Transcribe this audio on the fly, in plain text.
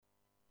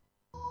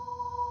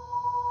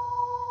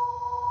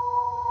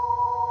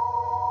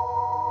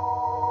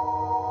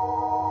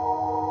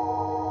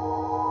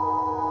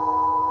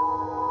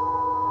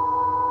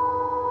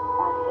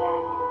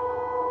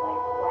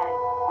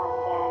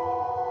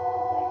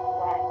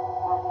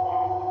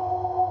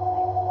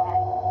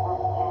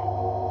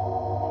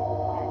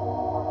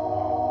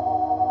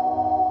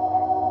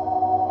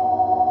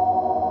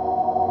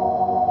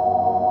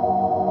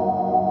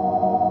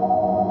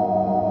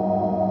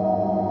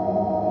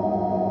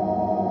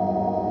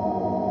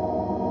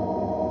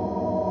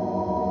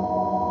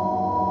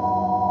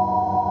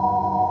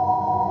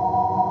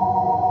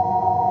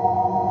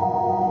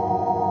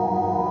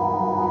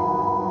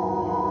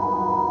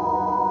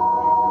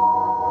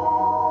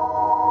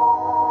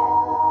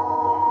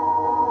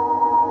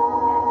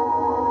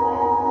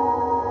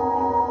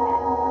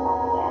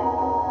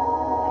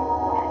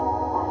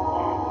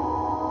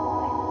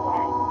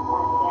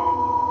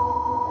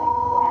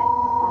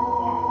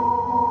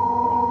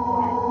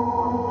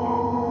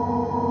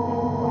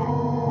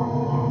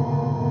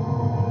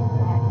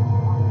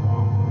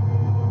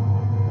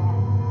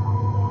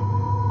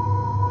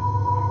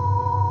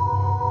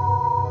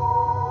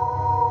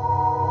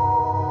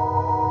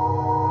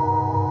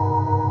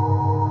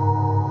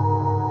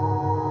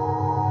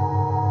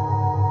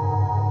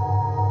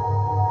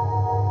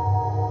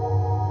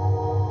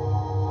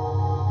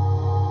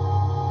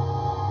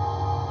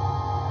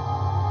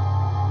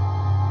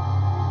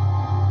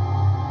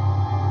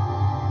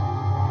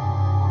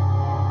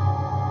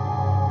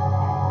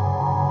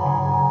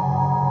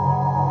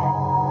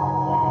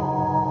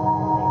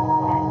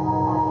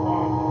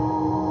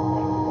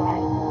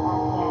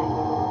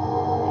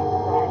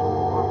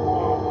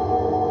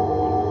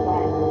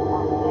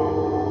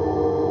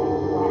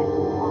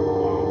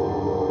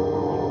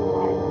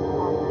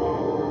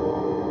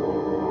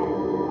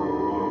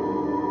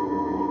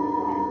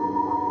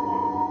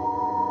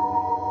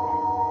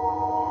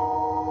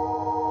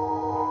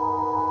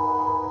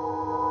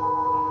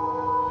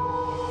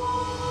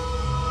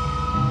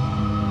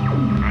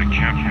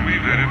can't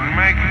believe they didn't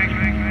make it.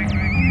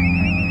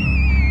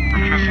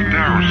 Professor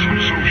Darrow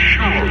seems so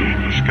sure.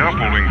 The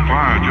scaffolding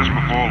fire just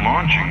before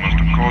launching must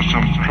have caused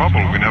some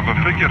trouble we never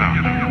figured out.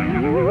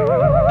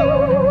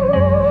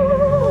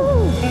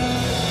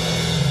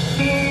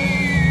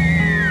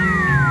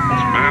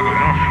 It's bad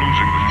enough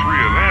losing the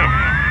three of them.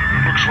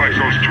 Looks like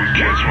those two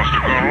kids must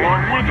have gone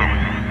along with them.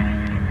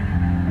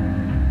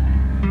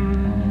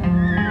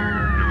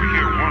 They were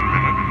here 1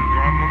 minute and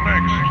gone the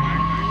next.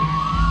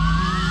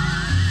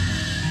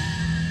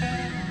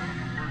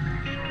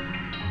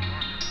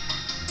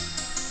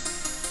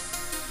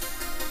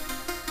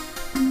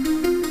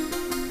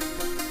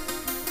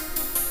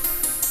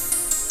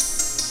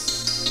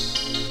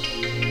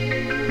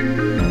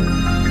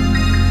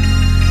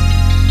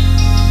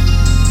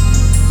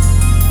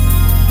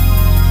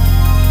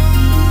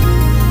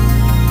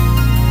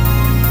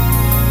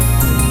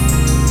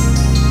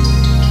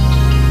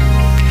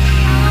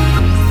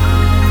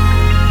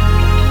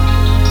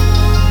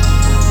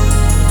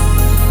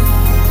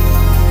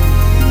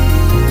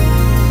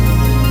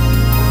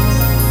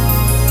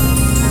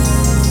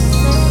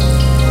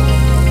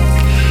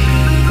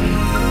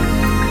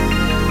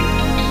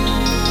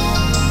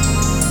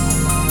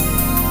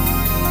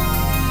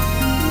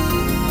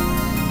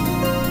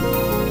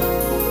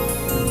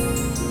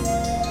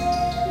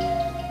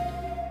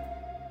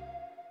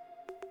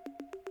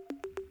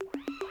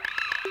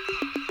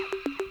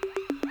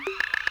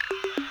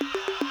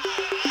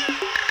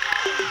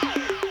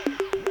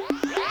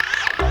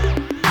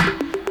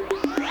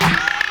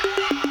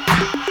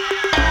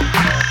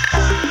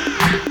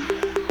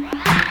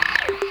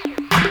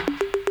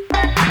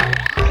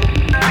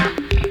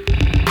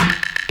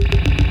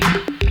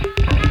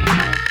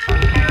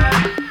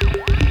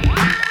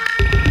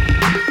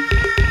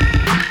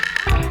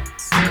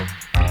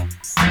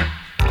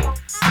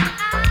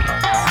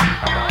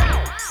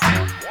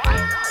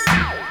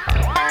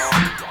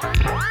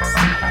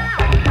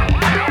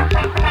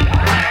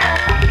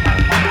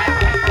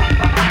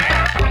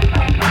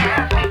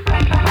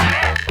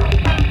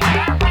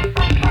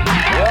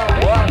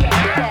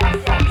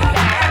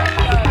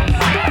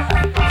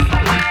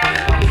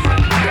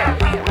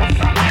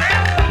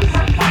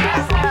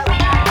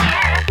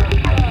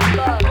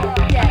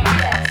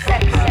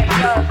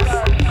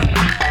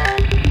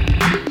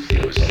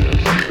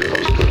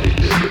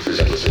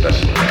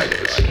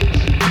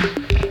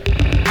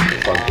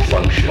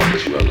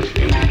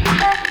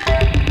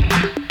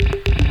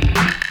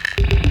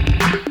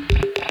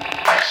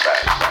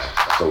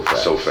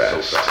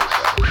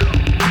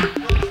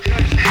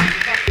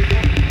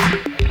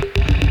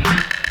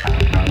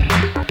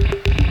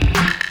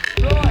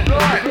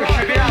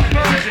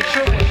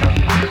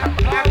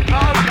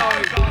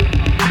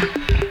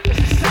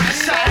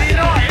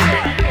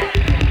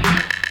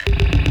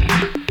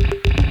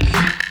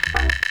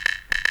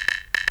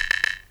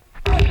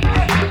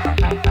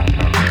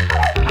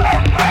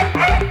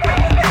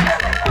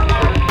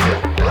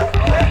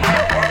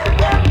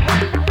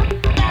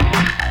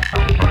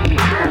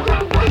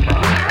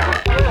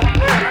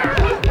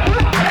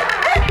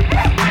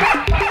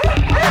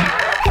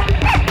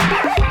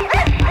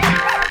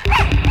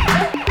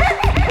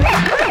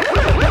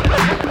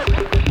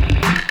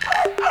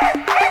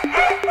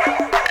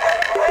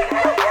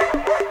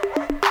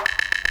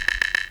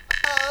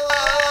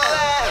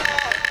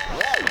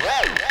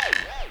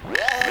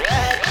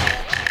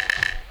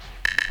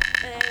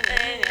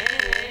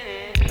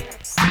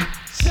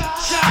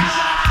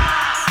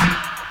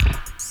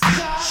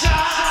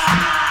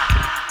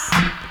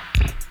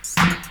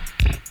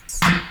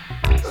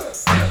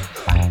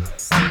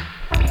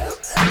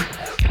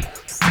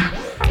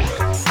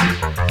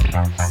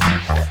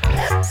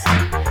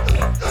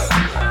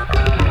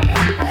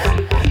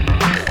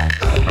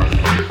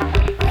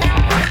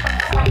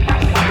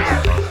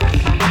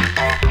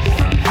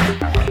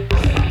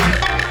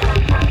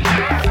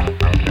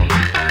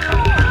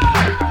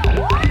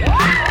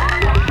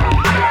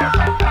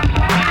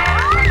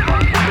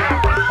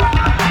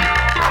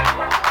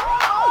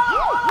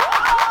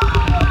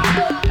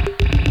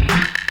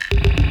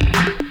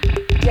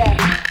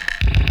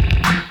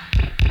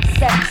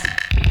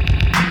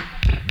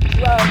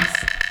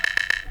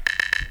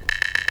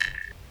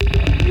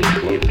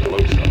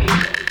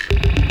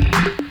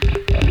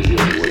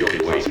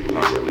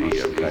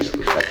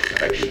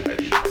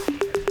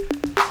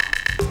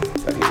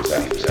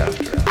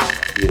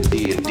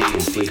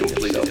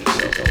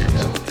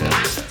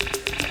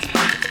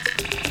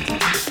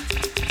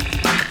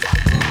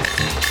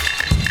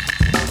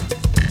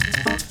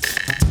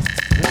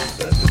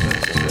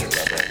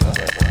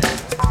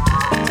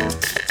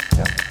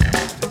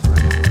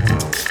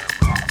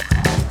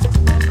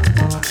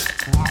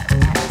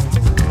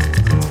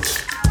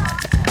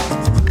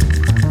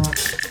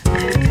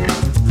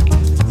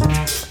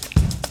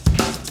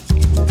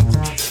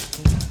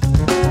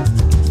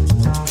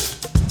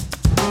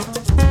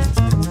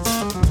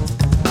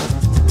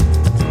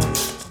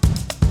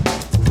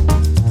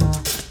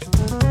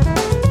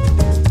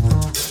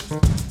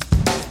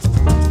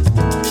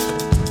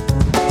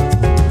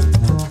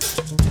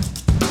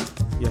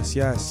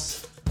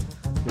 Yes.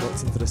 You're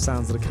locked into the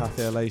sounds of the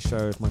Cafe LA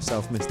show with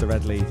myself, Mr.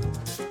 Redley.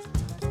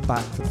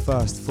 Back for the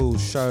first full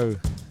show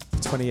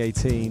of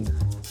 2018.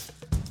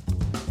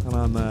 And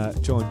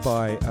I'm joined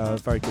by a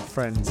very good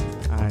friend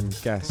and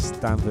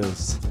guest,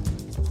 Danvers.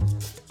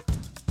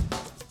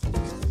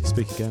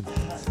 Speak again.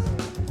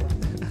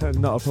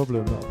 Not a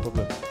problem.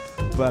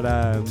 But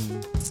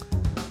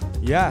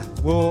yeah,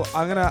 well,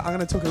 I'm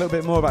gonna talk a little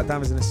bit more about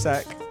Danvers in a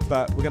sec.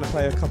 But we're gonna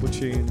play a couple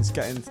tunes,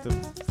 get into the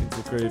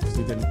groove, because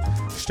we've been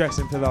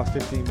stressing for the last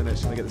 15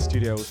 minutes trying to get the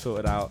studio all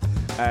sorted out,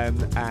 and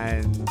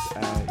then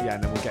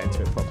we'll get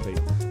into it properly.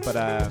 But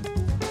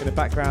in the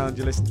background,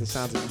 you're listening to the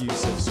sounds of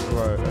Yusuf's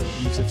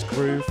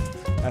Groove.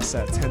 That's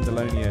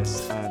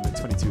Tenderlonius and the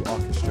 22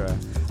 Orchestra,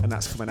 and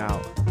that's coming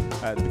out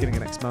at the beginning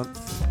of next month.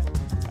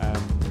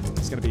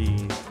 It's going to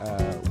be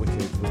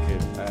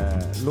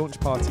wicked. Launch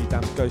party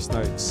down to Ghost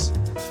Notes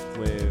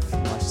with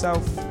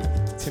myself,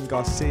 Tim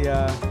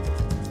Garcia,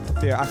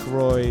 Theo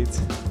Ackroyd,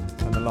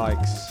 and the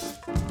likes.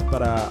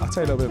 But I'll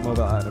tell you a little bit more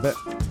about that in a bit.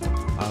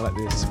 I'll let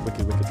this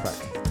wicked track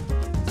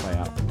play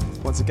out.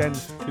 Once again,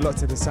 you're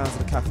locked into the sounds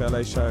of the Cafe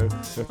LA show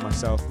with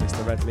myself,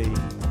 Mr. Redley,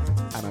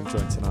 and I'm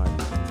joined tonight,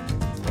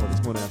 or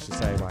this morning I should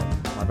say, by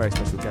my very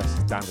special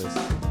guest,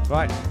 Danvers.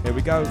 Right, here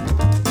we go.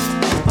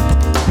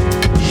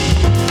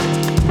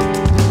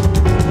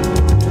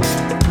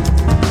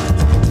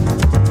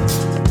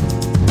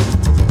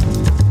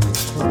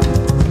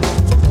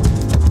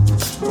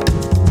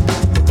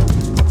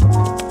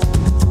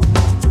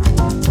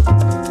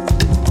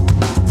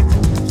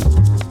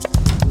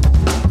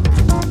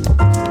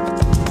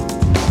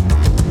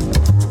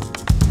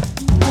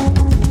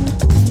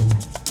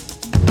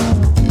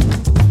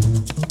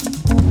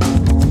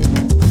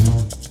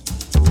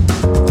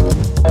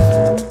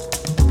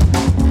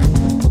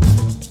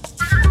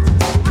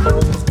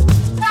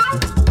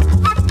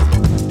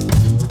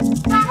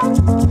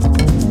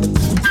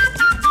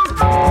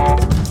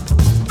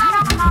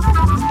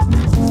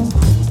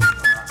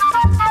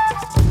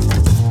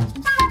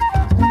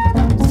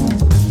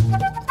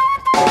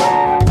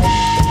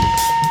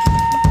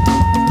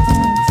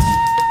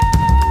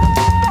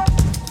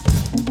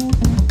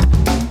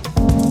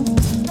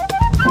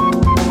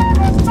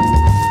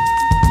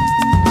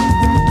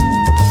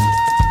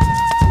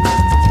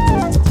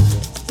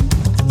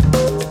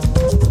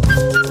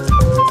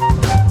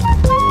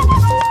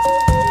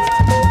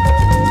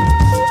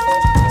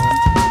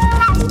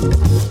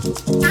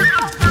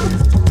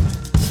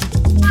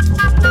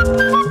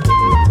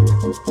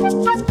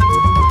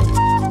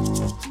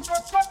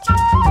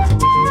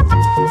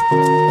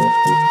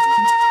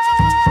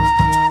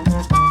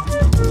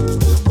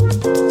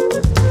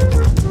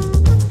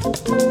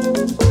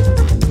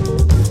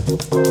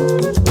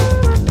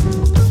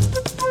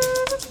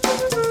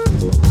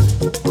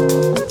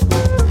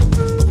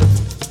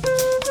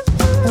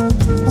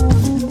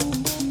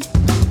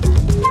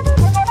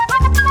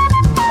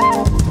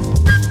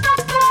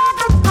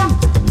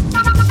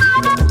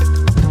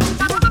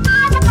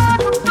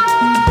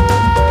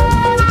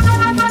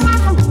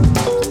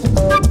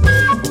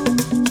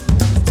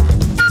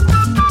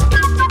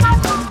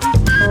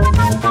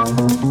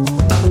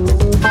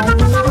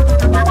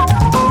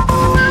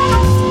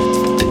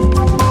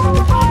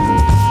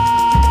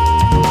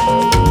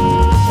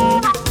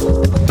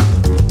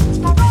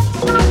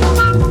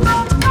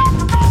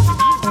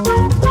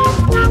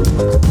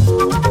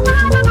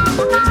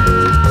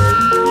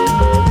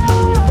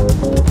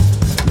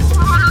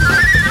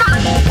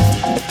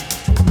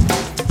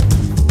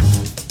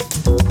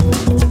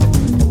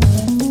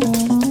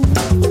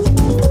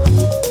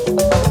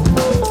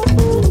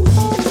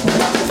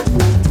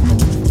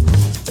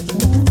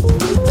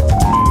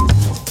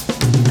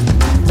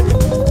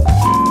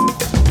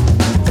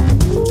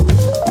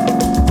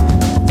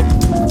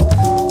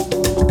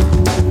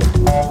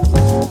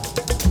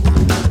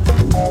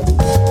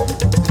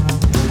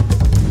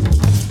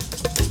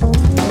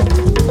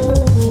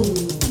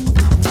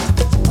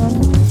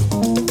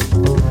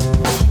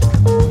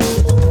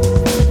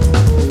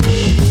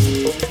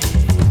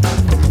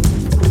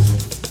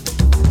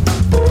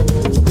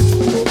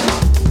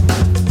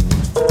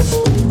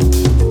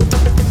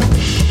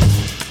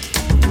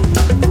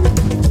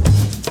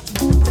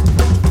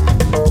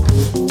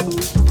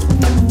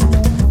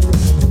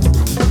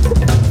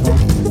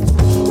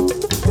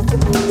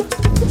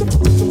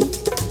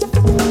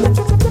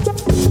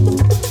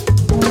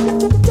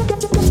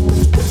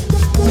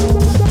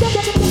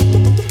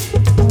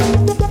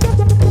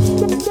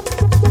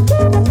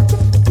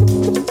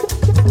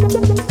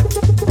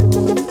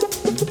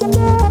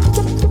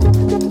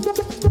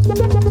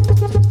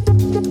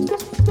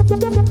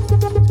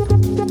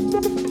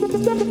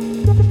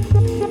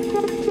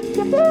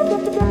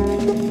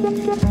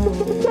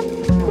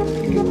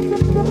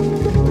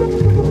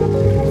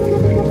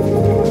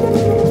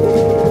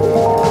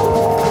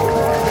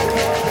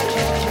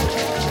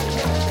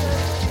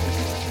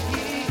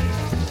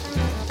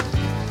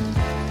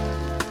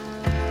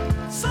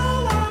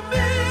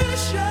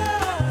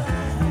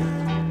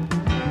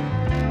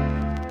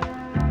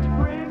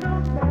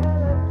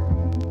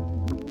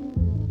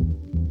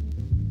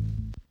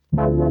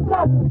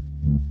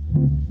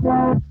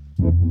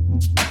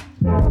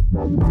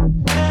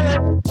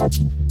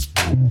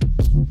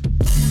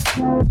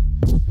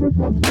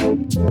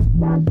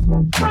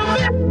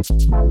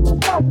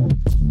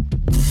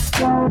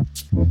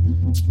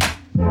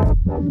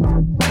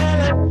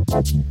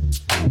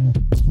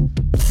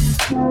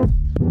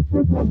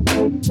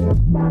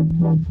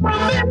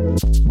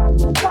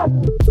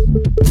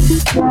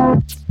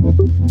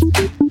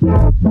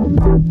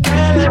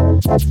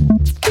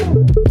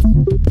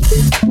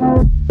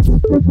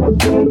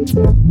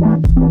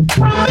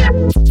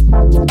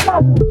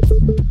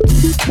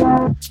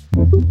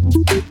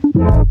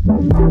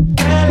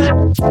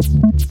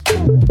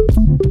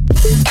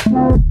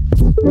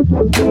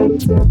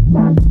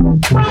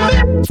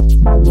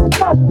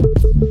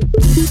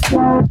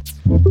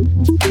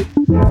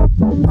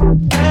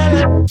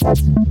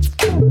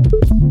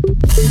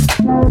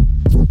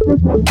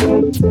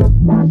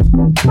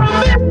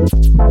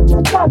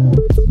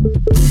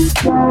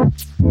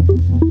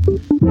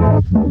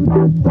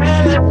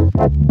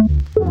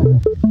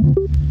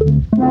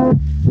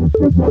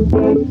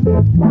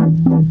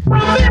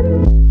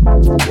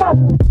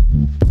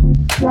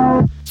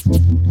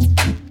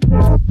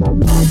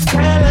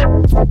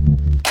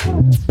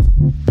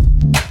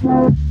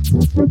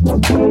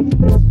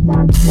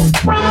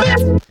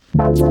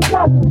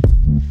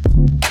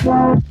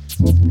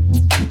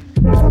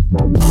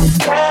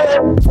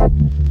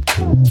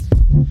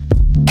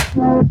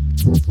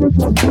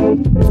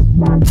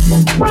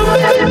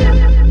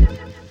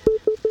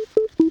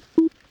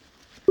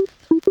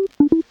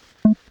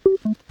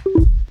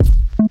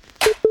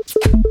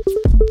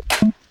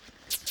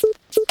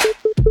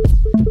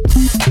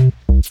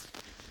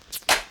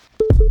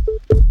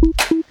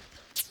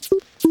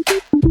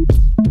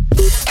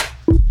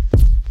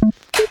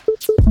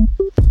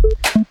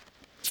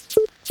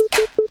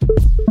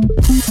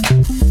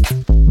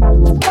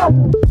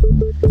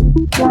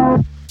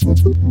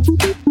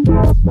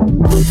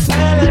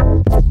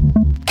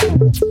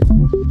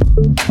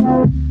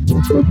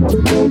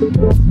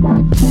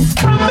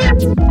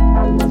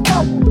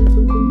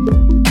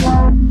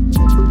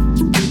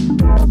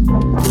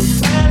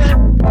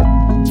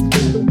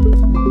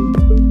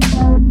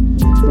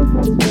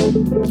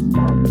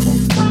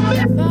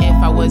 If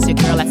I was your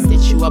girl, I'd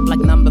stitch you up like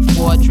number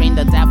 4. Drain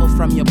the devil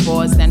from your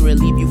pores, then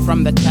relieve you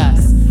from the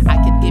cuss. I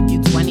could give you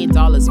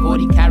 $20,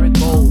 40 karat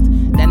gold.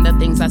 Then the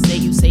things I say,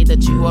 you say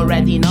that you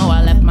already know.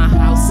 I left my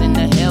house in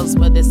the hills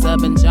for this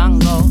urban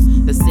jungle.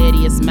 The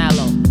city is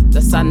mellow,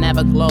 the sun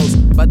never glows,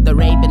 but the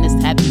raven is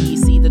heavy. You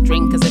see the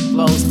drink as it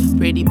flows.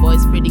 Pretty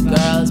boys, pretty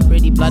girls,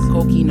 pretty blood,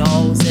 cokey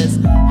noses.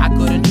 I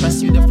couldn't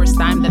trust you the first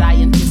time that I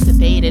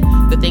anticipated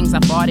the things I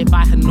thought if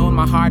I had known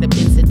my heart had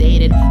been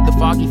sedated. The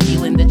foggy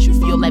feeling that you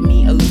feel, let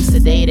me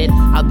elucidate it.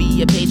 I'll be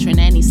your patron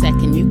any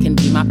second, you can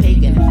be my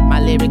pagan. My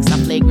lyrics are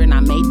flagrant,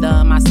 I made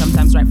them. I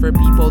sometimes write for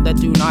people that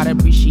do not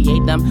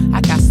appreciate them.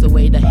 I cast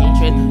away the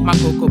hatred, my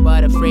cocoa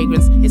butter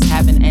fragrance is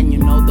heaven, and you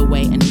know the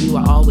way, and you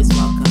are always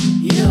welcome.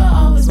 You are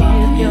always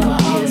welcome, you are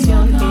always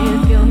welcome.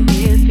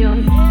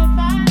 If I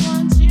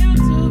want you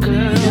to,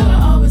 girl, you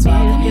are always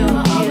welcome, you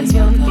are always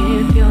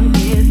welcome.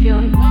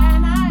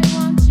 When I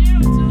want you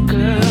to,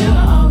 girl, you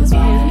are always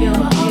welcome, you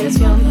are always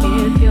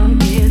welcome.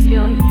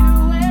 You will always,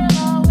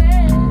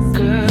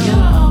 girl, you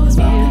are always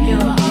welcome, you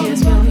are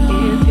always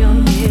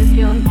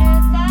welcome. If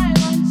I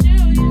want you,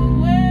 you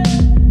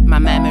will. My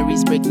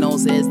memories break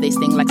noses, they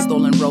sting like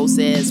stolen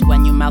roses.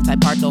 When you melt, I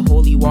part the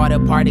holy water,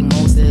 parting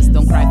Moses.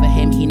 Don't cry for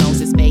him, he knows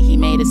his fate, he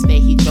made his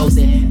fate, he chose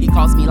it. He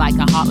calls me like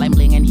a hotline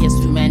bling and hears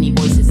too many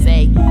voices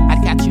say,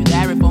 I'd catch you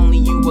there if only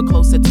you were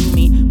closer to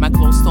me. My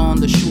clothes torn,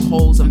 the shoe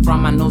holes, and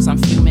from my nose I'm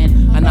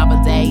fuming.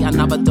 Another day,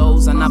 another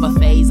dose, another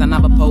phase,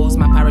 another pose.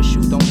 My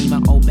parachute don't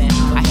even open.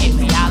 I hate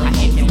reality, I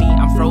hate me,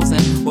 I'm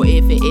frozen. Or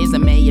if it is, it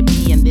may it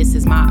be, and this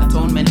is my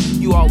atonement.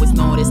 You always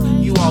notice,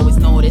 you always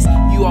notice,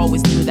 you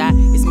always knew that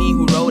it's me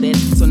who wrote it.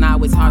 So now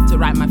it's hard to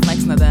write my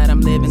flex now that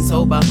I'm living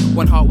sober.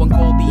 One hot, one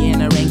cold,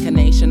 being a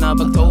reincarnation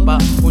of October.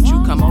 Won't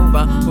you come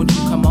over, won't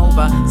you come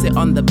over? Sit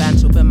on the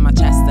bench, open my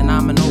chest and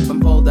I'm an open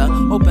folder.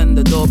 Open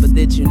the door, but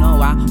did you know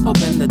I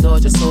opened the door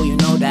just so you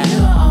know that you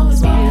are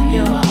always welcome,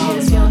 you are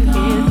always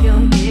welcome.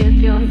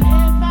 If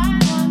I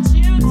want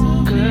you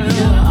to, girl,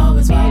 you are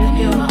always welcome,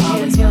 you are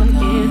always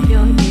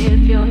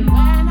welcome.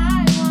 When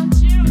I want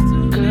you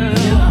to, girl,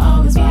 you are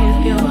always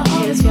welcome, you are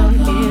always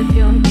welcome.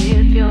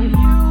 You will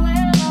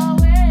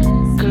always,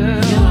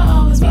 girl, you are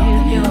always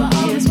welcome, you are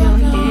always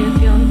welcome.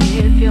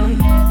 If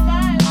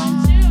I want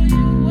you,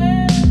 you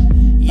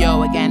will.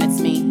 Yo, again it's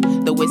me,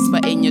 the whisper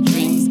in your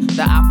dreams,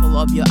 the apple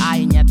of your eye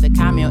and yet the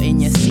cameo in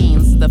your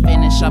scenes. The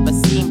finish of a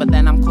scene, but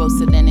then I'm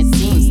closer than it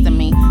seems to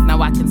me.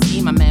 Now I can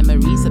see my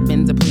memories have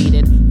been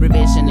depleted.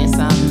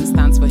 Revisionism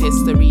stands for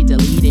history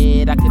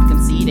deleted. I could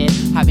concede it,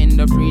 having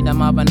the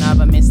freedom of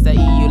another Mr.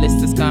 EU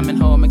list is coming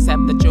home,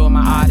 except that you're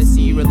my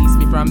odyssey. Release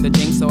me from the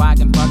jinx so I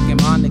can fuck him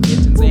on the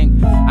kitchen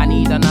sink. I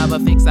need another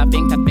fix, I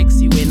think I'd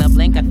fix you in a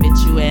blink, I'd fit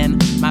you in.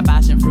 My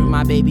passion fruit,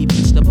 my baby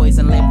peach, the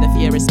poison lip, the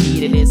fear is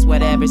speed. It is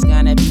whatever never's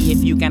gonna be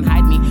if you can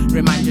hide me.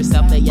 Remind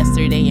yourself that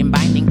yesterday in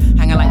binding,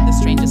 hang out like the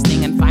strangest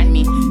thing and find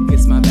me.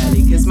 Kiss my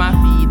belly, kiss my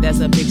feet. There's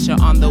a picture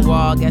on the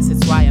wall. Guess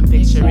it's why I'm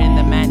picturing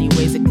the many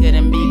ways it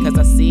couldn't be. Cause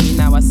I see,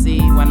 now I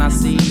see. When I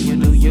see you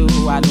do you,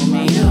 I do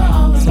me. If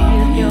I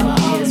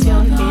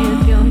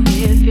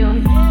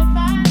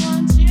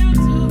want you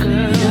to,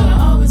 girl, you're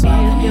always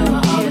welcome. You're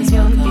always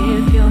welcome.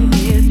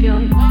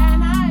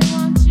 When I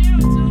want you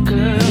to,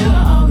 girl,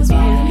 you're always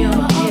welcome.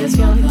 You're always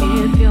welcome.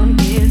 You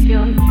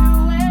will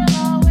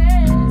always,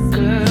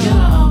 girl,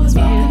 you're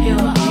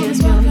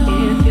always welcome.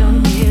 You're always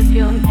welcome.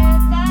 If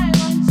I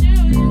want you,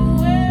 you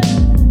will.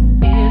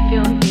 If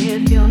you,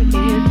 if you,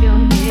 if you,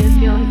 if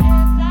you. If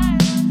I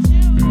want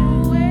you, you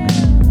will.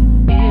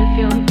 If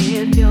you,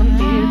 if you,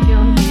 if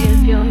you,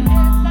 if you. If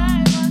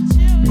I want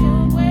you, you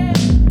will.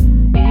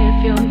 If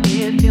you,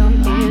 if you,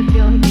 if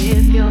you,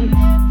 if you. If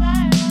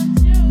I want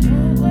you, you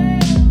will.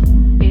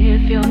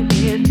 If you,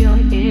 if you,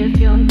 if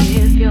you,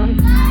 if you.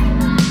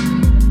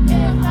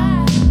 If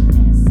I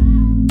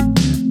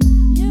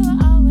you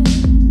always.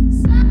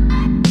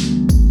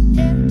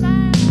 If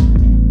I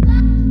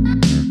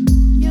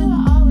you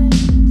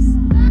always.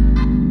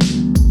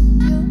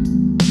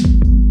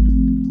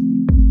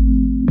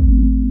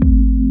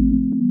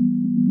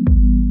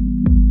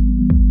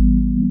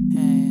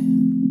 Hey,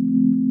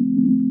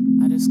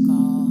 I just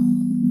called.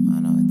 I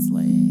know it's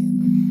late.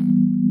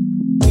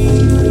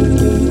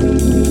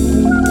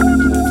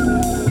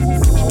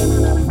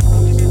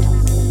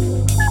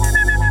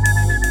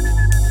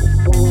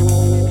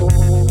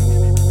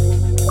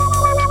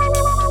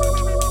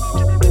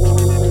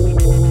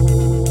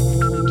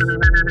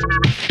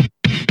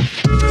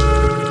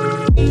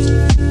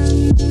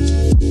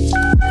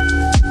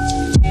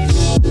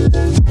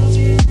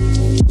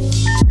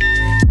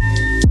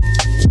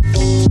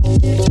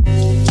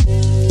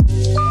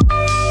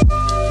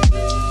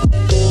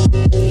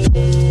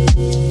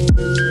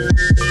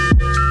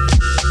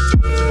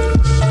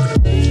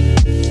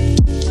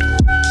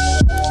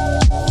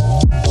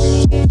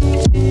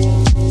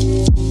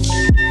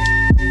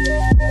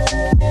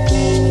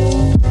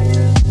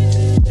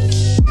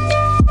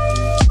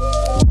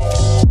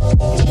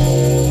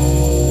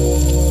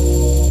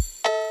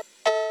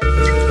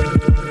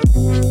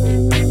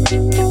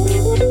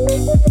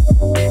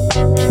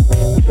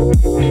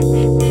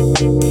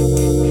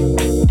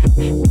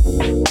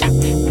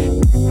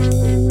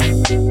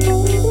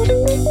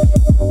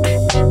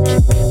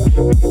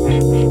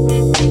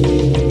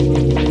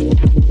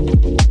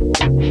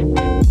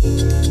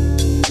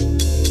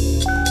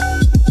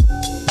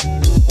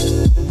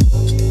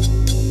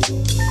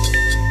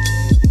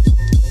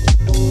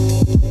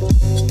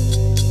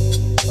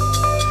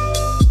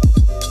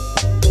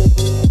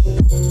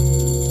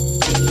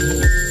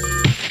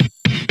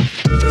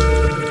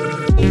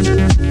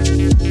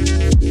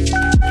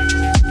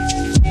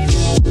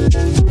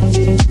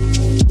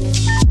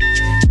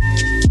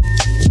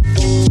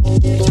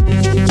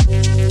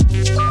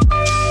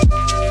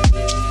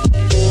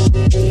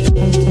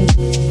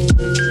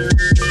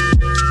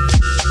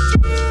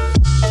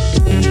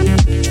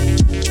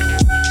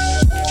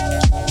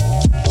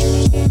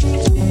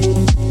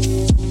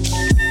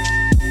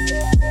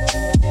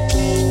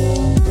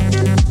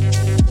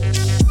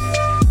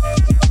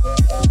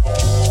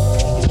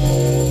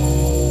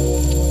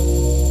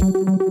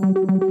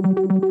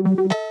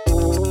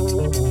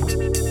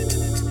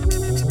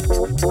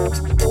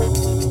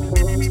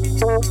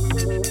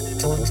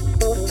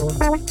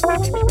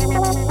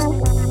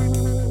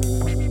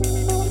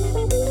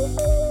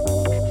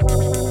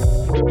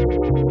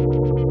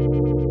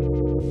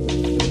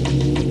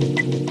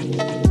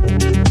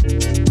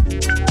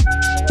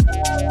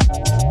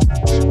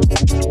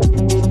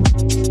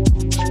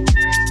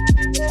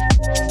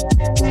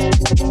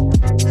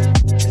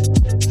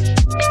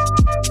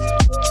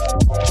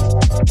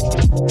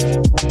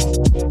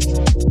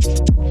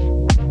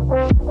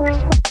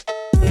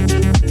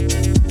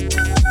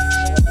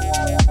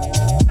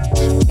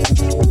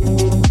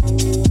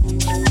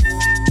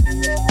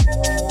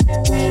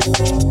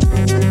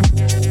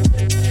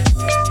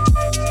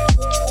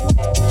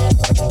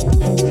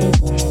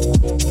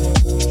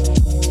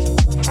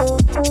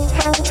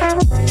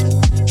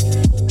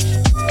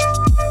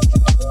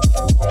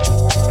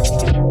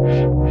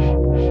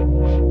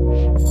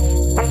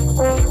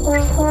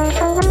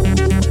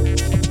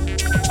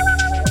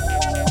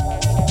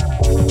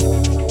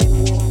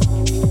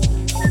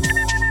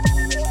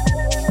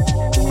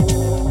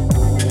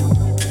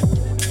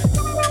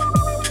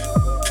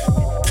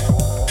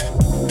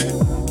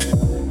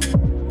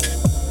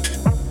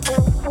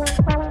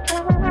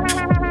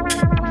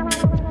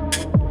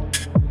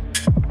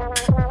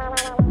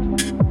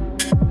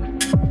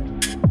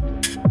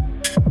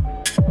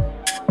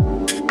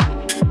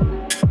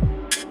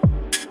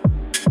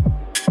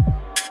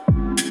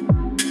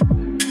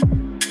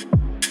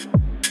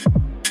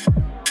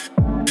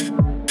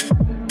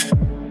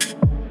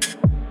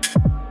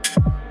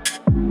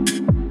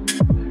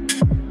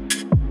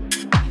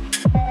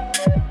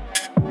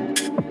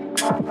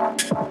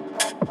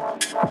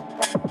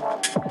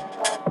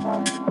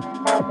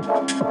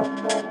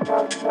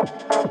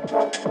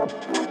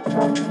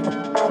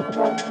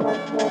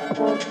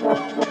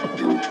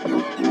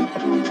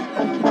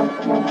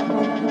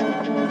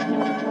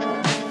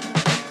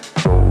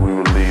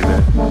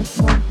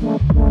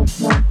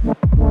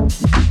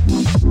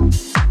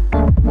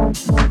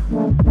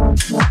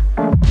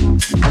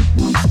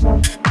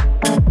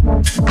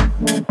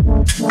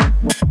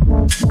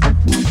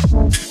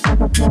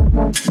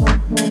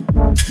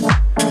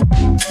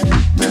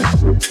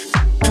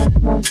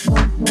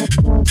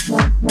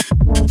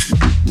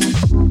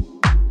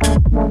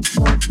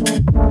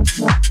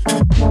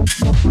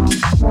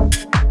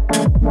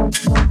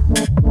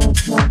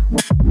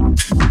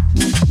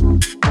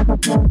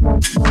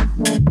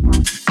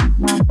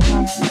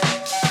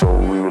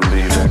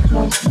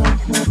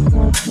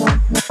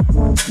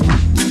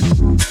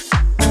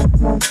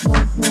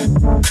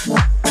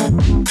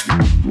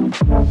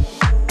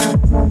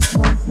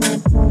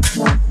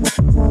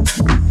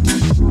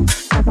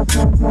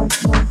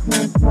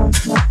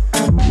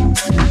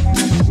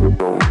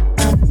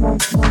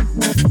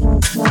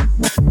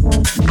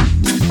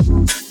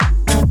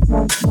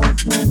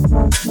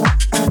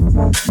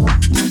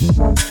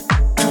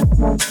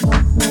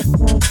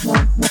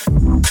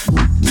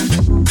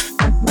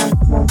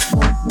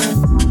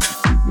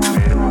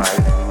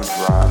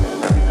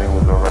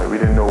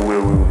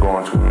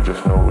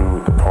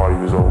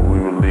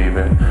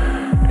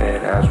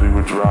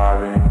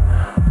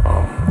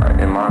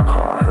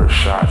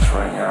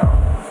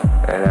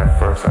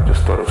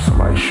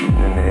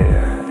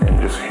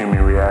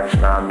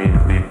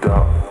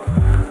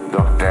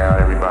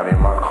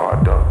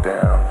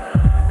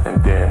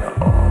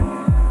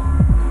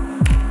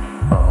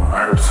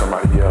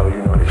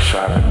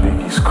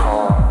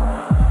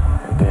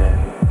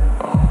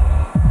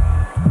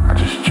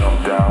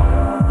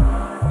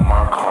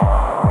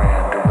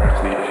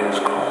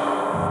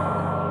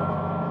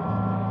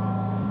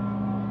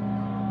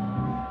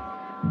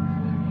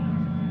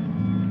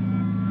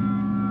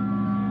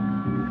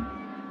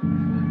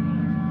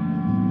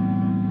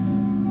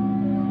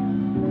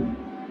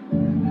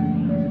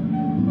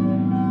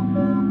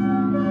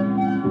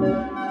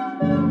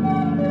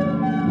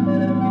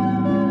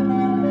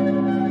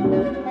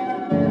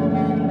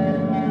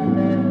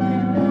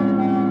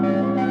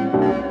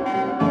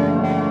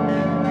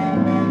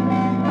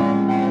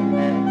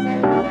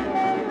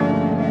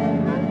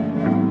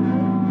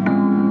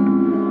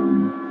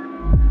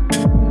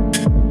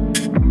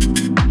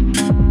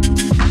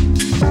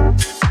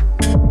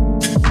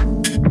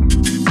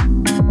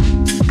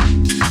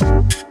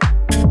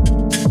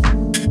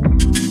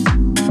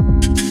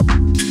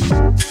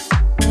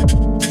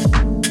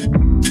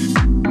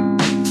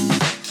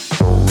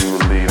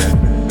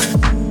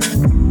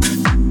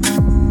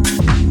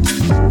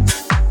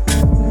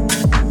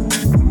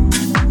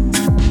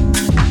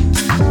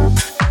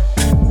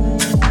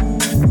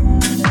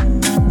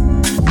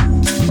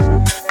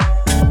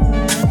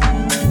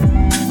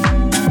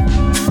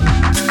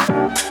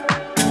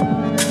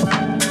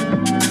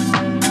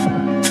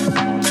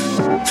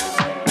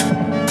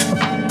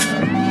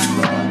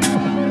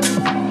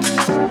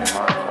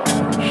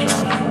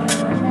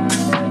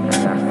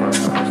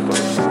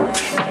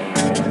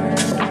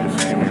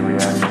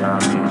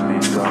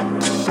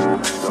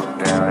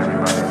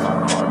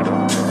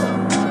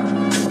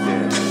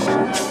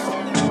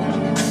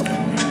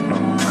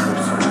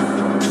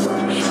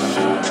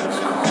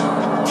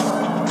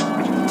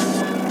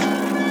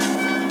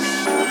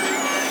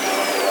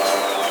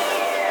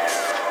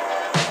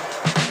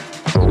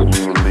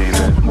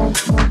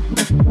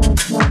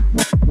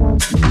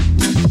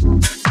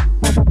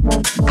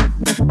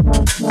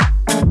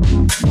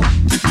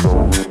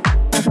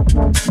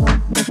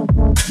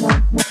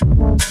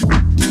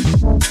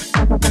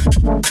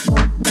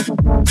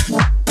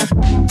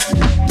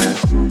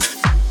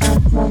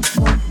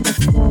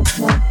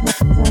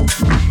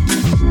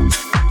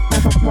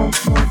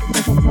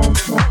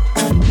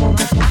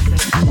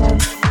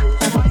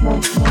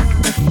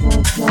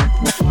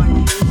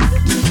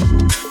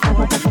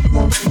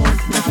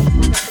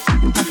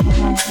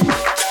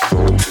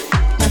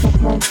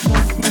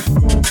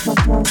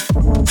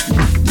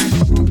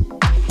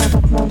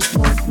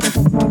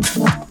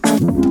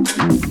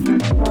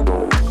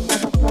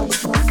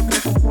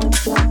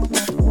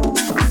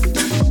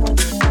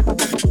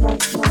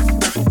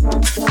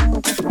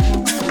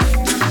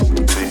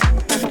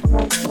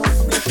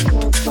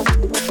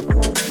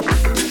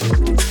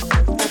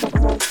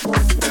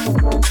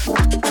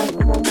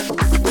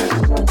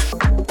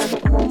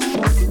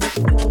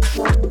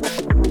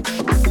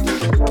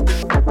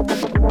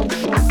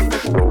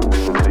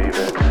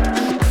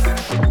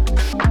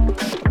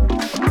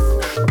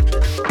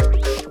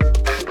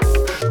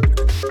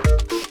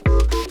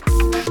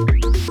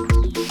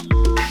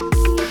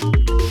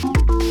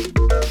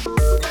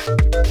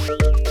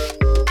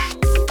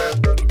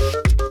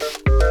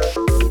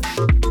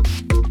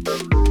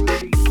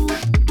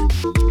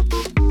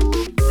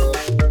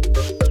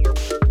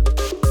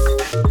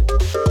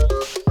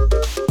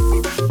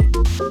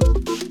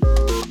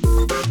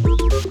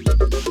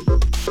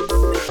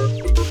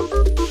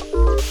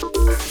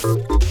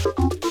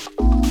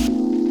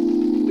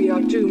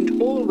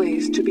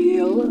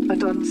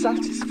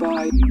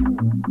 provide.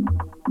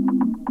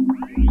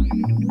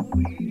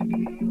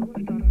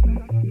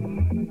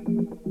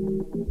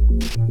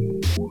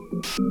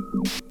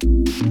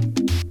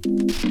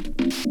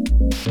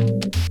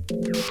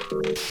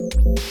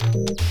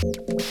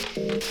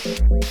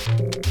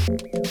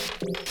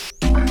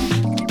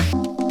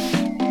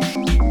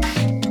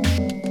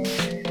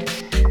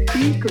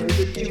 Be good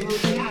and you will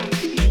be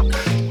happy.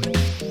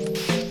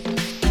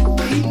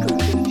 Be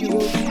good and you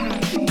will be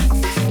happy.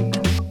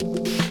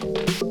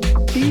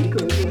 Be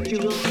good and you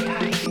will be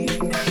happy.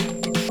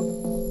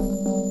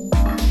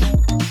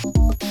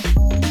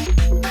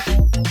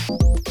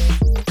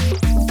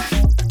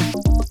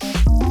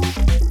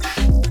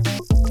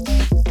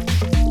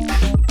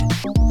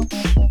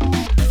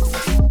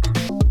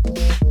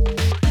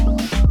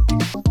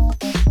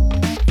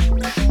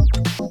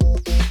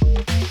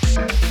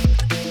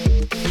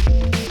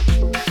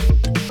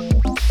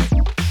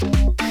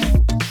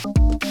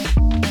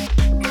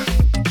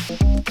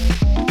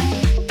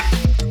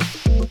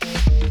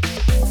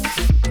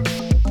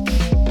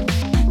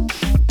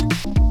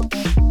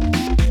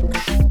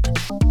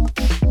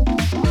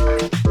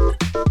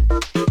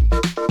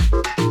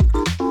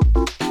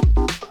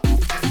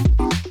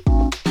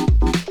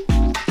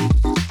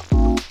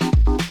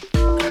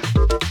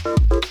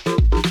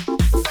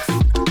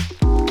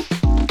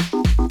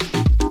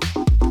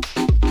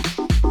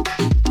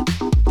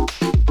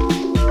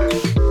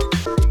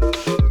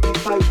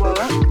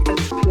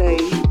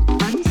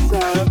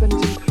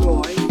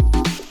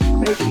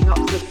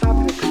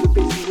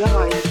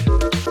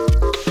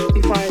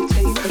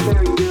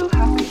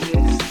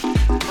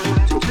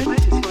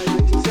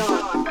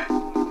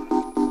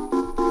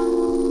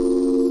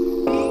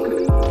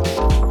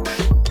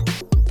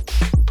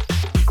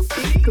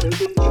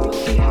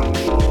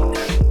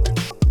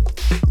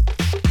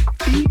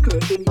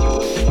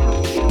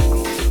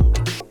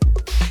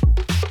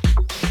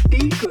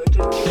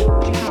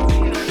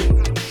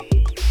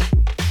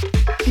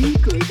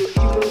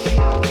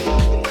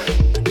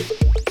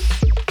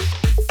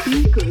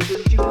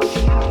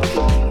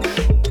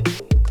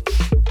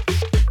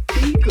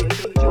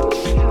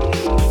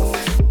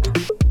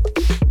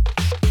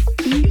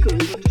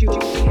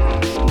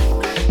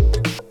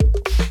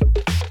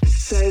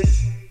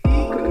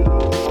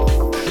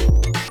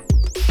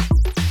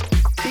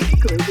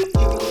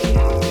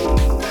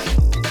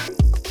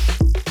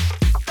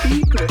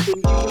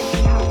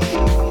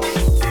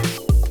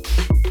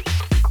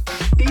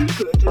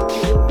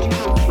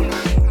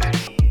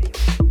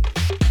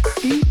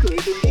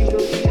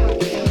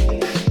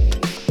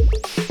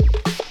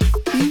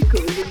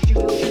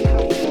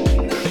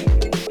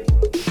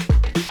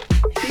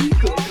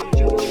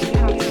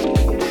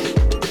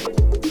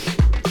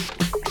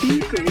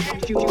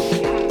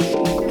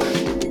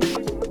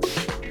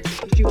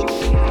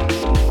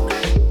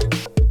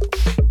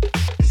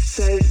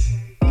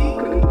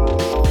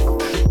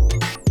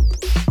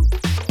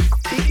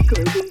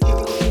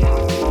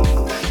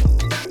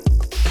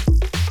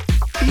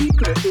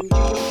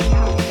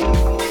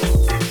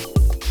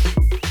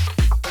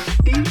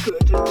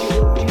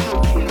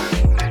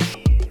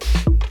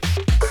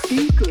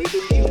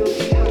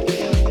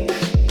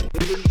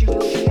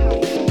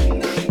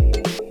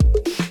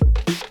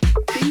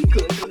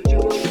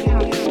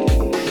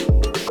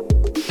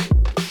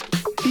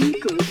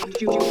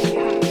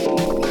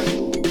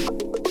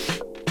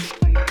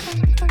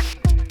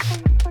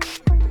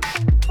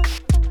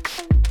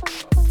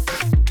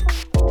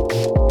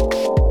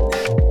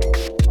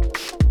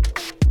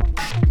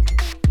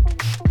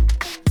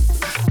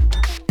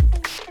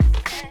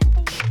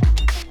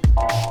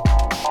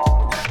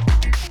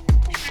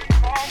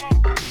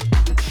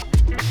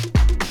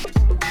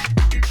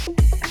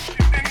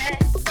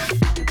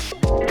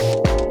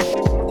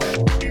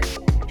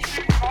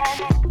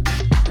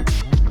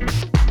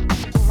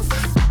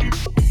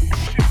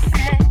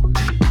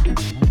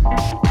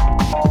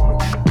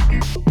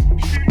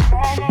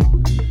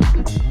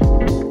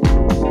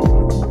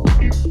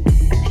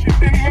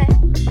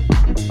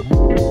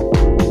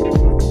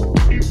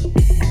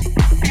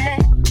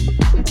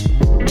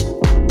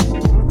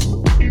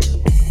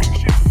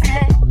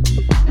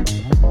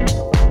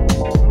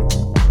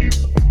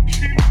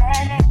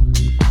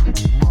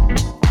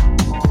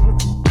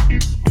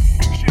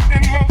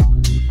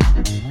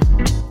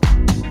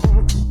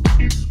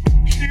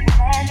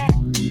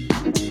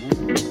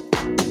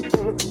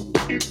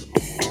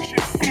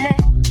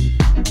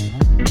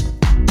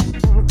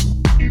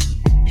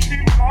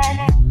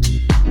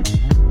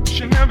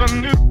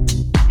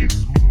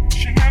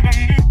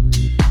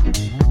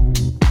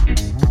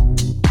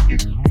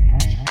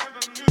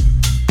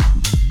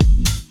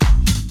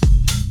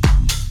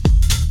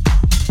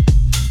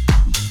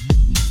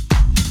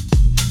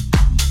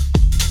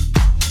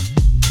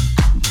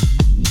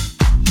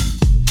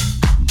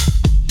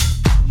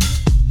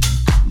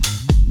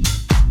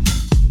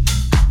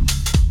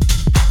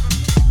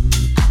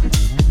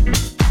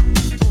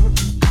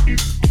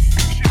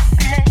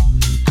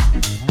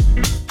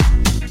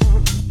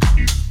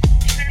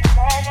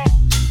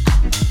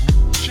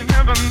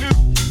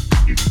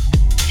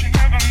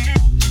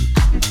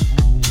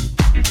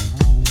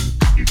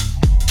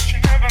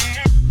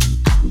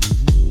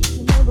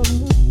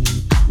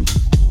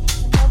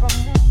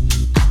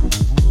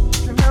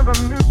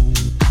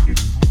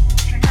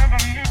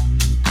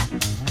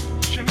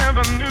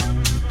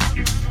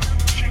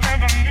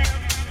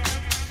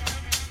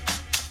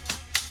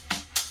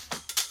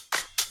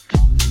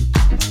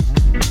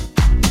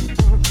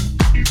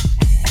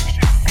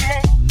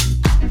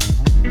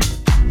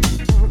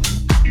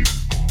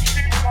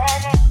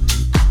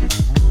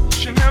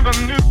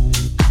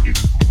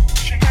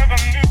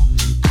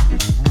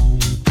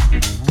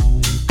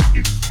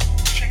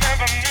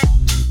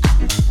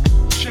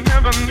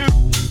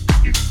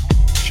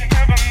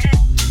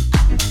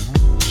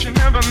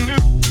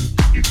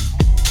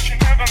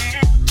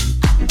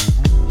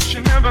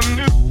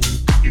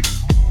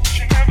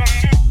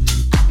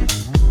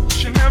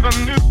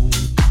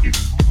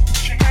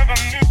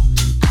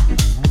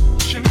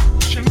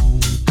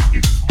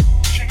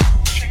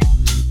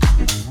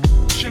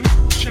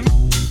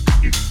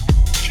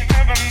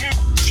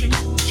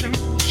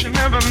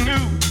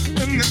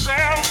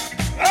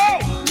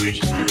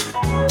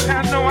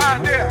 Had no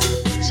idea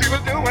she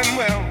was doing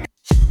well.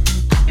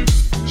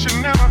 She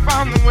never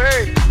found the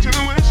way to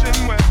the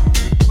wishing well.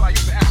 So I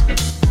used to ask her,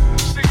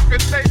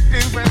 secret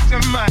lady, where's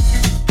your mind?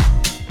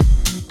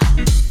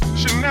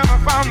 She never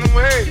found the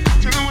way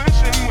to the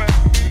wishing well.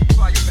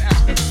 So I used to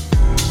ask her,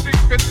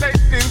 secret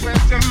lady,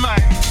 where's your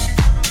mind?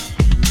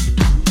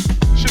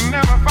 She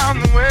never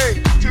found the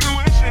way to the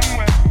wishing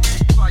well.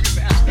 So I used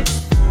to ask her,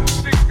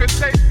 secret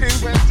lady,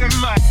 where's your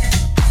mind?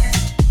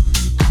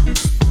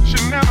 She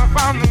never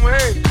found the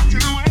way to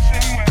the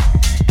wishing well.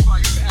 So I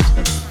used to ask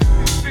her,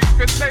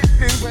 secret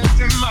lady, where's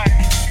your mind?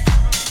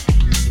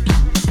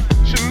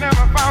 She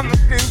never found the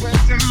thing,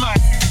 where's your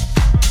mind?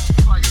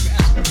 So I used to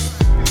ask her,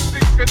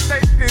 secret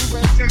lady,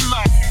 where's your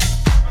mind?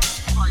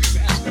 So I used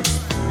to ask her,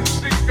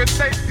 secret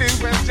lady,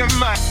 where's your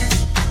mind?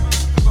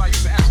 So I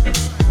used to ask her,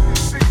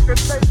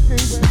 secret lady,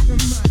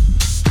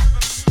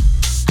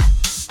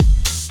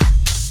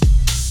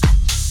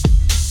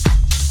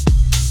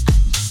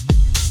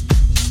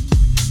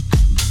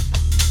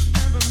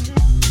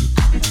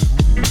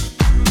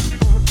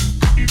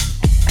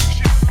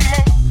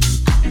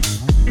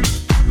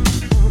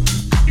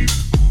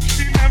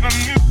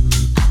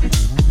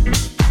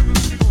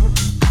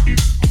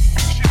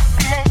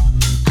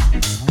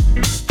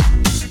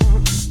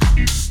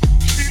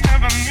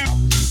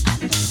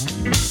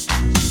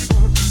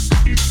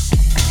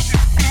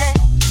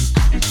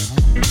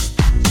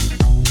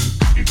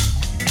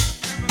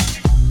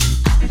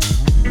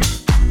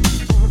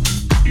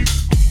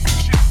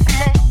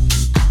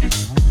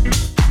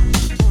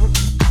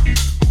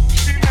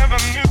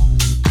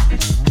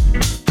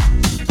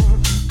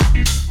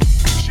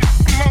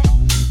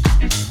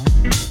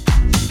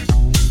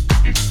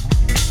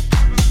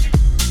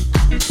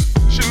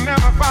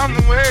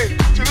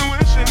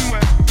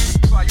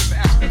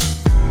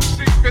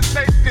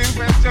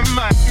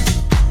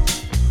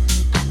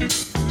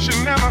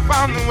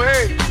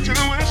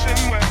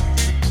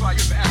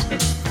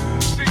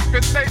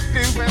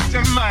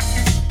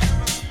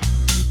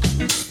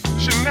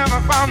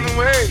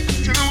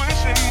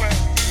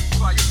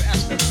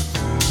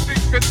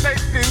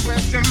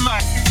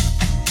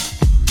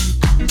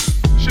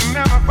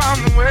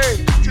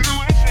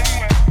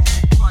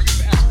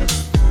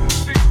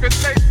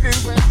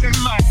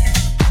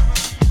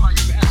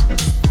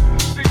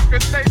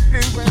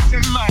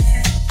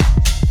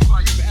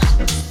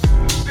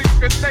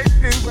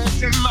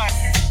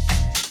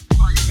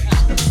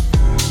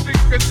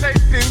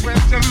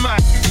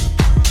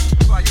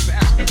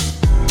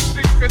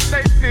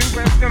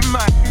 your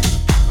mind?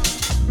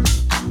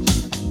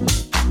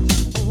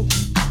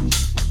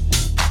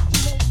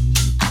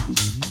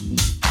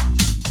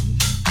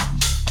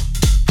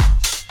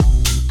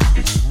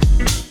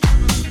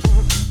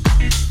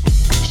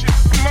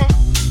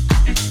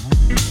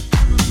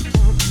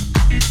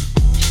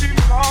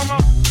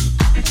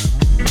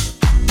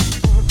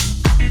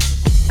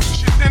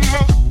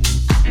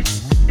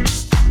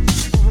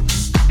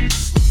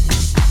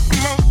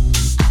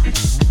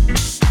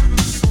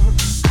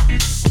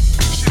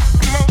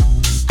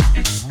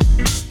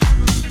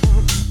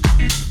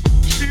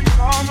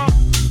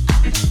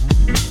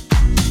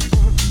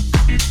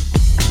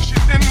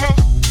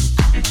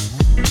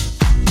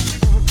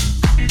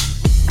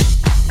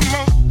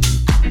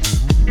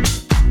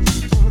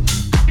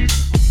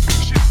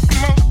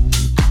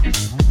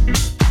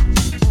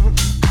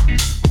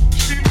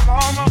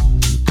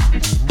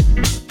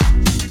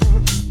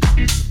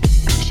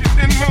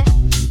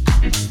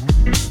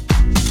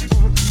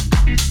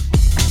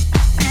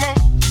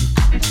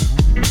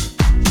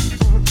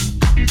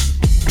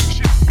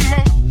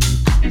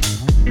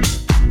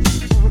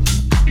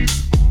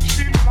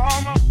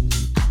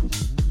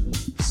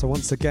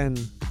 Again,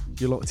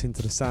 you're locked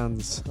into the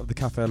sounds of the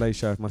Cafe LA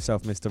show with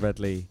myself, Mr.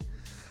 Redley,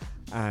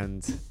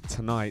 and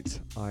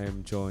tonight I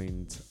am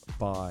joined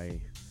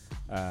by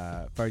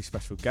a very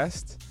special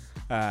guest.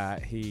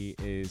 He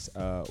is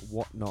a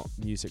Whatnot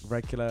music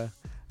regular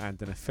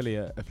and an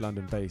affiliate of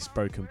London-based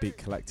Broken Beat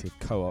Collective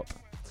Co-op.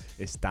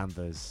 It's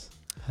Danvers.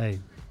 Hey.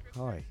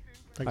 Hi.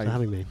 Thanks for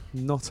having me.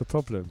 Not a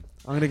problem.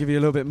 I'm going to give you a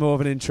little bit more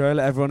of an intro,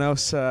 let everyone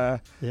else go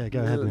ahead,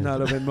 know a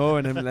little bit more,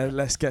 and then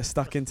let's get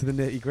stuck into the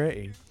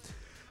nitty-gritty.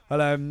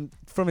 Well,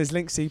 from his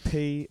Lynx EP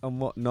and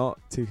Whatnot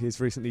to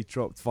his recently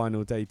dropped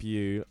vinyl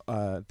debut,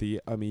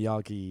 the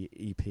Omiyagi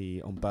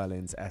EP on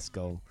Berlin's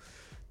Escol,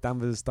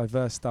 Danvers'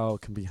 diverse style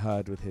can be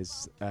heard with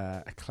his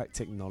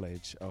eclectic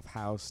knowledge of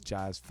house,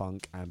 jazz,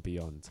 funk and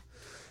beyond.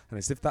 And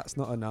as if that's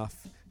not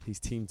enough,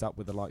 he's teamed up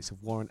with the likes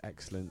of Warrant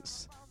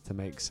Excellence to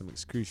make some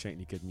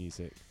excruciatingly good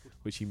music,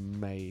 which you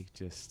may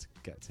just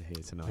get to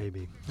hear tonight.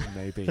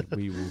 Maybe.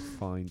 We will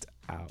find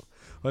out.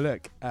 Well,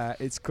 look,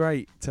 it's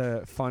great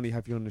to finally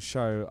have you on the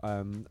show.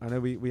 I know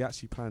we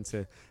actually planned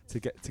to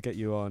get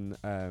you on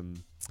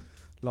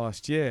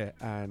last year,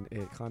 and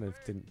it kind of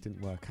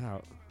didn't work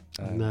out.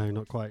 No,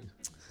 not quite.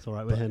 It's all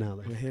right. We're here now,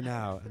 though. We're here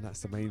now, and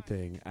that's the main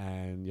thing.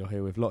 And you're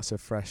here with lots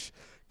of fresh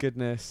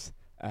goodness.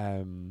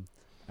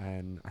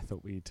 and I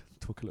thought we'd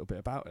talk a little bit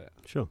about it.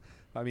 Sure.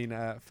 I mean,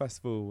 first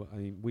of all, I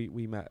mean,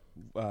 we met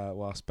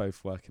whilst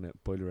both working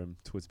at Boiler Room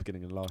towards the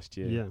beginning of last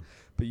year. Yeah.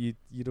 But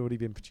you'd already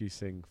been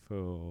producing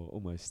for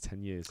almost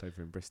 10 years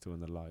over in Bristol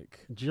and the like.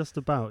 Just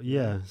about,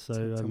 yeah.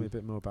 So tell me a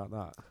bit more about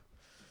that.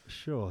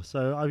 Sure.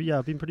 So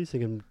I've been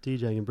producing and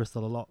DJing in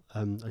Bristol a lot.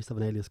 I used to have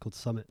an alias called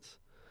Summits,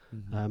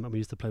 and we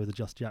used to play with the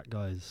Just Jack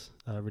guys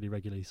really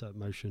regularly, so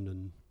Motion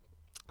and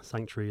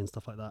Sanctuary and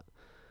stuff like that.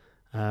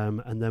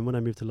 And then when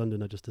I moved to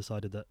London, I just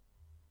decided that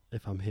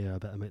if I'm here, I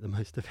better make the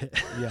most of it.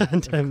 Yeah,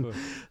 and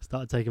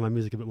started taking my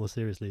music a bit more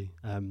seriously.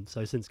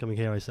 So since coming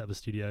here, I set up a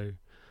studio,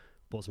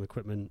 bought some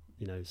equipment,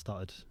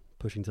 started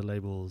pushing to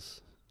labels,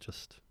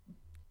 just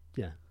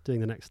doing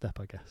the next step,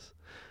 I guess.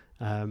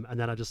 And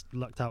then I just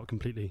lucked out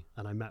completely,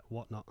 and I met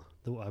Whatnot.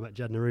 I met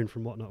Jed Naroon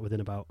from Whatnot within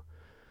about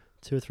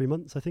 2 or 3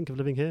 months, I think, of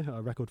living here at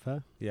a record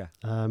fair. Yeah.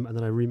 And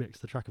then I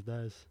remixed the track of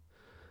theirs,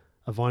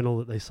 a vinyl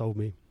that they sold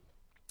me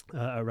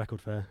at a record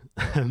fair.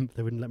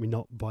 They wouldn't let me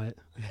not buy it,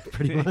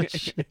 pretty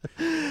much.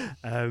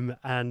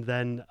 And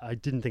then I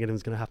didn't think anything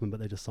was going to happen,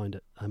 but they just signed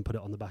it and put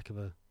it on the back of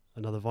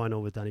another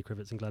vinyl with Danny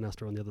Krivitz and Glenn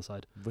Astor on the other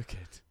side.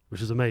 Wicked. Which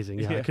was amazing.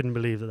 Yeah, I couldn't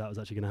believe that was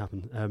actually going to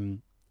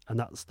happen. And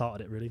that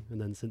started it, really. And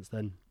then since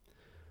then,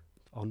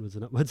 onwards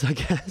and upwards, I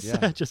guess.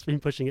 Yeah. Just been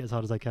pushing it as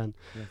hard as I can.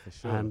 Yeah, for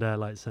sure.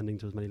 And sending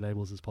to as many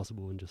labels as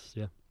possible, and just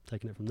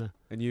taking it from there.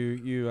 And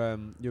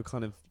you're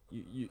kind of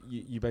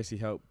you basically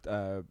helped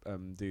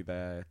do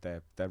their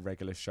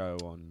regular show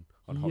on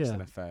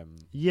Hoxton FM.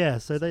 Yeah,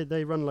 so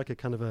they run like a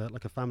kind of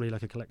a family,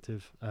 like a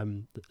collective.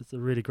 It's a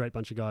really great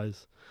bunch of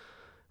guys.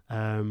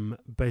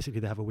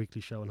 Basically, they have a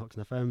weekly show on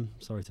Hoxton FM.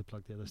 Sorry to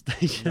plug the other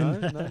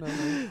station.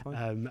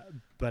 No.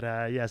 But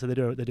so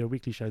they do a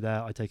weekly show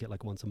there. I take it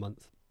like once a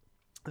month.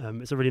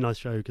 It's a really nice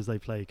show because they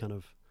play kind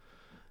of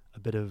a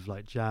bit of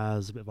like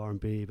jazz, a bit of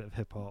R&B, a bit of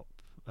hip hop,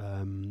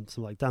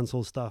 some like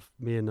dancehall stuff.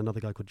 Me and another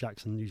guy called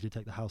Jackson usually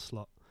take the house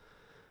slot.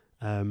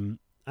 And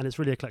it's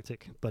really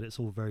eclectic, but it's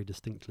all very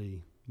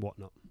distinctly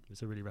Whatnot.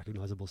 It's a really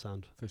recognisable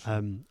sound. For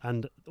sure.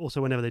 And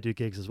also whenever they do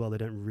gigs as well, they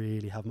don't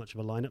really have much of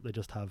a lineup. They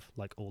just have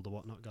like all the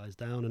Whatnot guys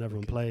down, and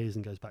everyone plays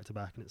and goes back to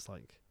back, and it's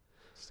like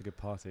just a good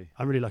party.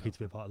 I'm really lucky to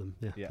be a part of them.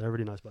 Yeah, Yeah. They're a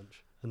really nice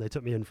bunch. And they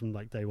took me in from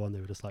like day one. They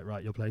were just like,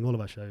 right, you're playing all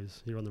of our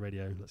shows. You're on the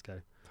radio. Let's go.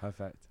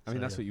 Perfect. I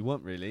mean, that's what you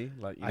want, really.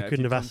 Like, I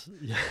couldn't have asked.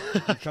 You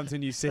come to a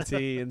new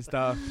city and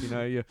stuff.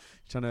 You're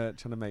trying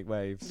to make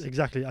waves.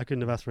 Exactly. I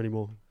couldn't have asked for any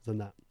more than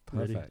that.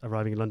 Perfect. Really.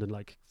 Arriving in London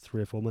like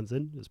 3 or 4 months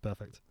in, it's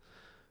perfect.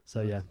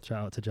 So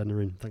shout out to Jen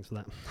Naroon. Thanks for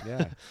that.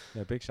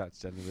 Yeah. Big shout out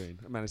to Jen Naroon.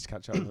 I managed to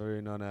catch up with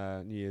Naroon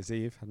on New Year's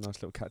Eve. Had a nice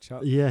little catch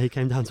up. Yeah, he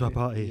came down to our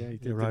party. Yeah, he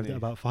did, he arrived didn't at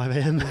about 5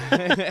 a.m.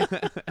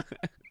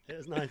 It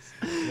was nice.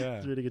 Yeah. It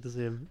was really good to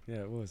see him.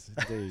 Yeah, it was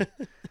indeed.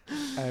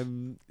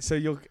 So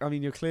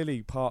you're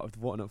clearly part of the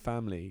Whatnot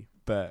family,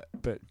 but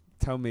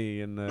tell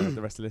me and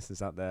the rest of the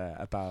listeners out there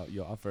about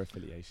your other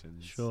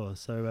affiliations. Sure.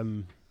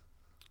 So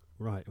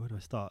right, where do I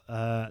start?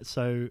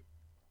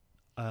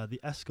 The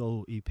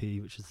Escol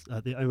EP, which is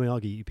the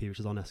Omeagi EP, which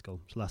is on Escol.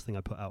 It's the last thing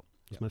I put out.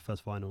 It's my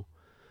first vinyl.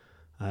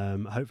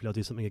 Hopefully I'll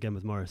do something again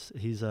with Morris.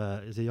 He's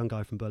a young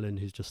guy from Berlin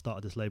who's just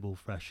started this label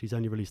fresh. He's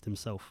only released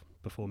himself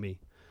before me.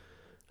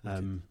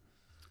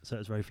 So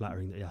it's very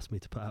flattering that he asked me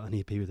to put out an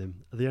EP with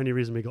him. The only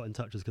reason we got in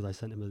touch was because I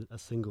sent him a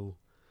single,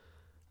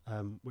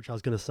 which I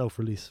was going to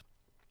self-release.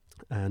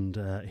 And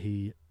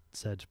he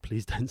said,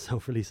 please don't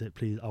self-release it.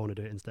 Please, I want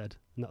to do it instead.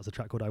 And that was a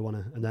track called I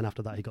Wanna. And then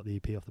after that, he got the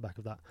EP off the back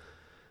of that.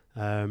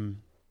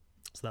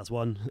 So that's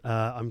one.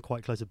 I'm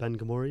quite close to Ben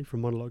Gamori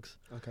from Monologues.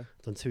 Okay.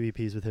 I've done 2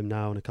 EPs with him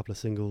now and a couple of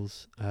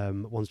singles.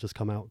 One's just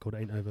come out called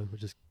Ain't Over,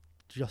 which has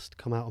just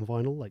come out on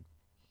vinyl like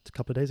a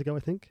couple of days ago,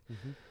 I think.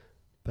 Mm-hmm.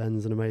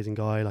 Ben's an amazing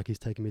guy. Like, he's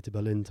taken me to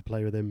Berlin to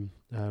play with him.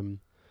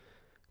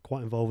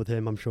 Quite involved with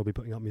him. I'm sure I'll be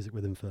putting out music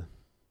with him for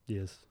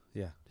years.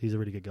 Yeah. He's a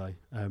really good guy.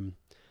 And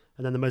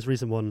then the most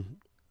recent one,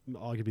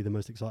 arguably the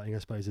most exciting, I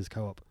suppose, is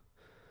Co-op.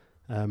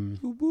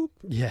 Whoop, whoop.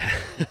 Yeah.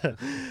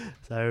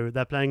 So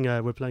they're playing.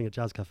 We're playing at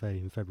Jazz Cafe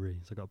in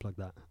February, so I got to plug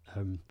that.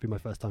 Be my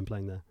first time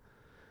playing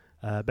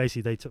there.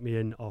 Basically, they took me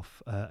in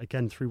off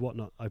again through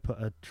Whatnot. I put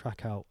a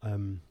track out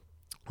on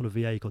a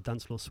VA called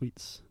Dance Floor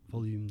Suites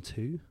Volume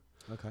 2.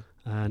 Okay.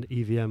 And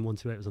EVM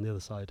 128 was on the other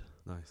side.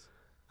 Nice.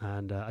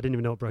 And I didn't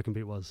even know what Broken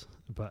Beat was,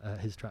 but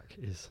his track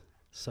is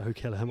so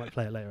killer. I might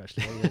play it later,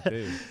 actually.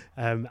 Do.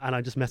 And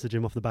I just messaged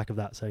him off the back of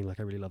that saying, like,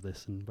 I really love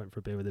this, and went for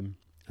a beer with him.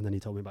 And then he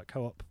told me about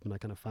Co-op, and I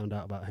kind of found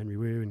out about Henry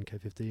Wu and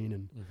K15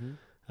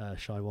 and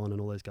Shy One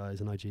and all those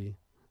guys and IG.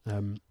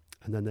 And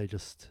then they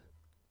just,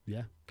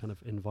 kind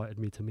of invited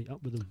me to meet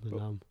up with them.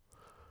 And,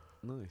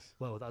 nice.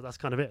 Well, that's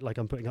kind of it. Like,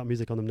 I'm putting out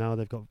music on them now.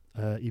 They've got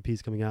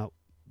EPs coming out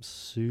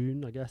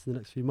soon, I guess, in the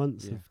next few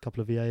months. Yeah. A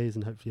couple of VAs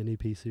and hopefully an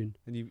EP soon.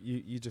 And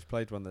you just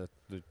played one of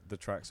the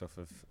tracks off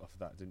of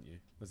that, didn't you?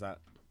 Was that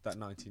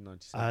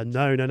 1997?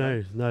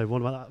 No.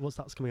 One about that.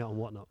 That's coming out on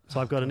Whatnot. So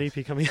I've got an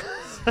EP coming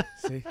out.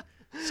 See?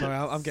 Sorry,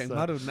 I'm getting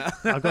muddled now.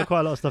 I've got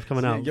quite a lot of stuff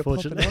coming out. You're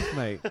popping off,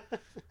 mate.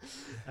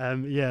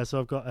 So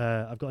I've got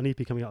an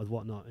EP coming out with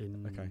Whatnot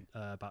in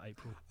about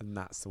April. And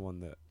that's the one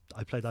that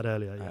I played that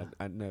earlier. Yeah.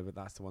 And no, but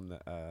that's the one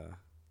that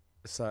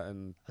a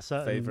certain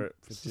favorite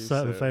producer,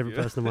 certain favorite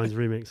yeah. person of mine's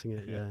remixing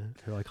it. Yeah. Yeah,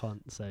 who I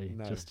can't say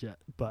No. just yet,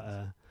 but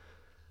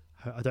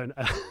I don't.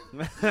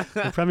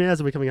 The premieres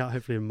will be coming out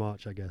hopefully in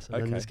March, I guess, and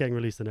then Okay. it's getting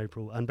released in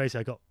April. And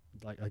basically,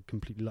 I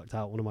completely lucked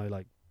out. One of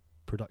my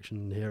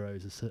production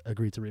heroes has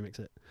agreed to remix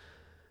it,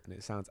 And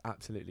it sounds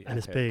absolutely and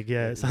epic. it's big.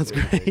 Yeah, it It's sounds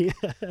really great.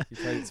 big. You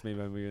played it to me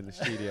when we were in the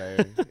studio.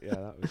 Yeah,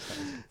 that was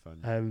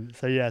good fun.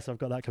 So I've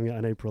got that coming out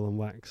in April on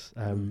Wax,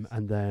 Nice.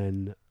 and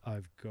then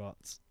I've got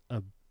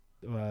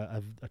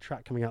a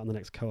track coming out on the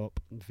next Co-op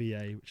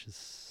VA, which is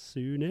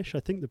soonish. I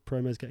think the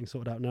promo's getting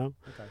sorted out now,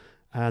 Okay.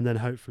 and then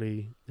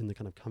hopefully in the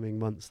kind of coming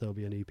months there'll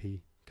be an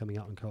EP coming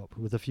out on Co-op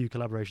with a few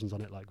collaborations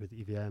on it, like with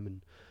EVM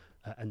and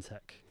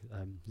Entec.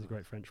 He's a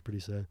great French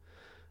producer.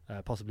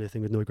 Possibly a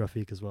thing with Noy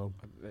Graphique as well.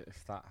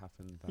 If that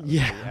happened, that would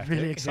Yeah, be epic.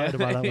 really excited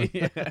about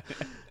that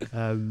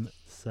one.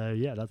 So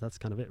yeah, that's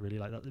kind of it really.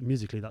 Like that,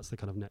 musically, that's the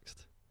kind of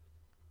next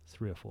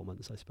 3 or 4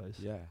 months, I suppose.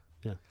 Yeah.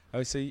 Yeah.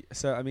 Oh, so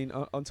I mean,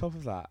 on top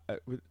of that,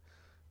 would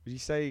you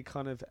say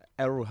kind of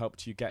Errol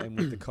helped you get in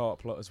with the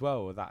co-op lot as well,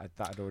 or that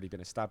had already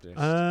been established?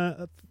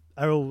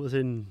 Errol was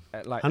in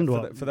Like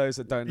Andwat. for those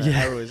that don't know,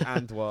 Yeah. Errol is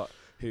Andwat,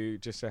 who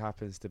just so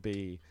happens to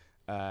be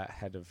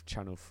head of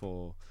Channel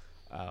 4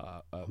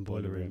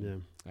 Boiler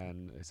Room, yeah.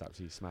 and it's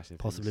absolutely smashing.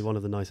 Possibly things. one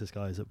of the nicest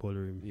guys at Boiler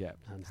Room. Yeah,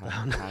 hands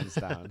down. hands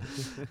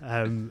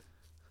down.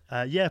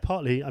 Yeah,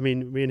 partly. I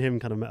mean, me and him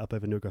kind of met up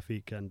over Noy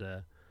Graphique, and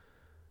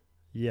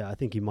yeah, I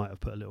think he might have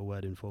put a little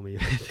word in for me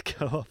to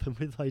go up and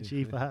with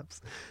IG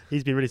perhaps.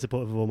 He's been really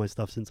supportive of all my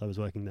stuff since I was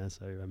working there,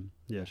 so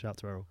yeah, shout out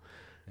to Errol.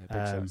 Yeah,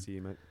 big shout out to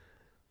you, mate.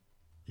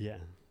 Yeah.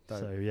 Dope.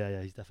 So yeah,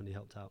 he's definitely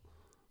helped out.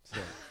 So,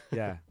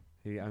 yeah,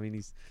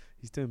 he's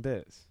doing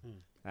bits,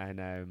 Mm.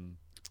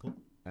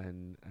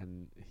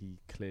 and he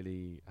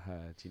clearly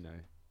heard,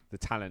 the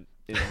talent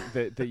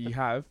that you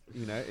have,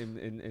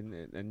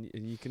 and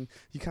you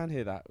can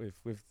hear that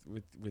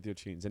with your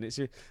tunes,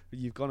 and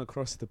you've gone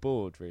across the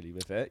board really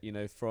with it,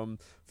 from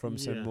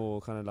some more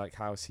kind of like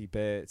housey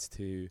bits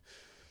to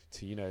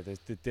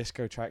the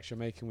disco tracks you're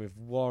making with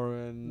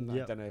Warren.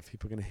 Yep. I don't know if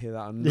people are going to hear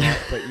that or not,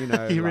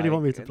 but You really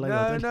want me to play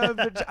that, don't No,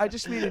 but I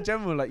just mean in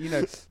general, like,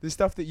 the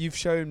stuff that you've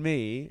shown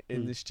me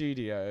in the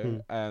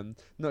studio,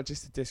 not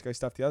just the disco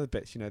stuff, the other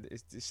bits,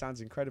 it sounds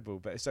incredible,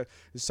 but it's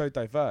so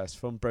diverse,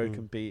 from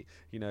broken beat,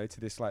 to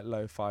this like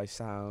lo-fi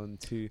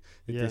sound, to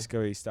the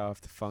disco-y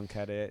stuff, the funk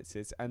edits.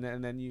 And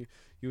then you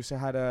also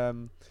had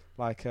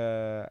like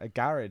a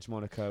garage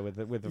moniker with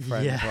a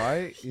friend,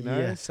 right?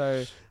 Yeah.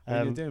 So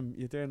you're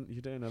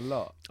doing a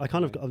lot. I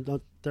kind of I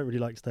don't really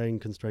like staying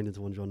constrained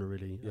into one genre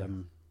really. Yeah.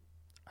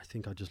 I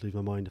think I'd just lose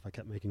my mind if I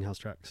kept making house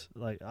tracks.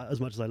 Like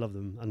as much as I love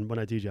them, and when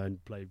I DJ, I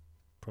play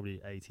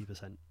probably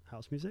 80%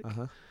 house music.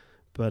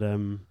 But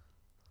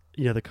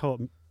the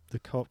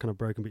co-op kind of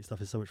broken beat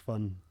stuff is so much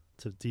fun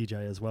to DJ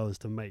as well as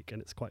to make,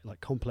 and it's quite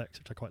like complex,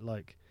 which I quite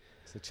like.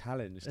 It's a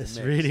challenge. It's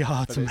mix, really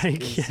hard but to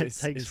make. It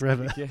takes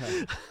forever. Yeah.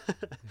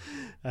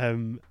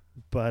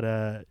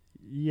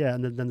 Yeah,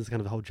 and then there's kind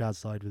of the whole jazz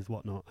side with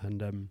Whatnot,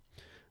 and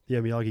the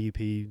Omiyagi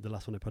EP, the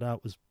last one I put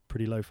out, was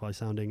pretty lo-fi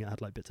sounding. It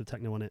had like bits of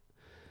techno on it.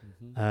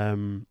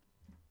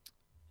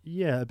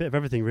 Yeah, a bit of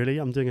everything really.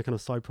 I'm doing a kind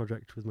of side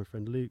project with my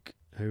friend Luke,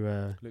 who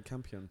Luke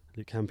Campion.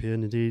 Luke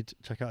Campion, indeed.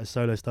 Check out his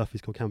solo stuff.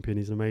 He's called Campion.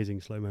 He's an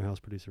amazing slow-mo house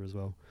producer as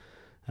well.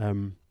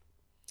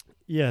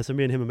 Yeah, so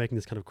me and him are making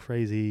this kind of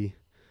crazy,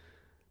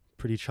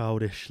 pretty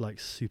childish, like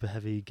super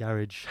heavy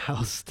garage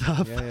house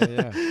stuff.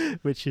 Yeah.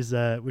 which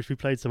we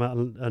played some out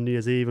on New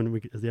Year's Eve, and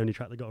it's the only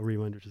track that got a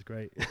rewind, which is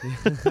great.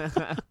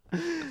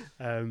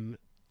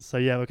 So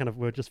yeah,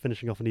 we're just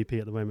finishing off an EP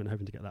at the moment,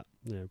 hoping to get that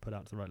put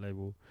out to the right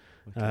label.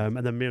 Okay. And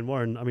then me and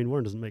Warren. I mean,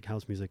 Warren doesn't make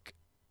house music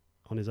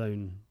on his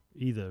own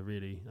either,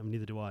 really. I mean,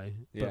 neither do I.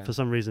 Yeah. But for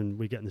some reason,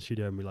 we get in the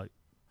studio and we like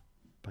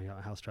bang out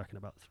a house track in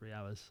about 3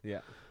 hours.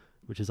 Yeah.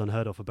 Which is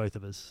unheard of for both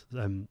of us.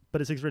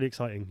 But it's really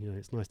exciting.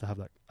 It's nice to have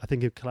that. I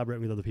think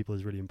collaborating with other people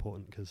is really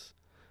important because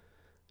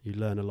you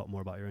learn a lot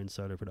more about your own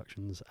solo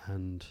productions,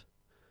 and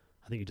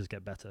I think you just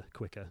get better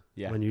quicker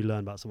when you learn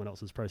about someone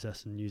else's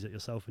process and use it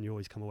yourself, and you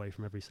always come away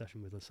from every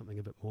session with something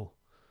a bit more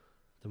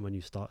than when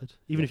you started.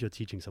 Even if you're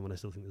teaching someone, I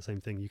still think the same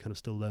thing. You kind of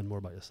still learn more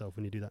about yourself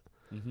when you do that.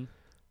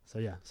 So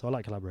I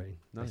like collaborating,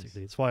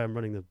 basically. It's why I'm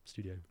running the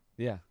studio.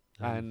 Yeah.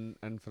 And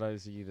for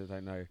those of you that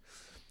don't know,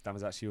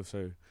 Danvers actually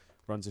also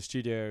runs a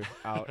studio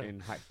out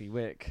in Hackney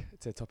Wick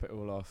to top it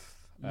all off.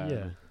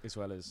 As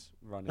well as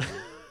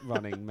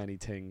running many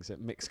things at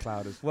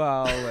Mixcloud as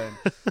well, and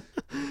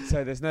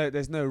so there's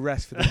no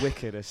rest for the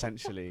wicked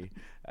essentially,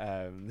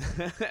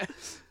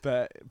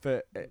 but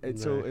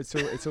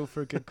it's all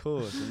for a good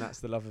cause, and that's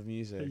the love of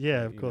music.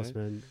 Yeah, of course,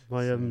 man.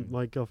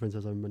 My girlfriend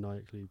says I'm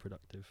maniacally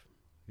productive.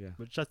 Yeah,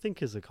 which I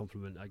think is a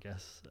compliment, I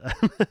guess.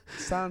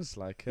 Sounds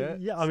like it.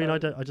 Yeah, I mean,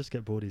 I just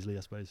get bored easily, I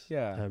suppose.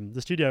 Yeah.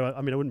 The studio,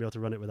 I mean, I wouldn't be able to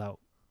run it without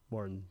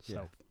Warren's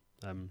help,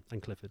 and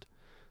Clifford.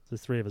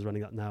 there's 3 of us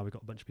running that now. We've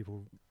got a bunch of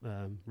people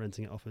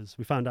renting it off us.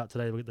 We found out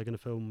today they're going to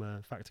film,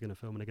 Fact are going to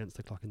film an Against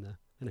the Clock in there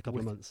in a couple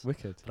of months.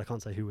 Wicked. But I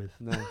can't say who with.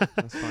 No,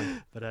 that's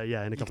fine. But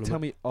yeah, in a couple of Tell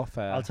months. me off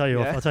air. I'll tell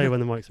you. Yeah? I'll tell you when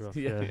the mics are off.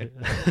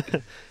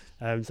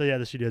 Yeah. So yeah,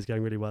 the studio's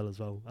going really well as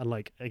well. And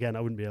like again, I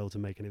wouldn't be able to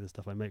make any of the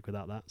stuff I make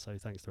without that. So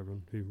thanks to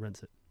everyone who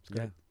rents it. It's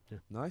great. Yeah.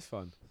 Nice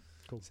one.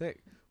 Cool.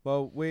 Sick.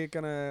 Well, we're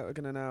gonna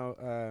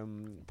now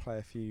play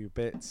a few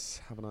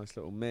bits, have a nice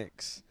little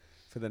mix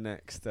for the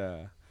next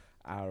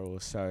hour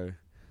or so.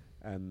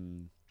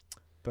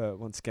 But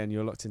once again,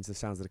 you're locked into the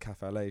sounds of the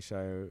Cafe Lait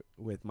show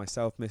with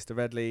myself, Mr.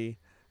 Redley,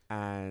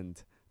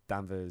 and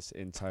Danvers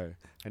in tow.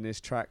 And this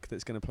track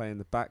that's going to play in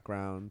the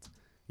background,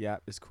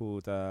 it's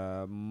called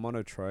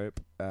Monotrope.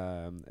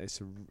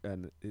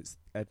 It's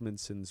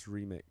Edmondson's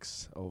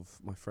remix of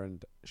my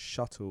friend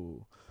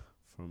Shuttle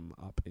from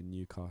up in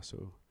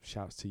Newcastle.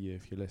 Shouts to you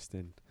if you're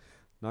listening.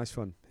 Nice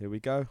one. Here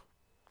we go.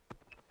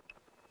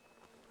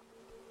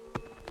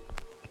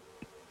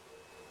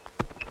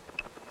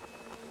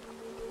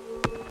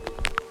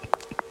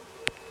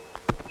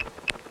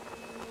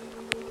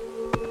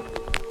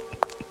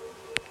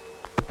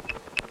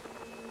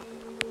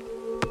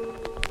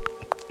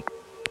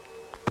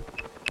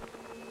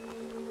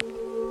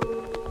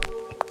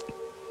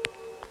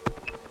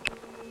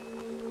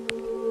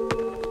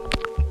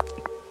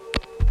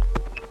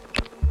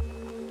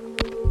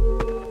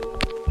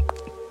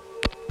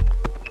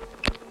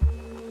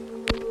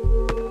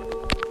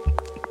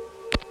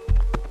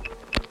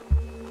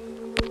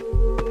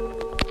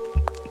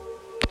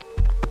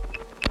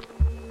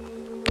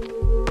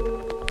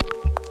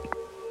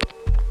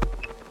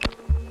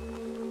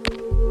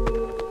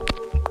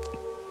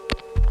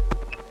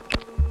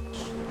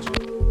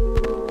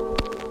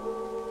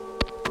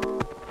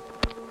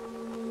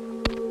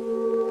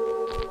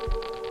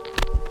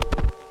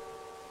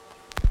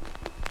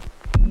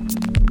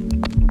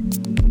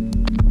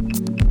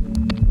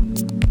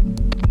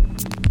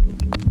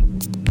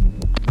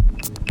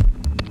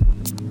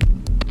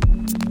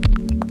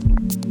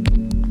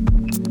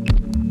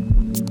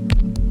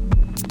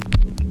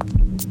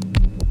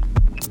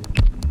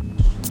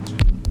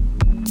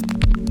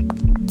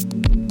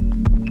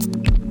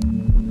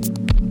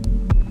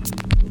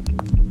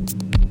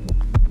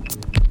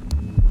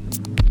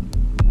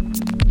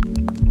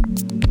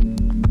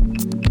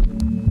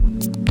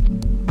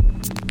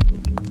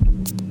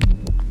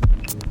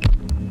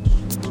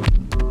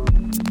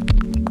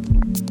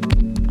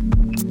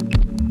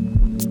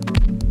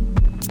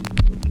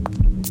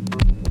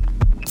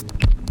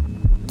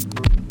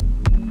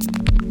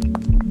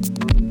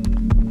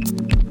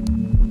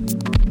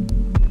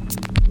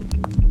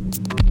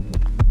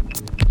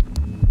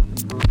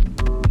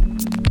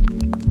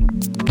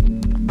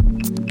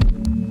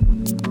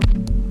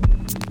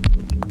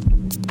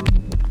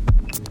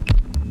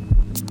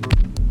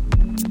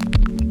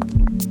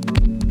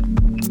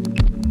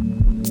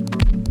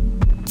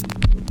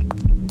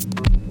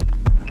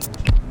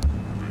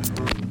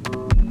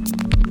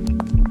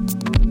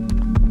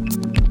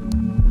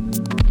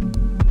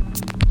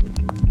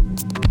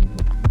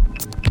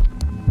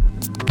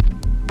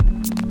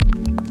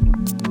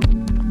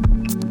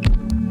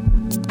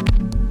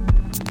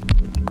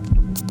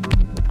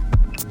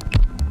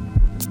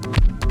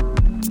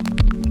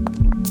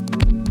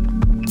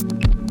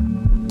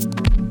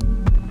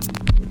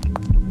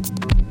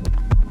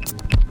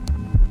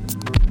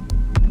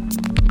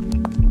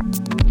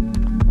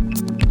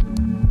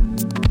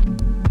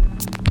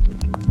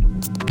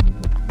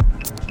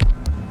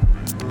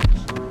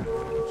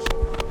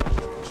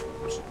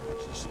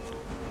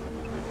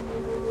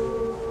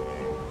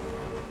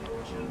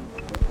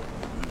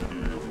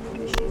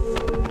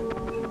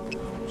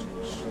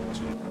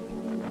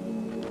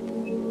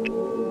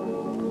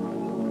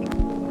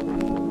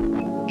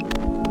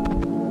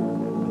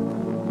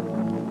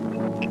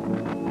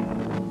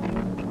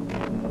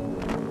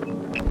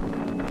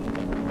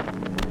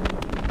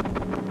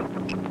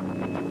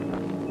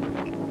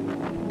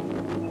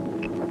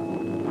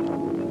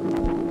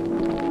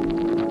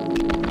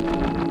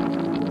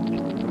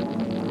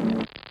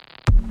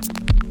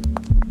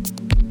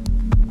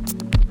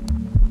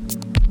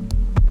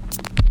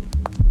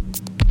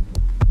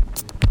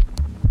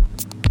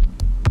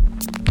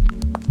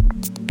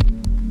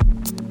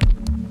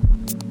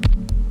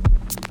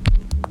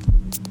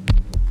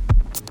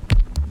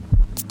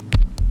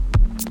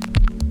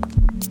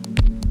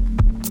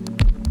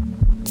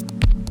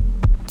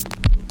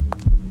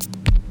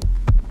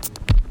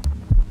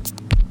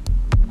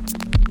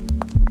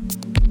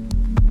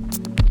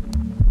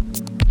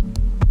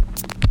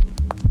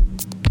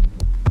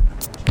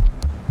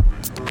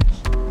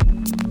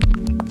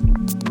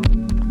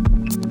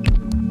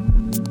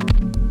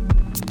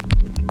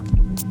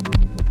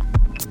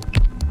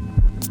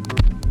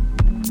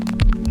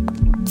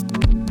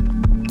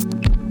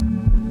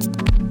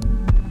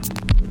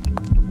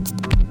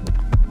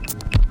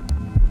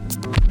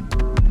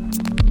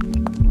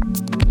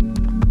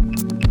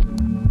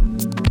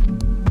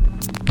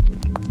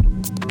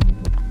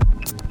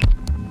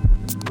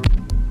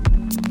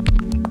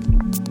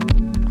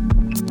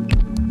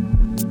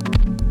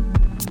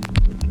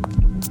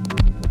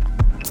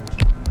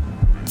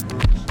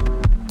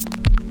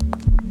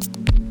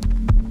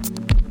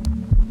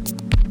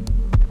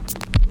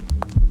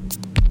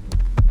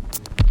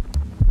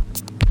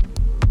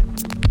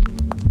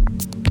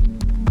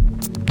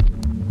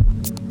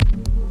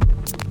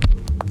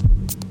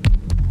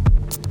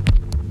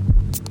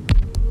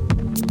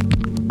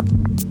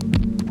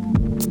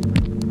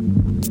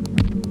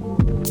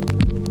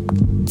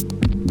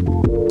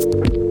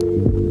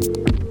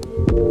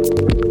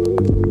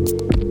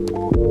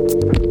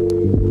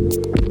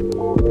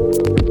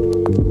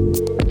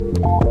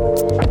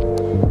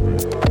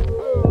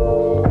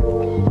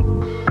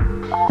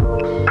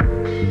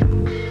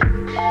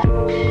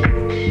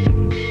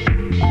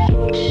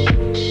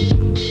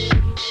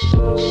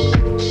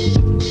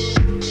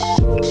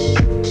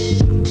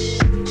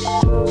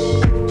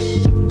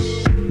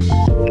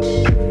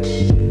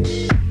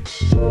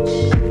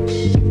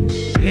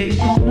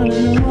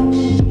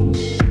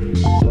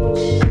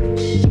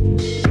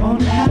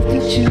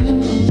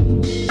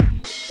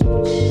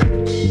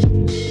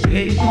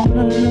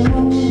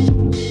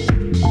 alone.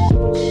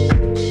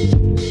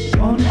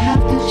 Don't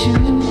have to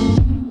choose.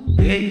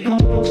 There you go.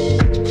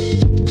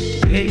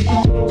 There you go.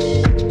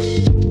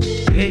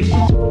 There you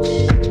go.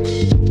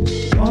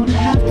 Don't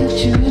have to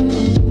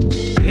choose.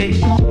 There you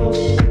go.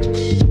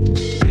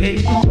 There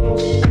you go.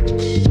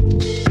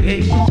 There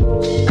you go.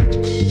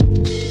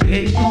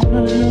 There you go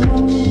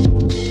alone.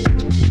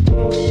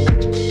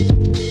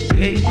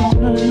 There you go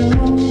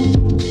alone.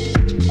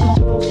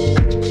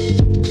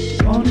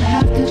 Don't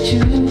have to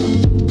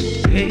choose.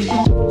 There you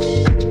go.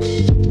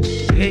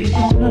 There you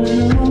go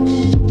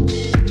alone.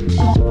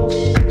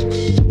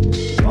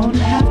 Don't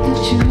have to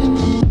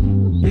choose.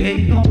 There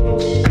you go.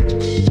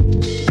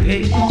 There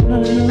you go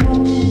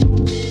alone.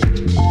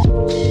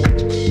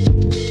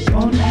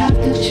 Don't have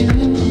to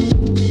choose.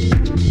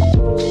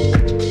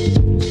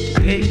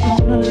 There you go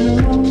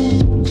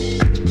alone.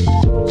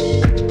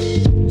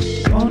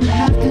 Don't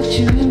have to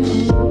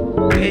choose.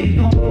 There you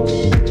go.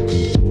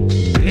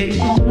 There you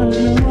go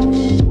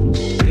alone.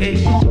 There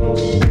you go.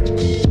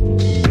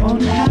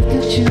 Don't have to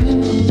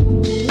choose.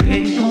 There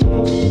you go.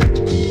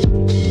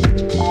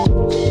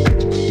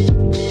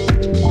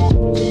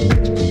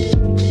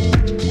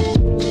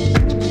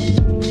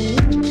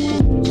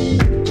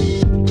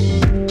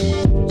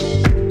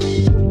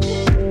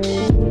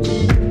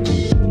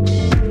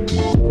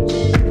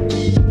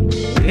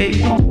 There you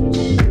go.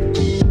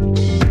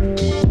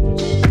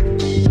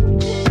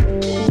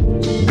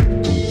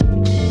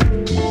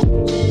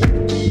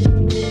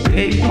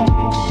 There you go.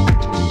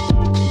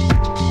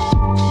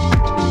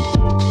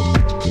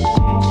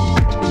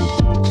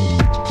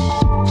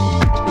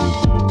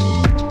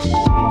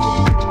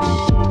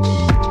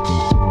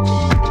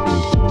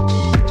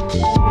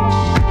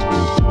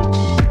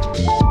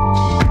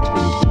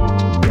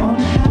 Don't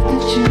have to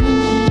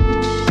choose.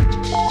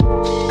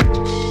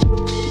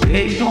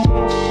 There you go.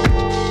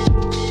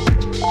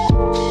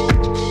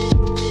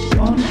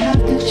 Don't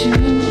have to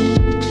choose.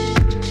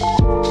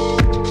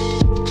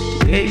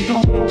 There you go.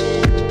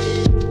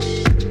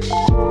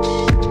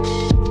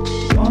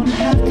 Don't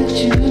have to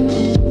choose.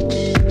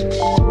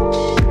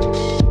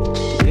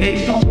 There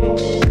you go.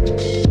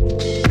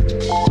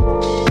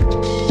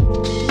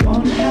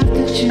 Don't have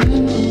to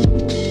choose.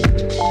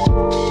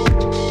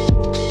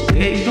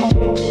 There you go.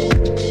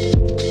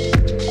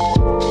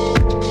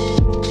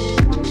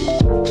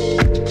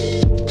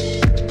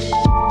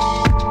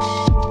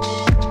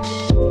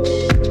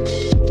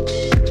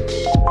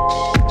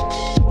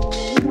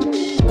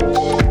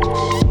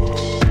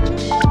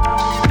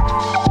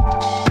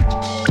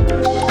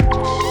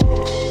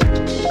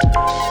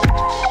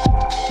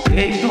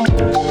 There you go.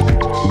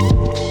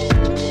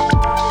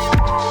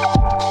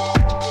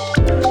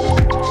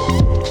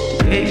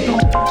 There you go.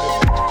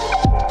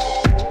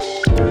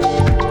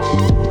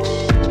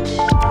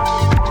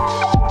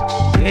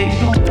 There you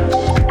go.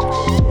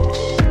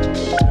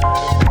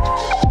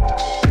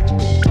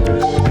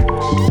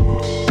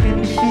 Can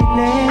you feel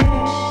it?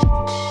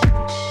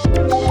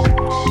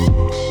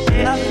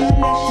 Yeah, I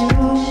feel it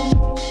too.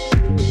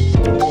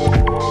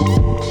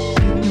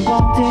 Can you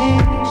want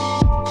it?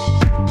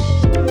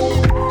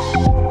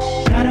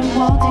 Gotta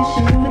want it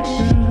through and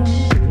through.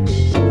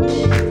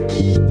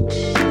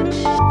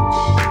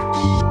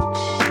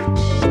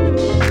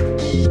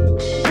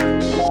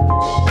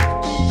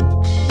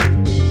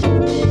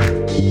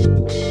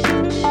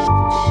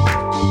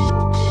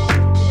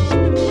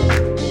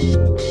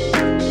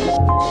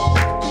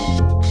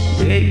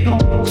 There you go.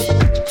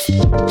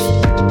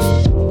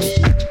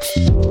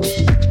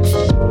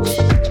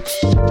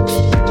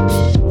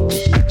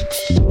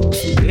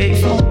 There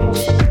you go.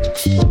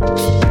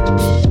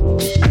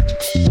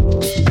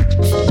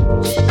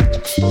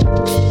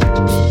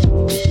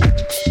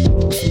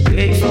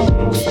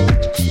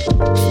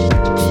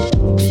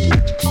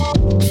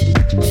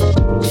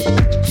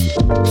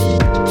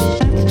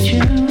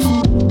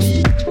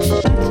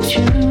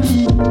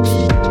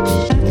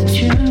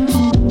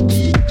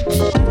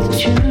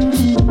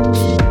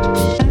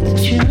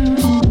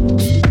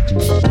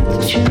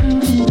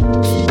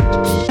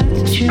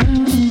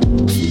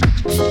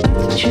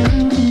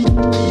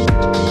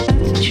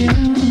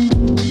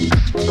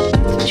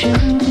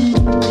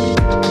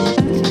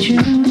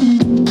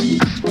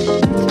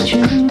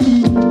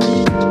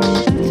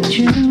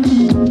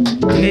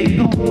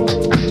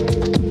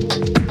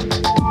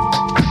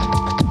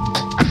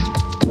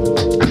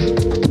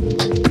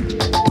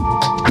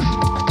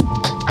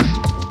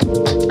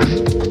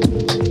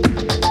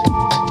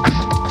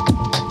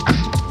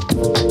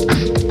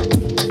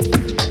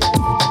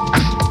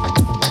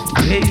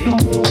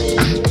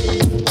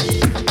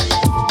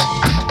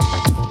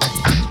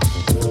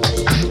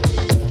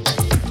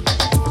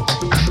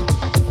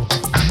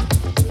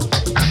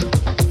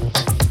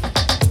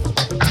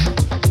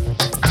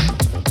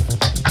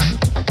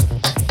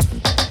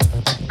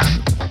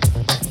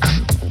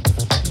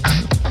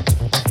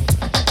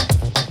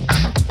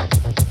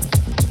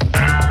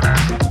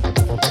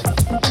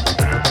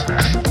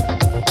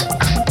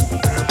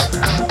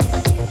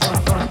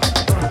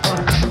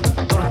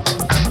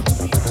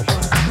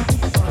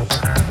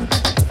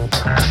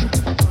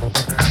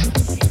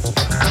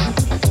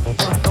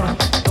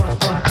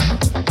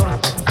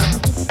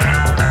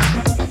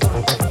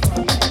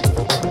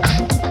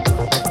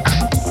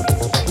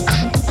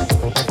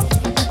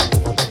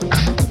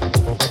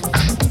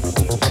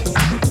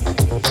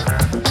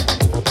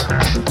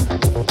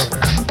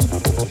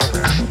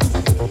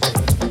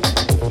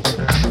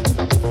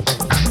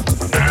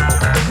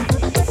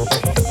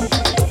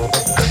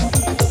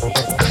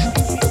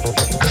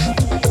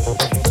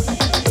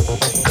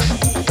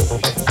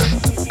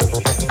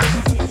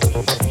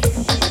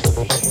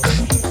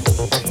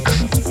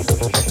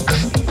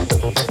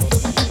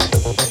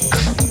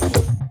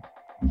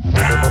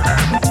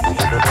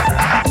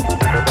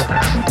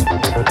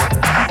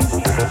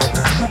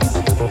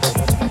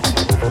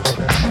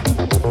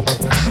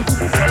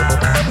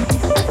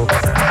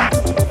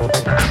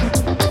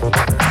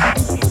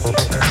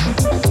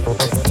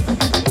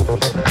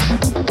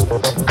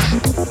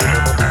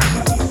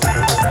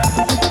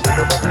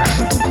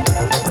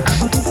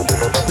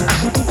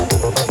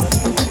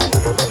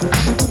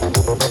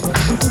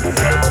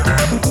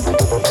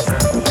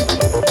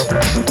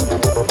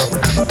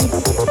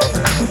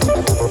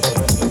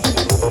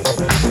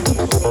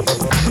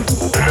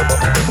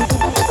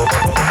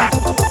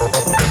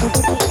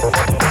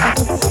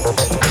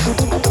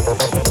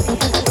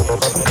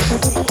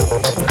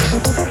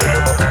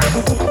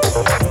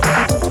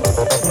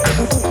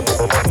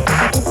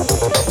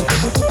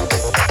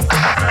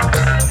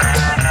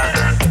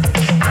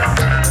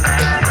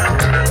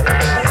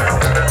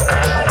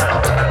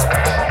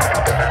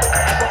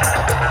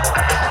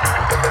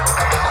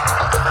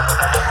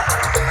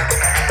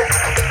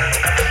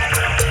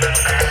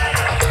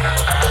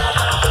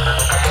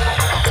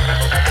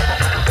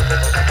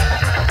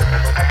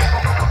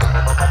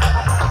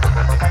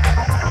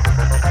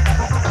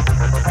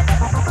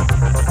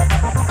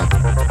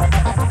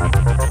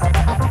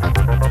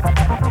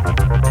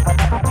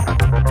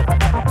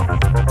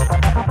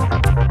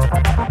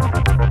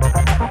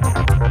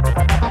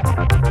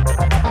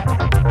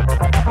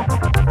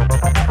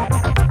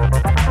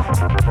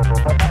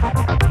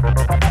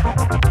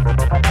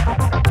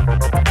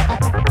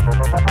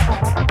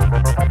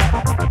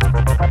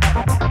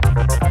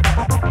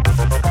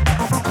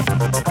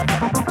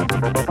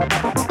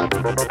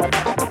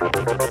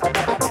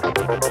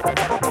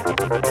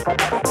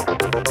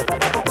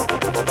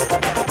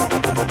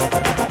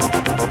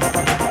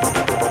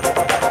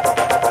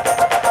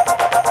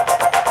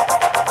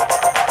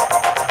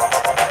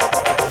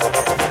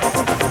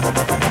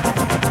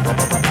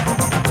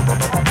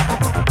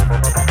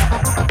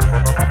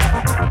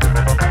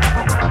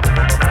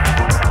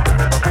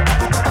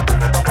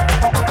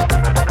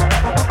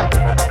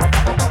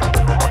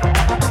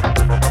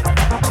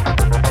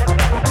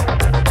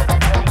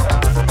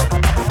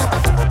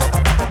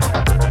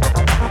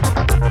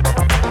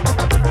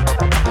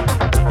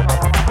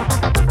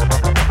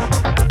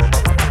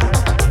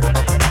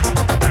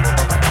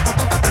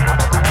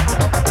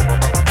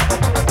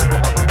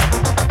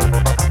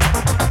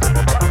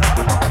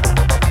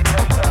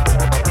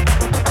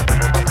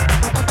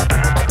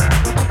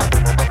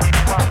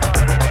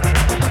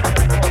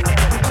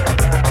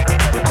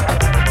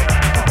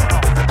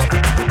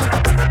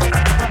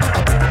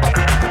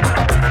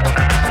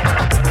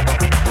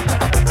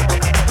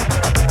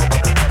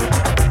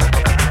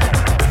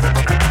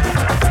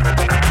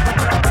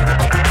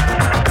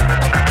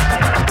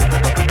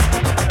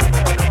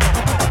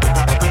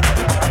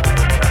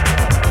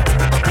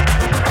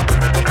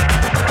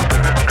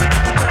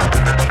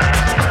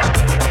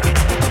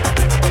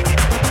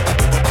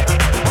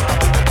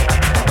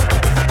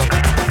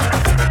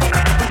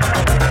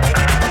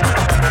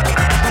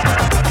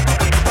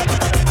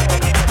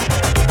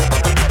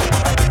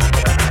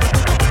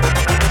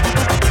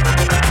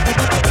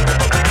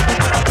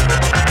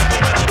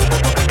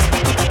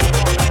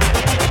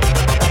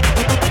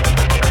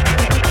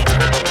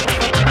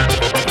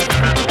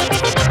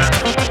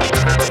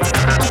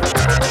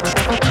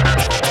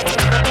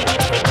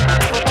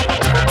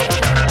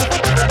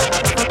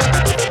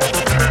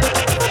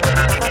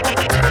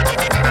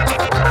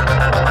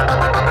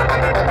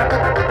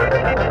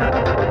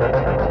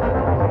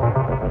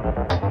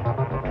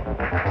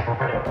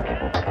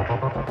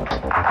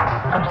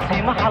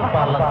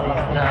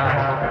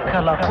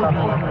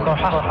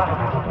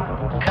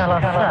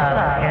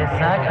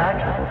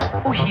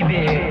 u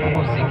hibee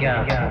muusiga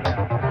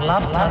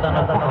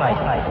laabtaadana ku hay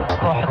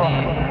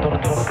kooxdii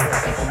durdur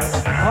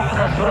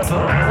kooxda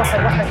durdur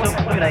waxay soo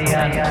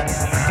gudbinayaan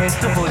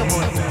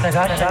heesahoodii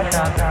 9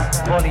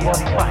 volume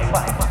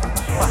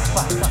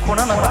 5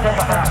 kunana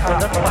sadexa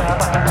dadka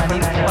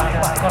fanaaniinta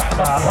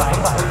kooxda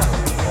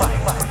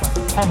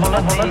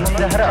حملتي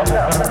زهراء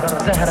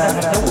زهراء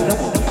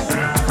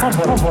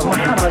حبر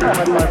محمد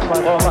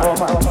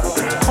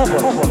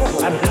حبر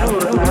عبد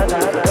النور هذا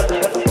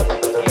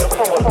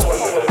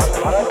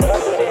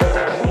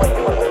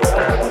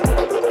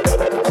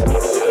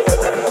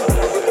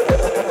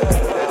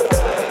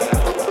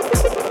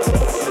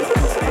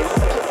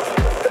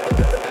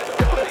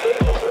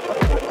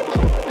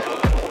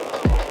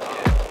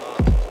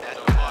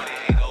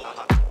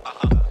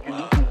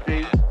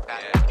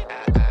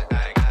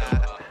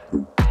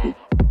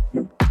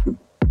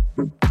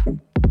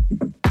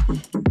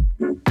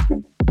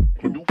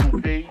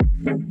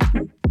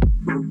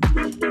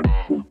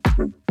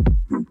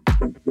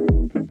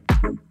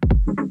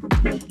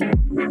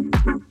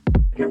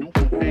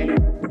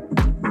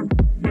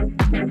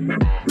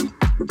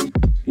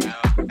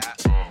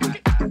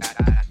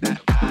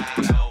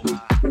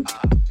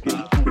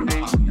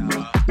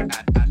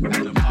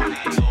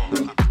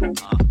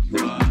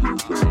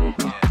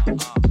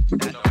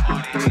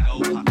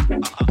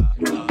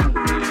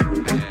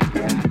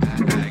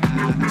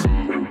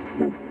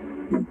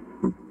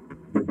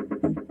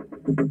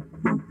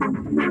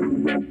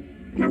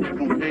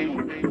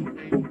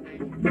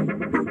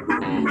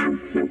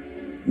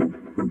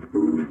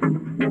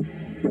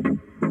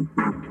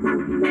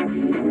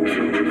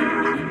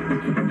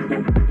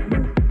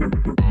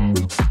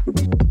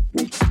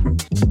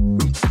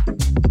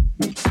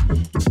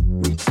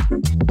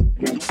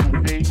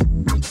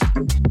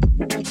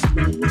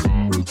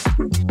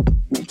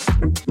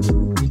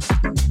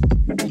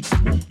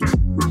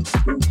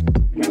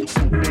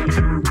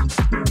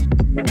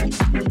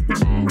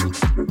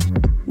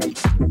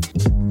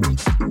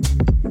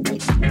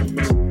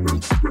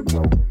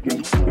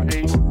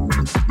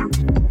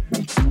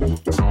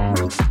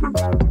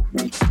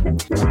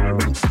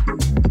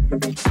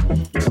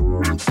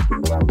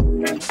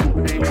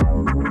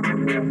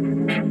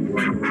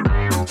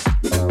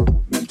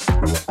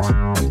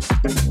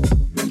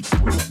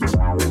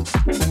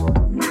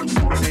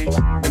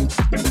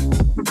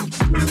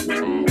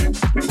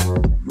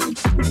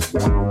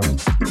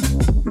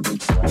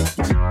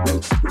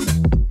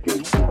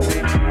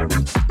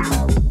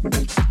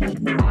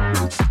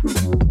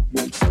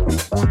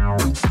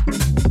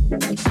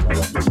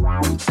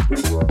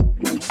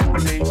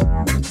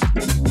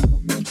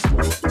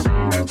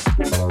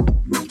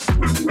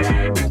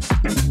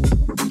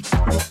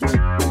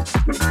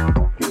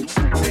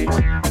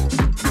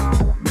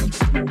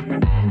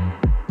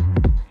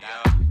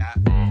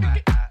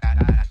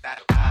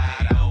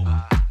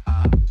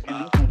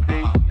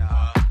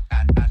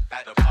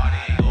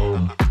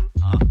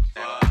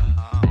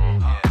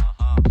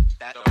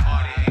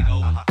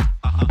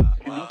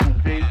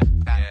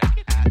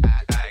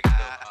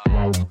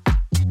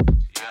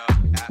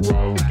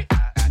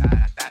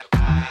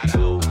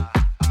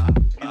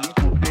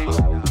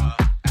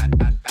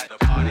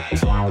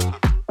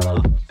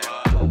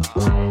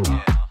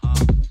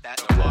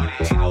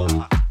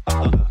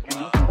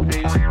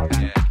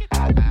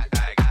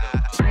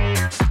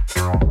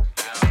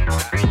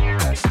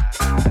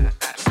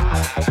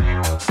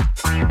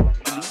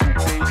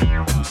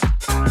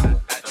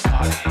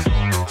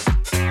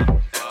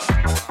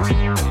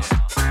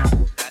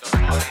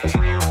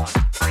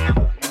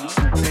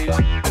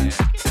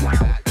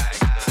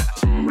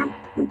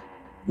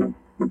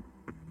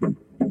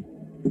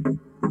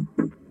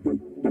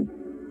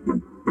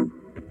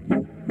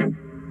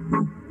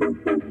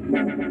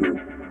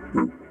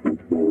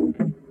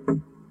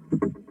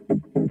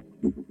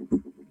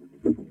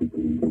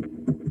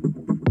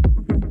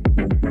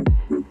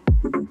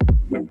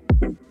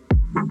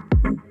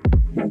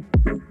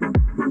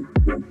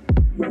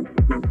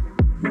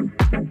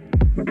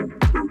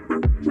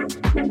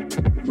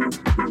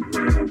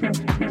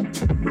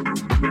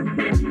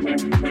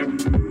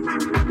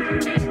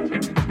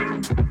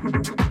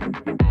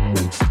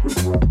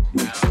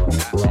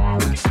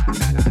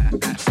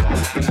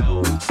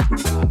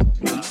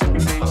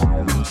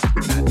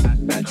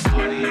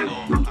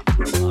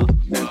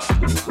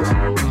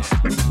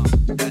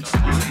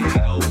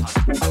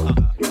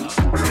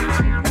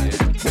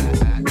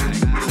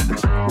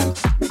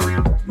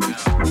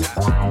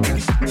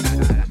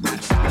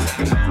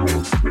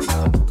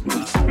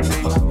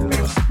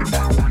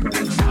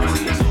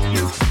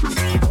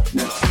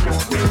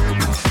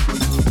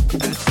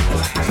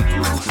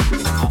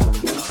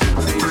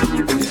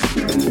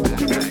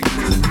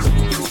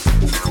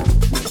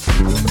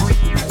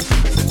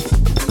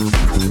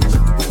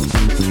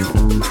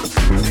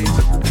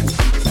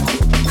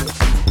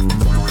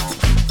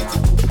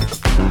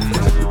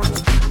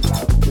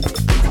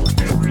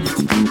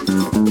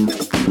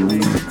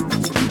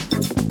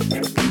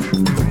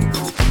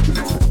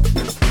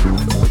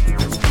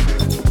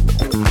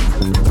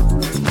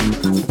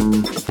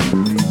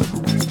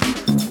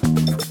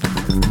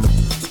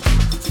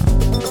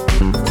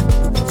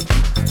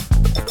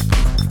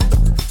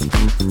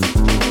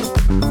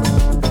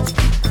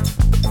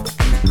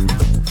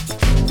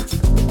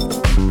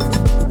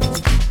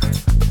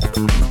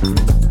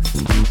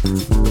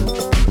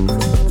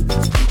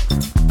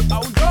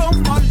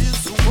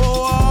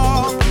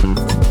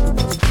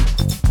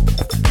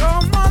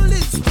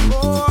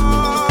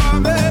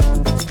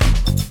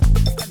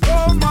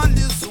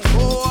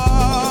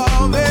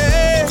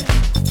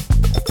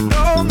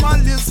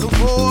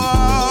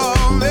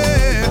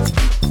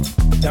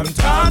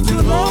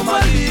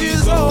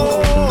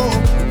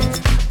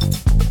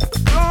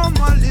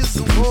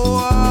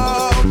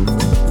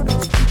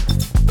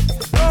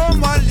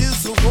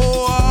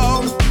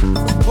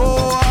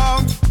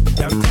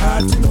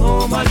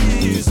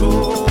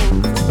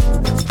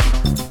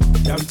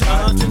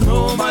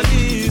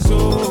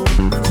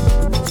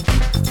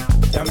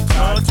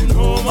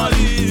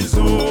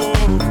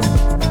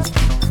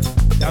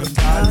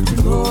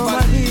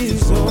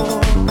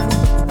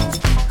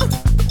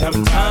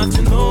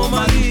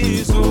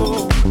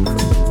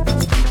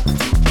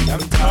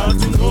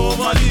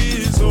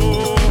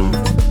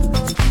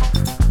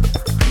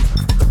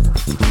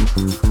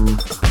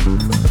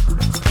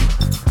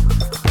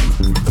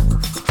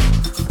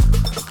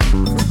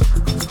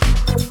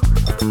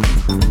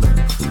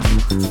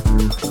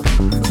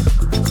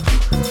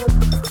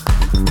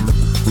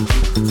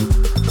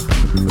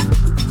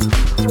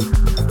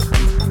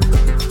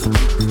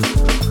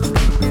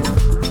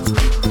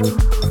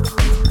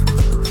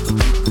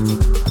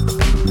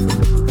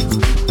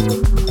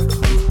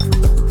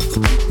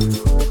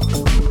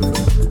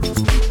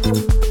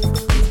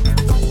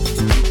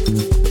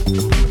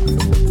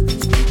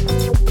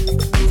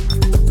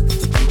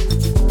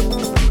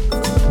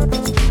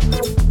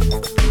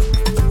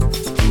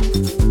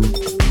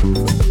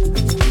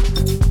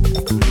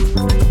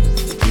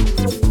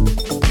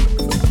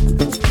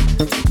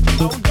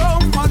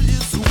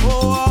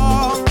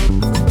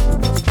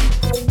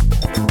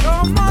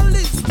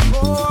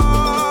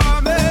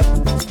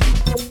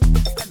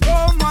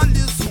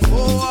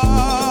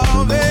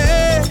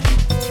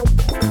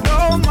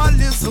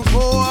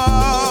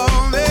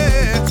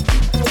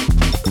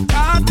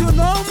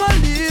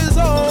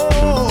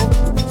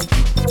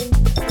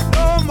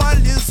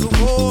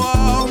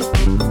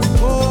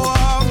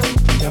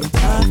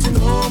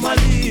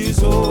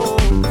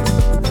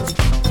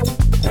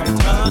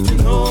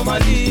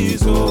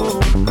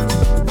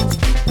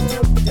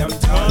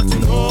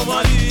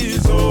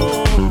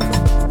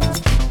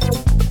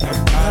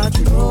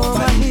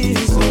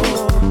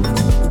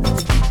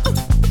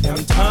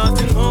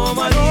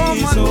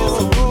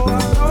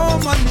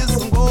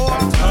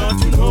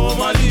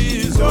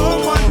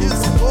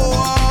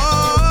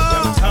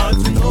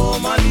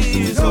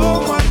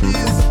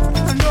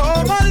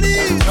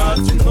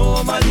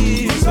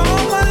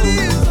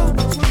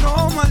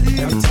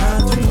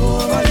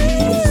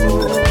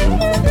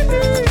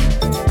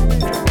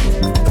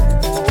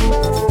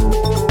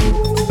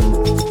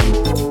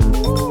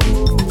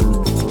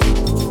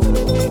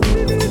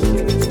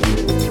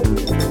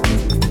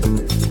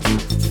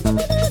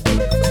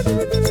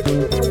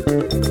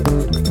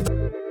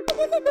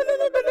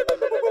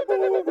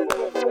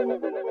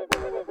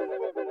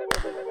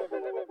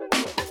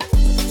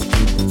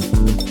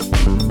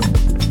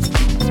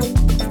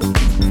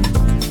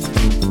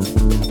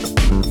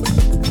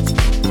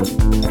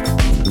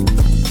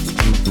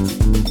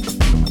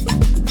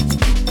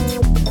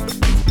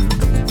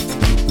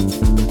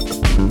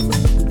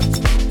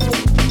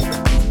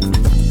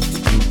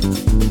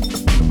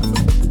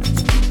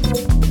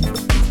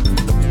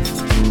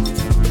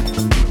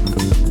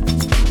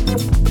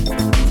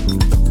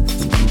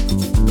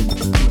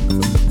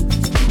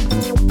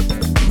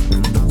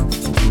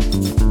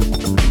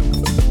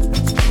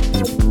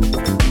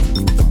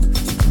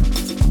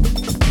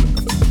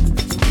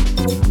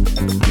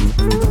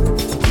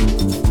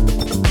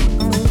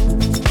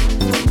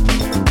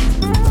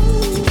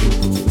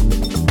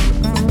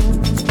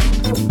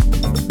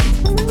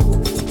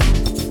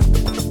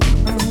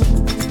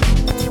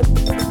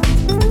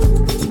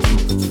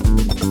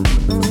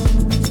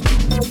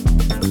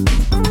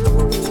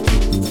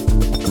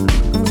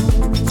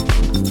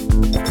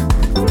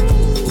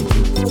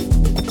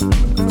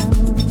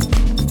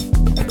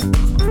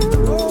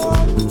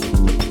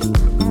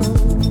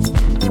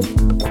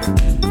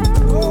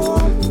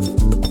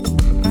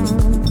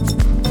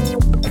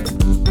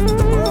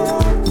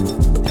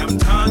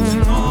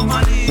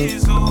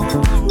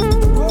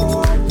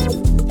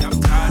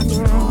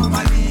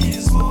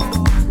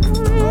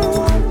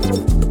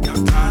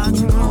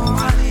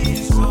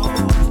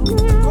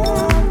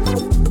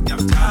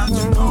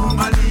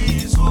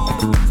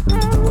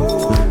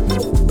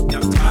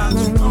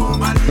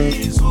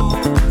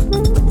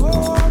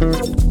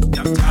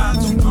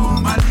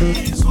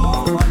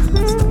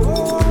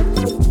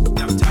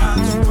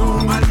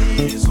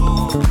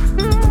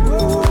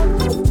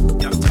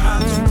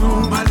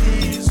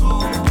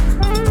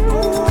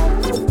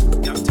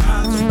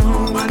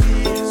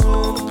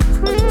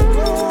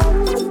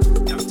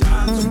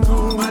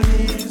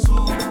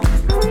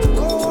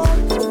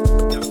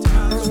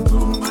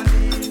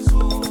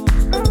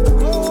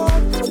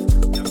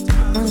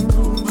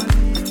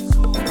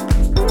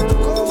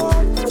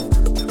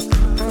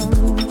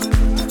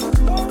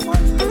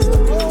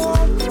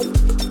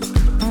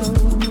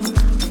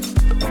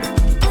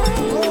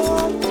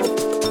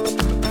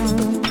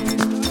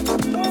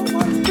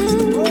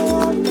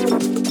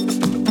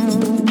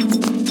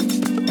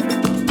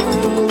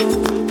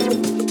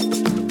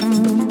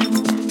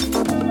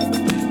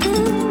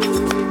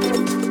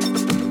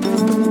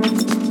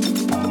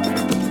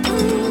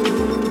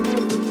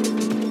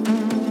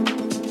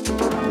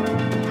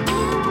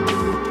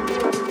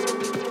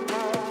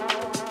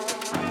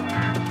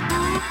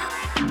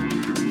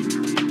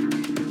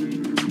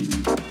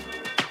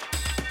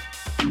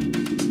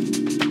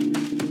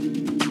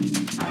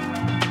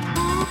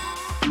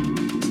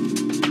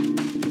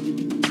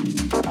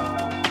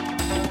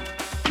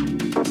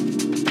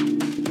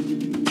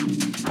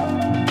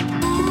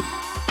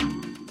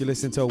You're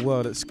listening to a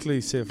world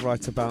exclusive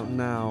right about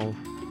now.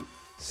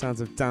 Sounds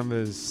of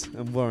Danvers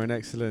and Warren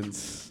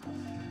Excellence.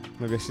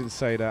 Maybe I shouldn't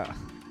say that.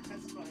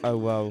 Oh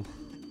well.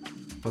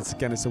 Once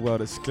again, it's a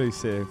world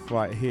exclusive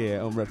right here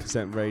on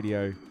Represent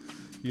Radio.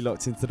 You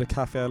locked into the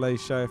Cafe LA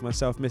show with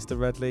myself, Mr.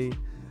 Redley,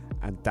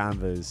 and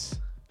Danvers.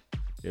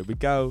 Here we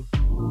go.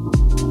 That's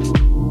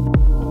what house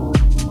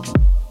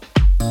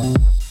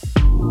is.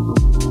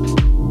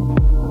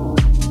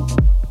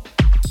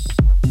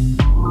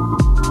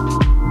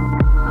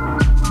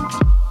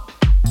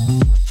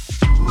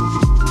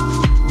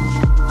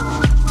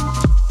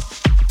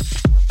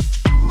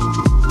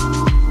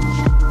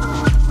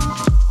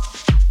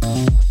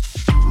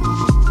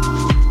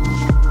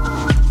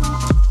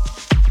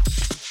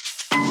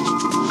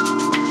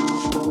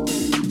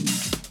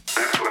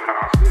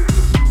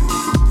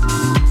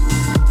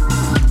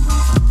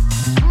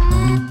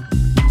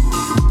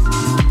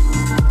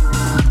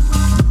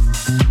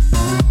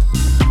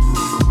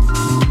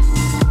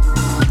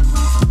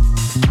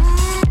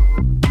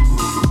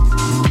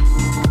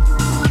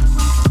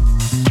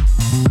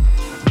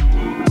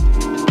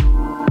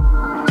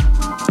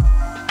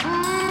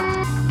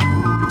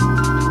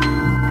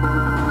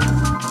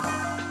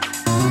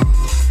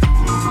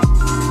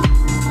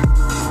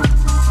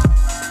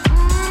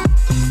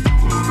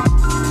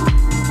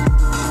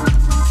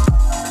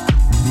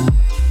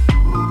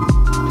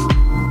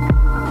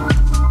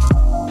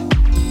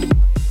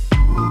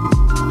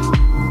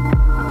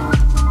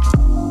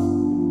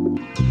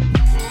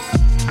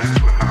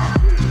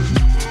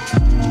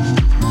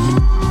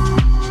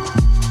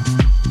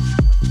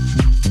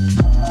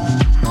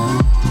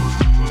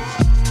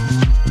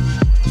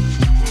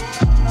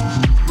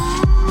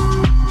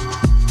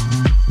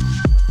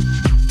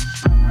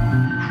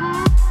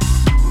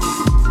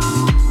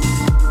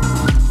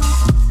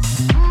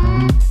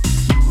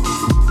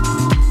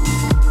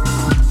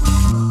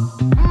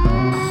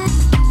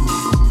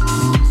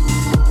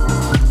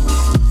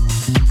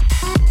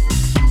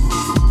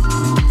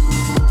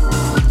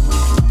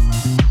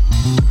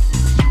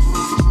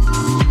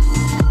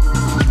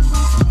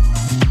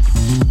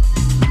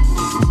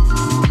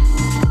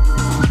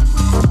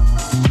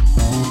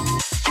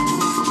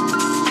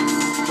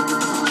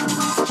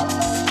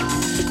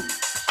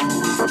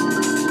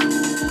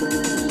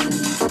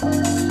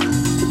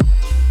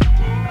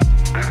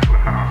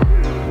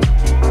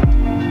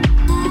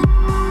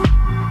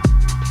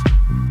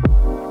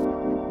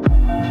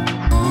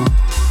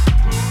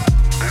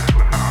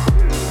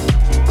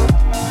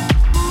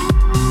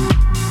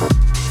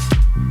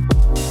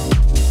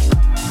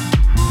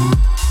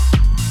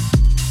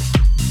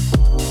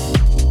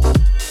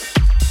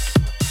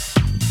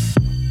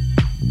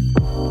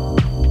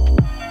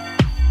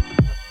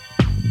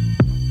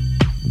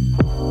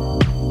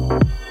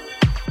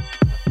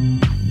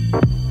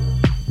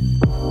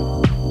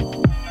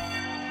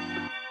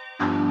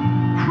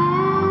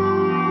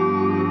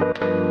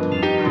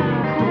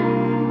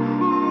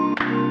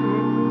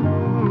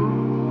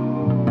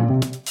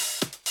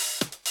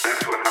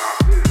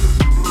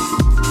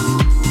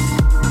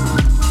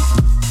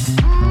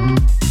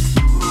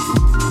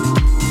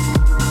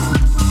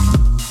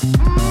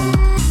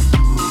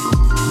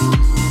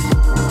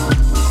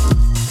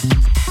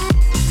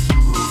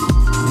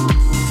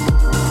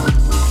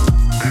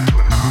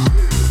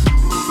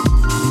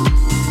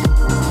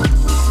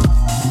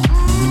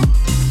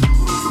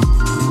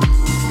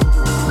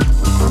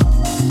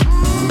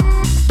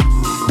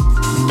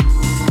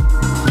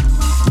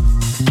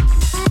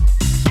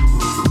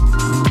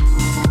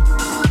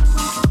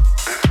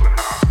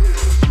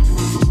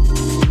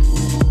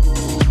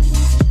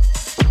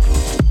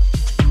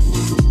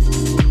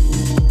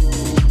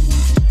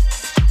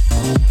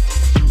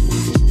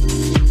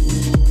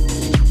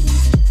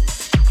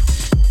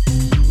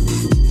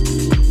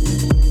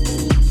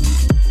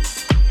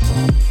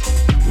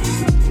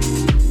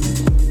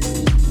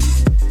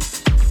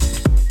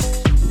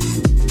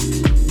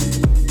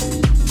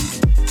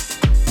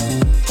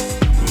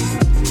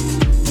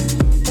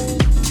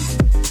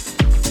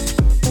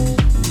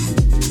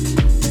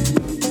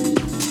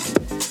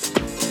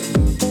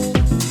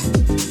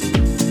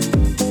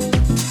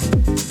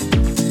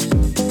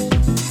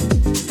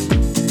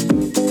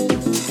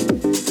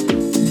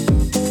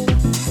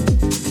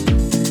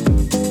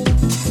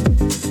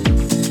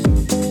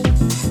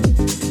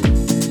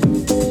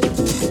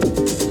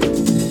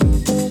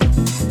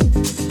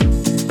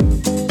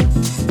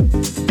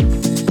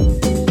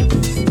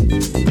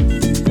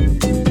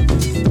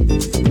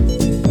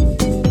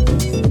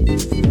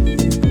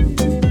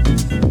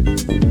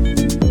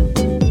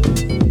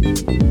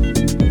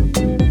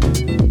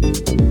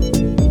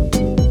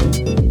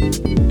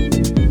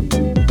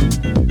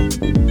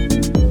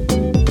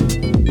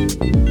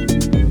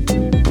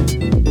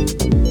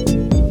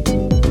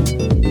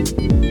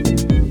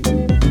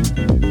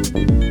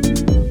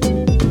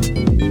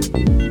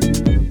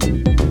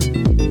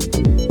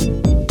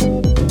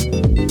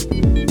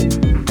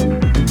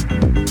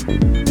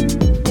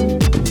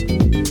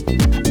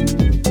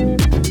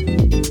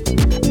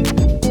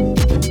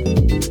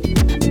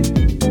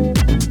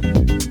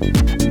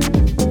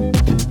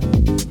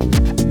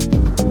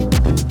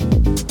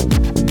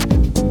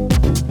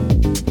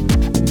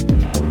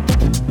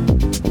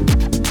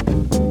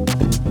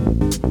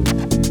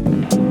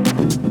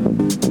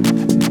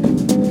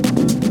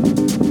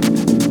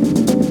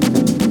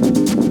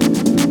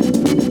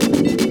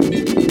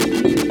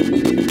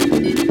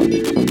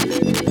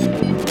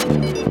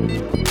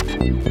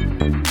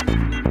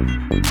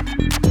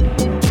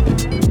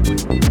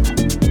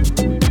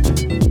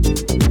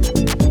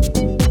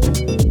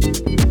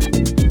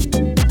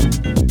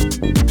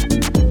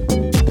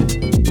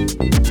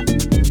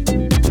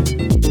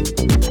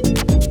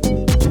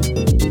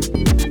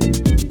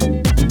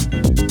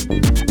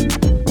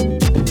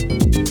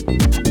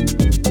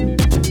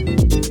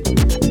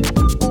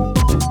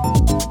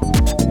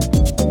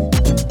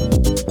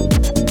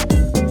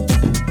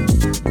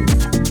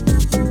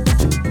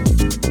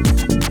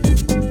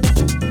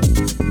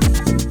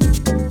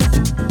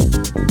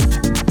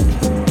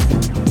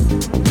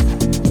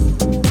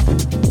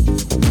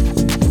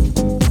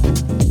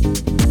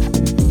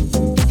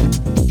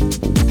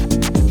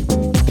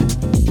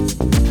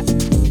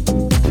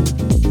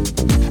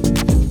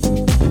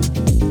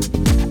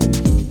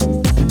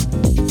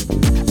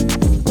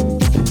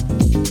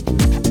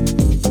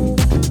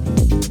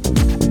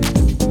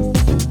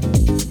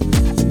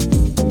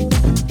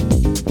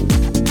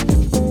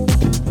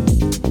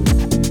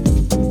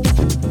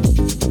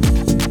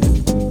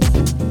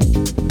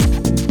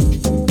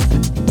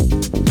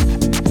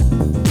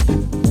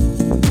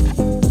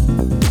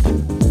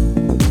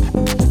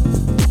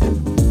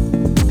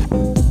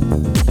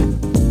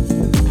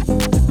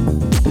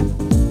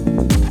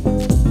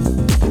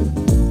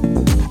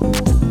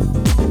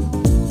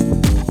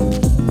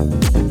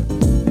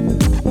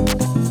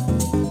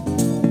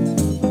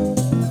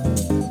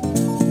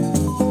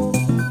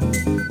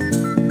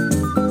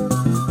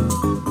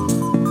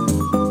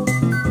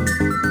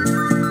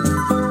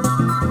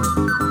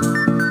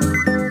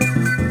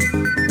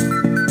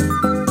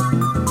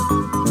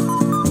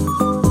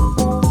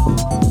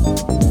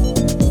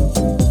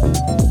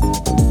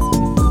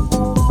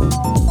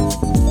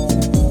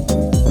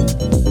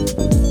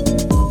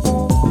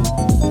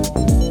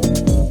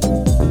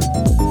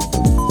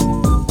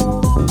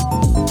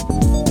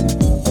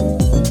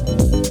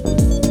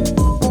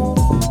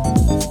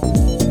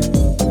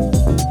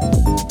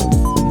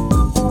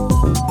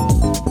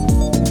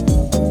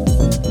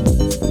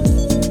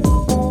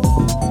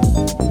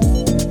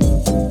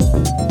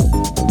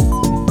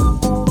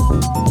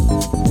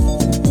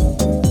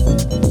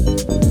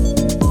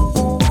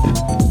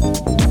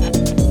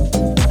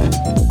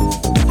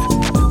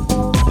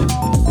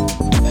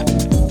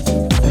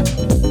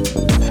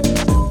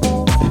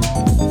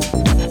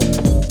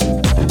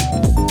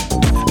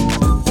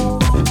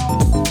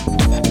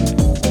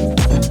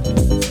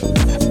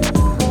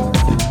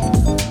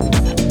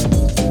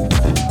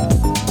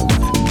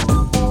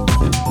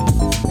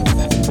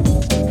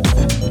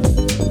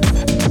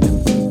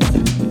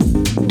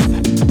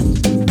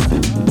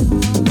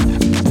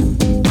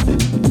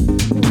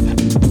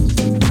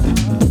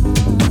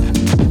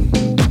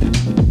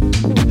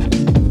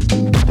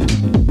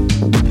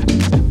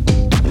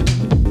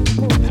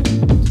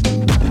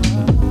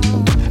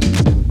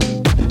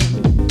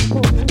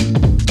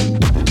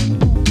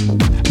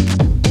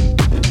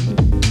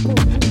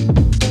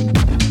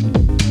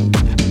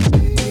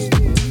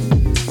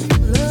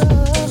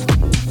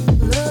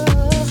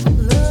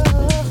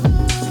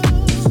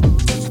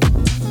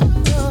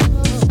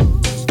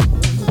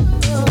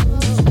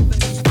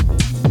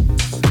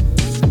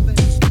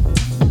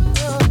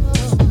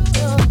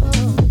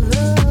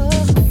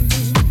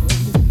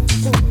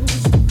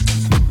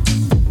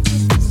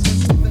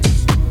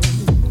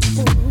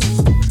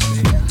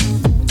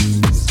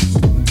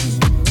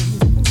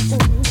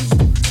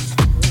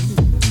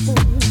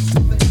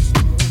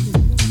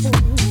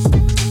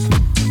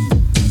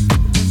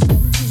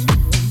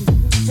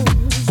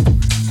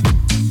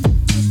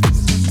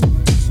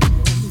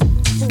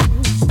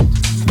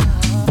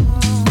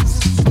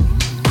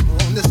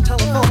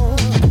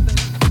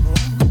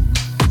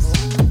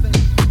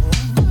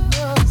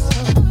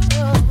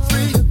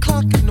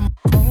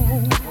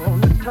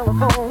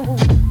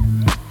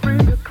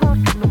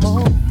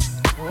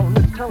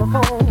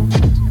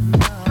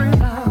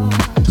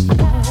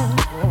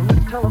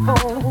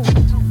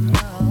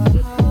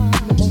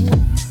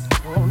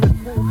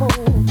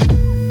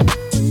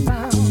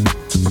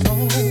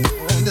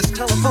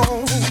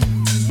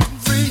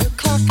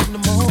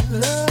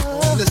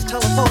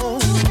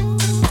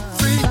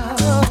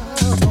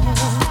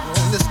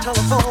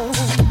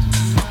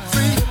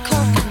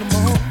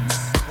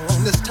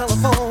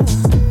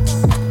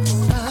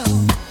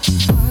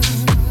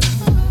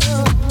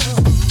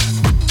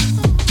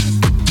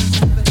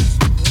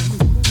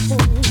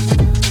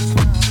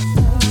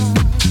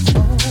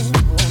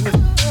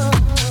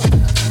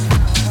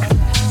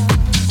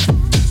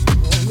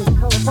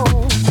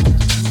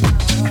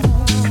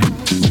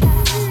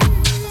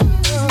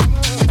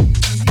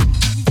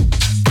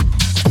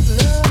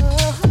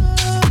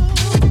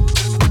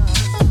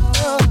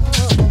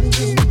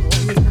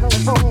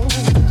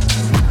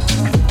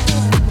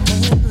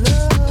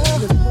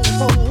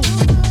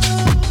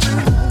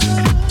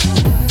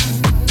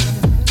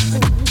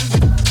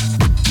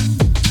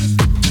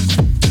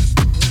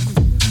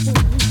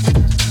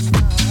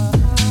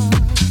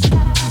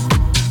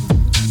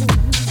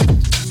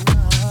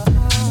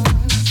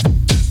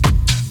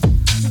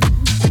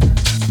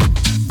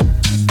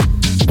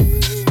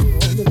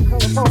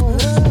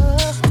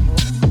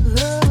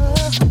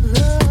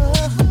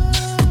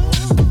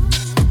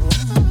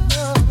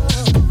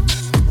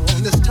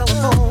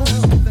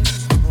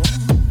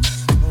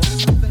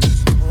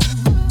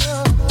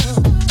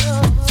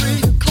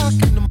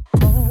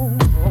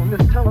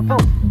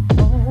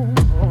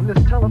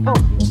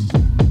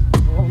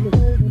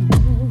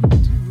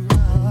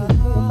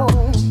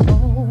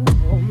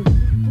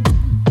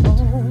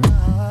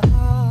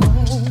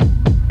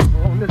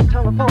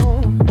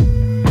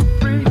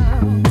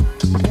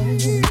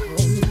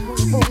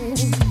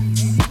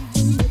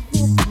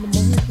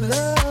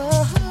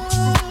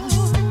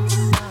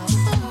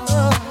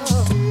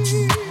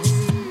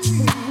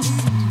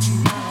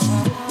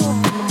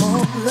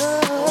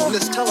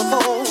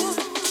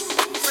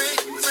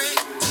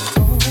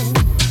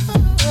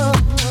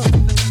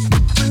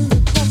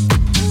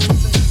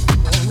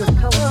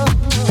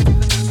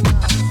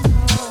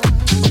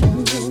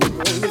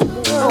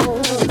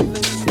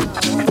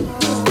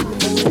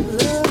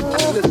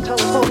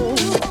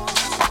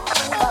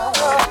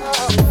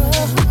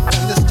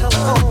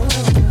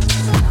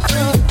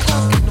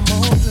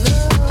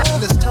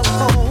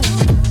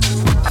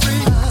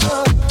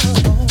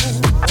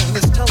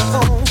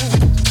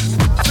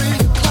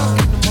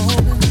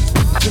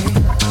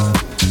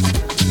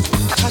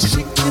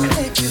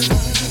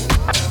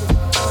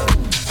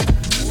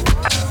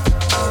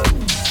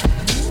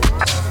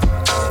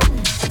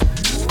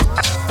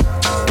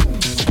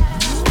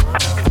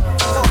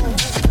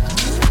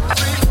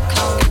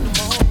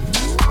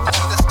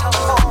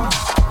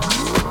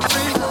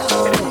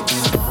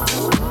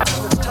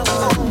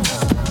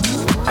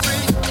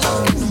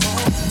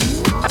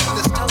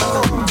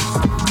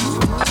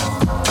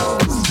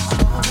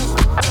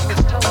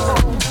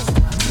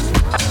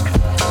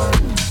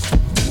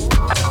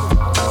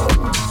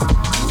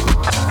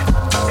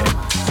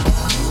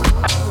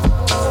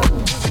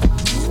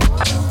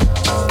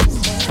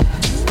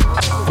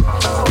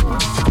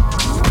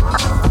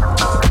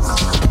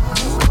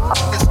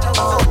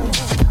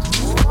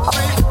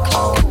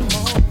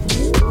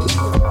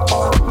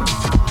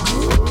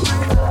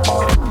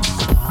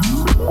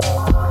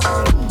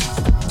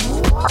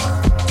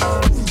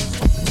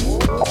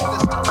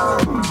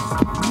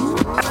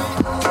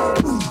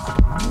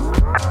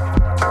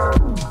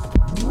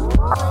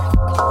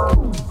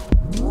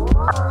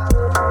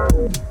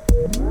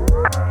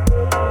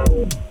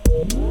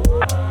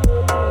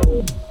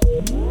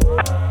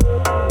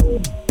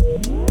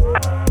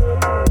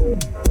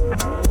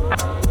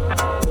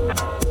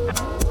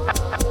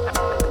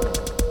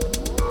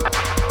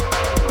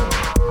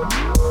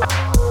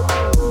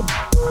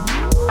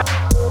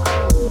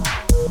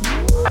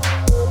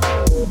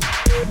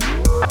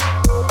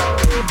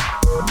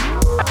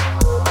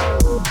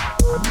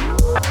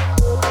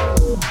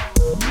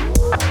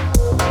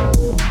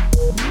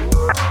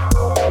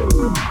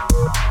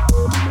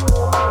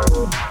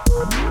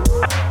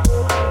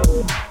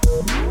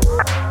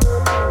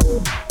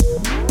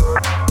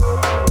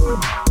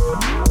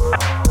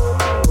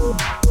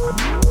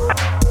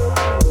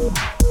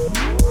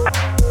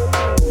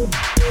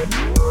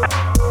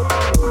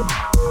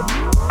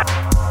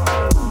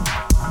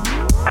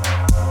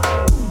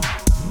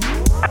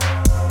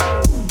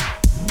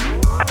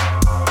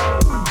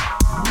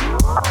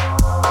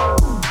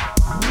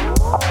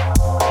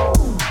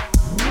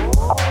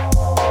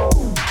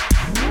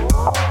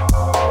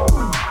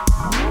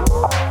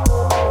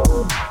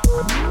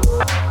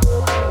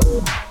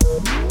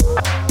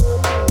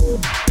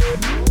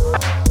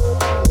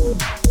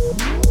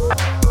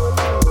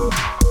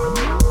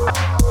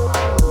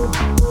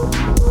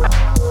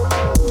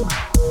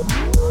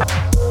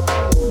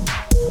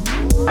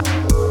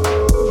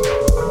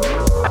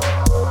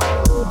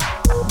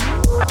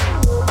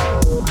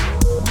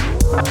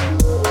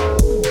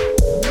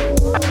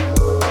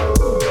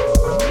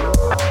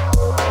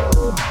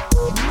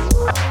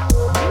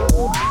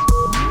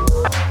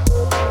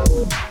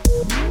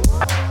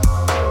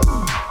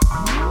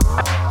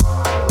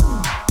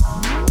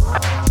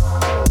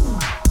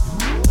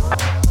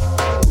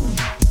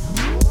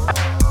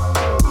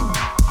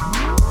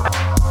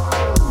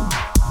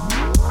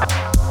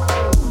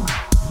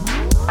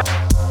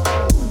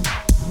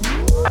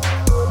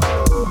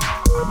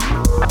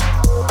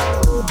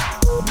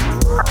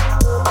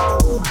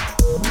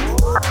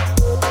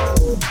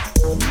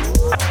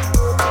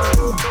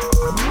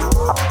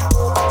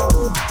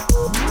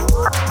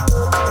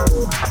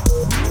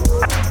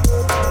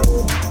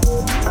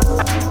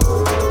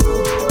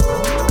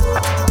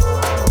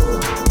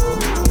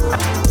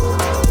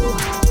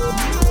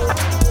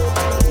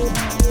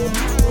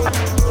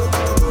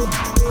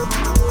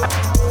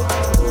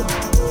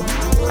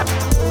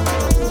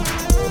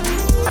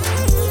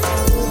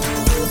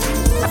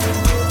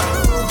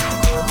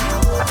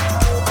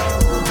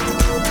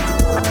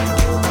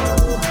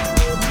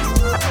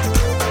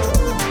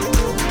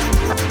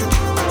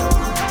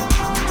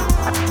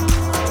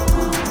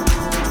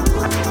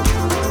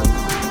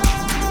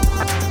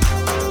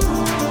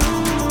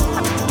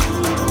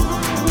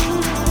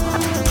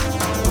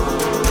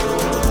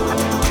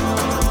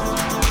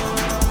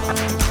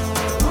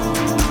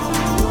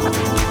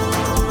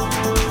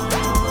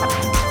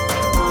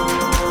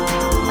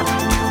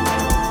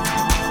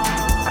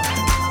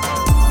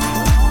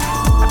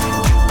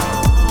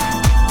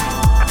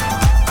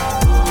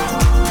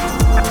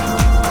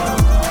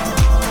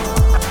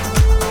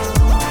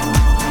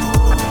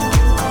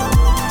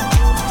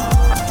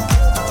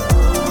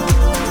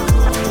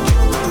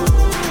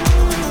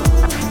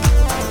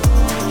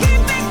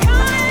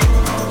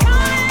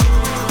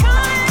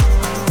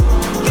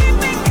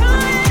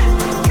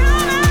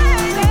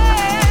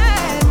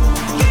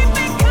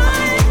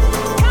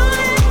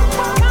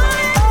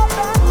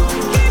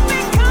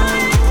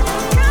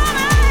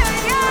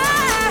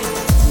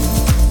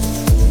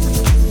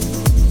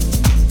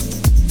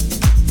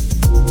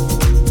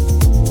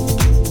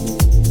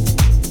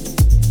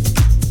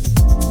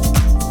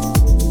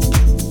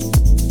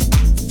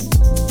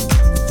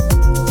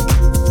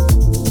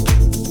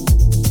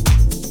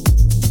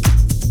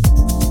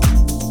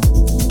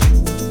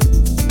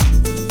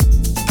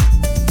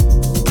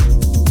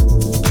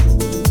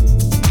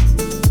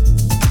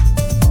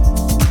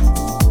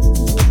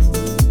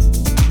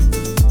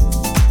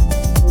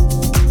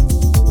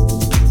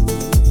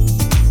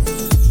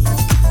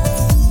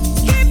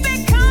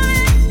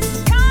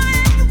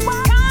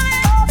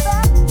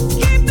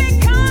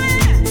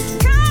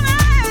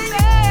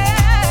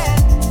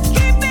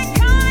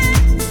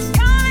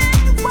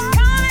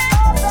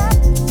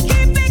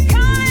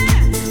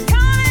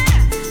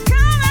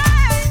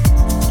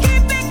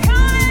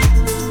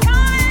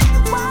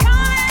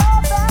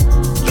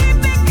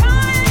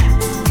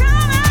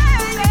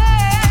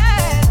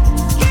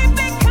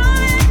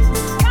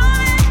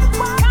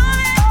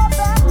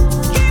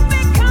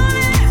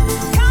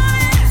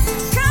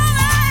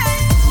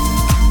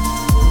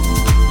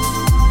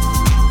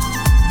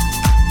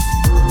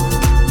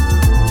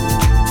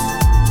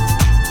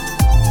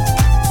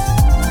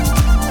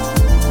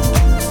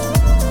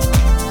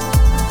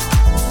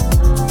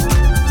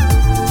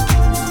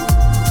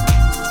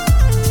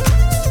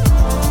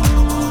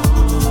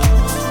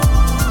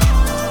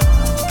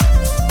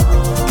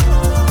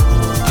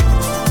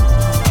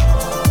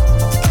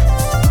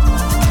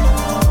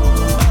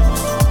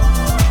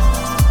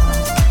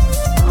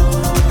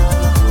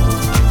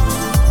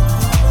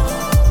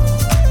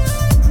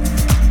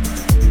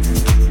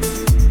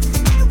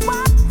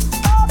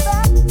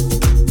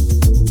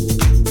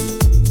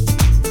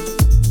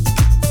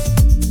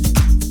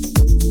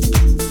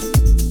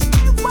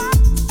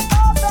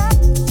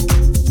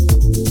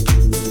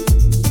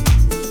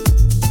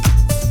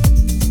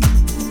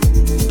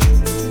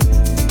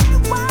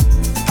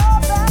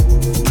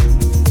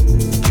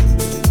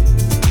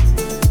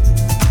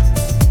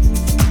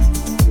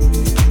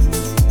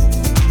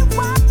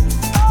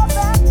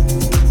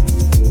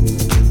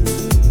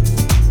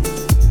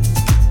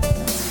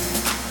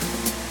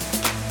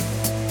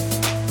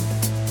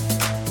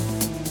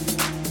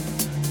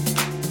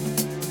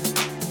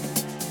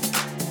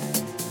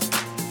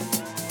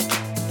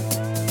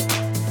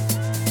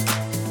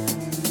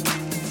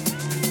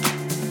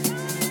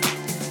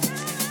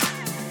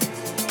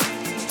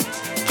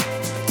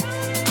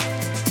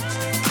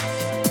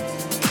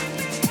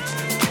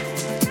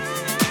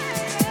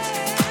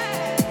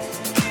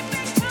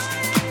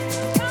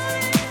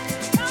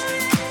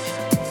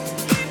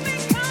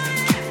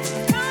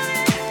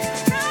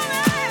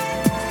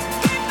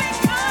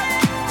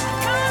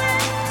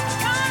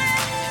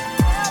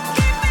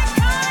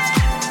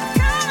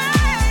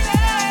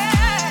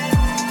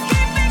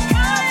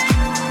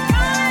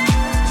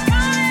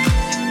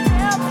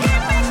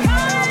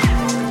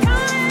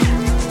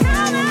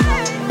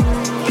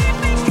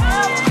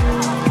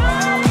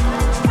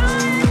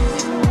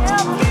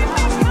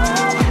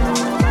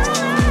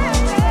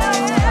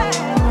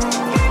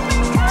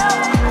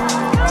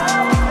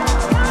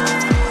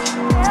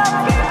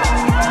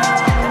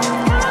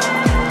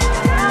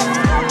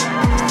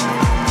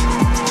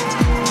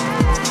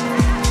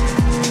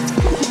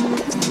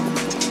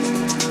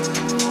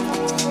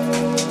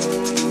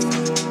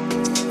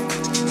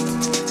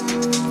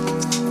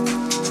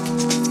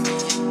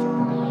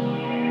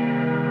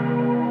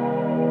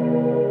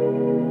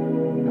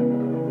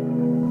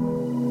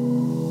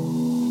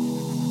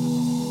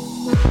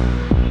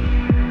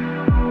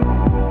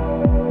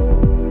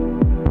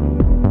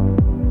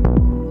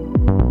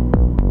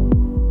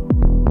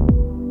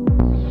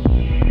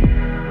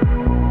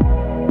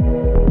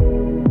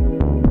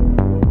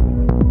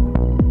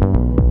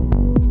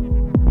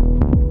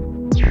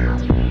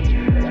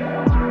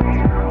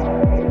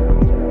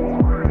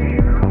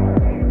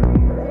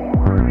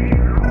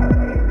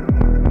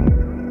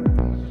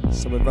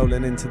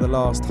 settling into the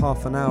last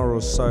half an hour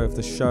or so of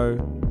the show.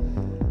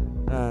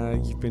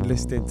 You've been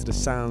listening to the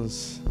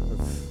sounds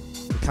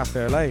of the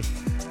Cafe LA.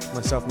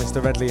 Myself,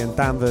 Mr. Redley, and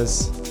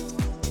Danvers.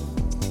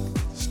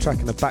 This track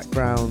in the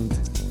background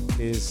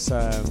is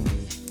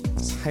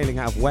hailing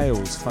out of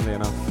Wales, funnily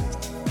enough.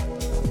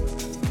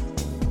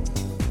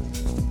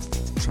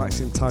 The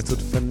track's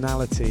entitled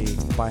Finality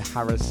by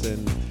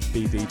Harrison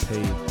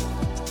BDP.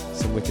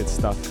 Some wicked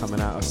stuff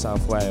coming out of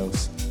South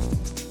Wales.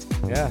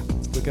 Yeah,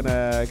 we're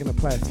gonna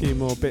play a few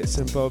more bits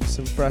and bobs,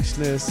 some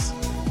freshness,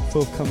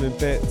 forthcoming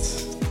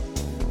bits,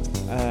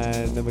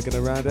 and then we're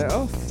gonna round it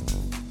off.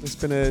 It's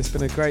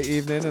been a great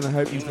evening, and I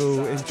hope you've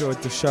all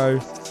enjoyed the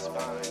show.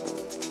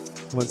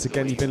 Once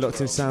again, you've been locked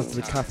in sound to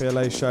the Cafe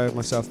LA show with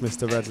myself,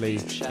 Mr. Redley,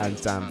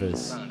 and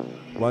Danvers.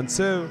 1,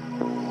 2.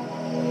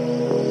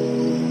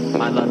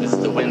 My love is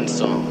the wind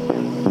song.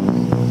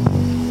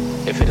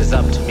 If it is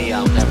up to me,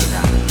 I'll never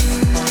die.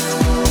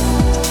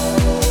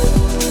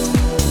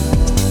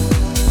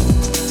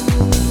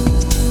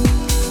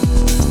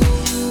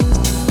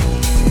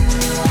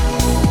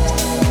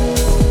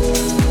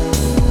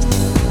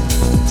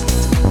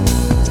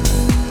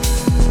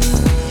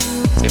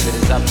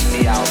 Up to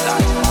me, I'll die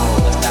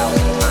tomorrow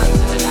 1,000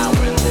 times in an hour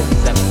and live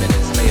 7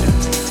 minutes later.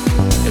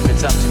 If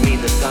it's up to me,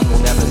 the sun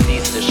will never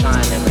cease to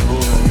shine and the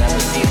moon will never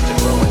cease to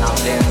glow, and I'll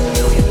dance a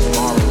million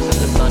tomorrows in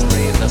the sun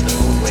rays of the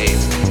moon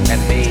waves and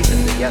bathe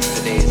in the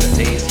yesterdays and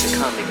days to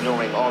come,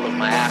 ignoring all of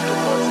my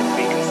afterthoughts and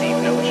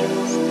preconceived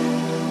notions.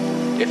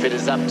 If it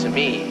is up to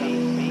me,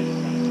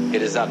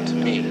 it is up to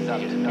me. It is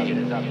up to me. It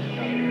is up to me.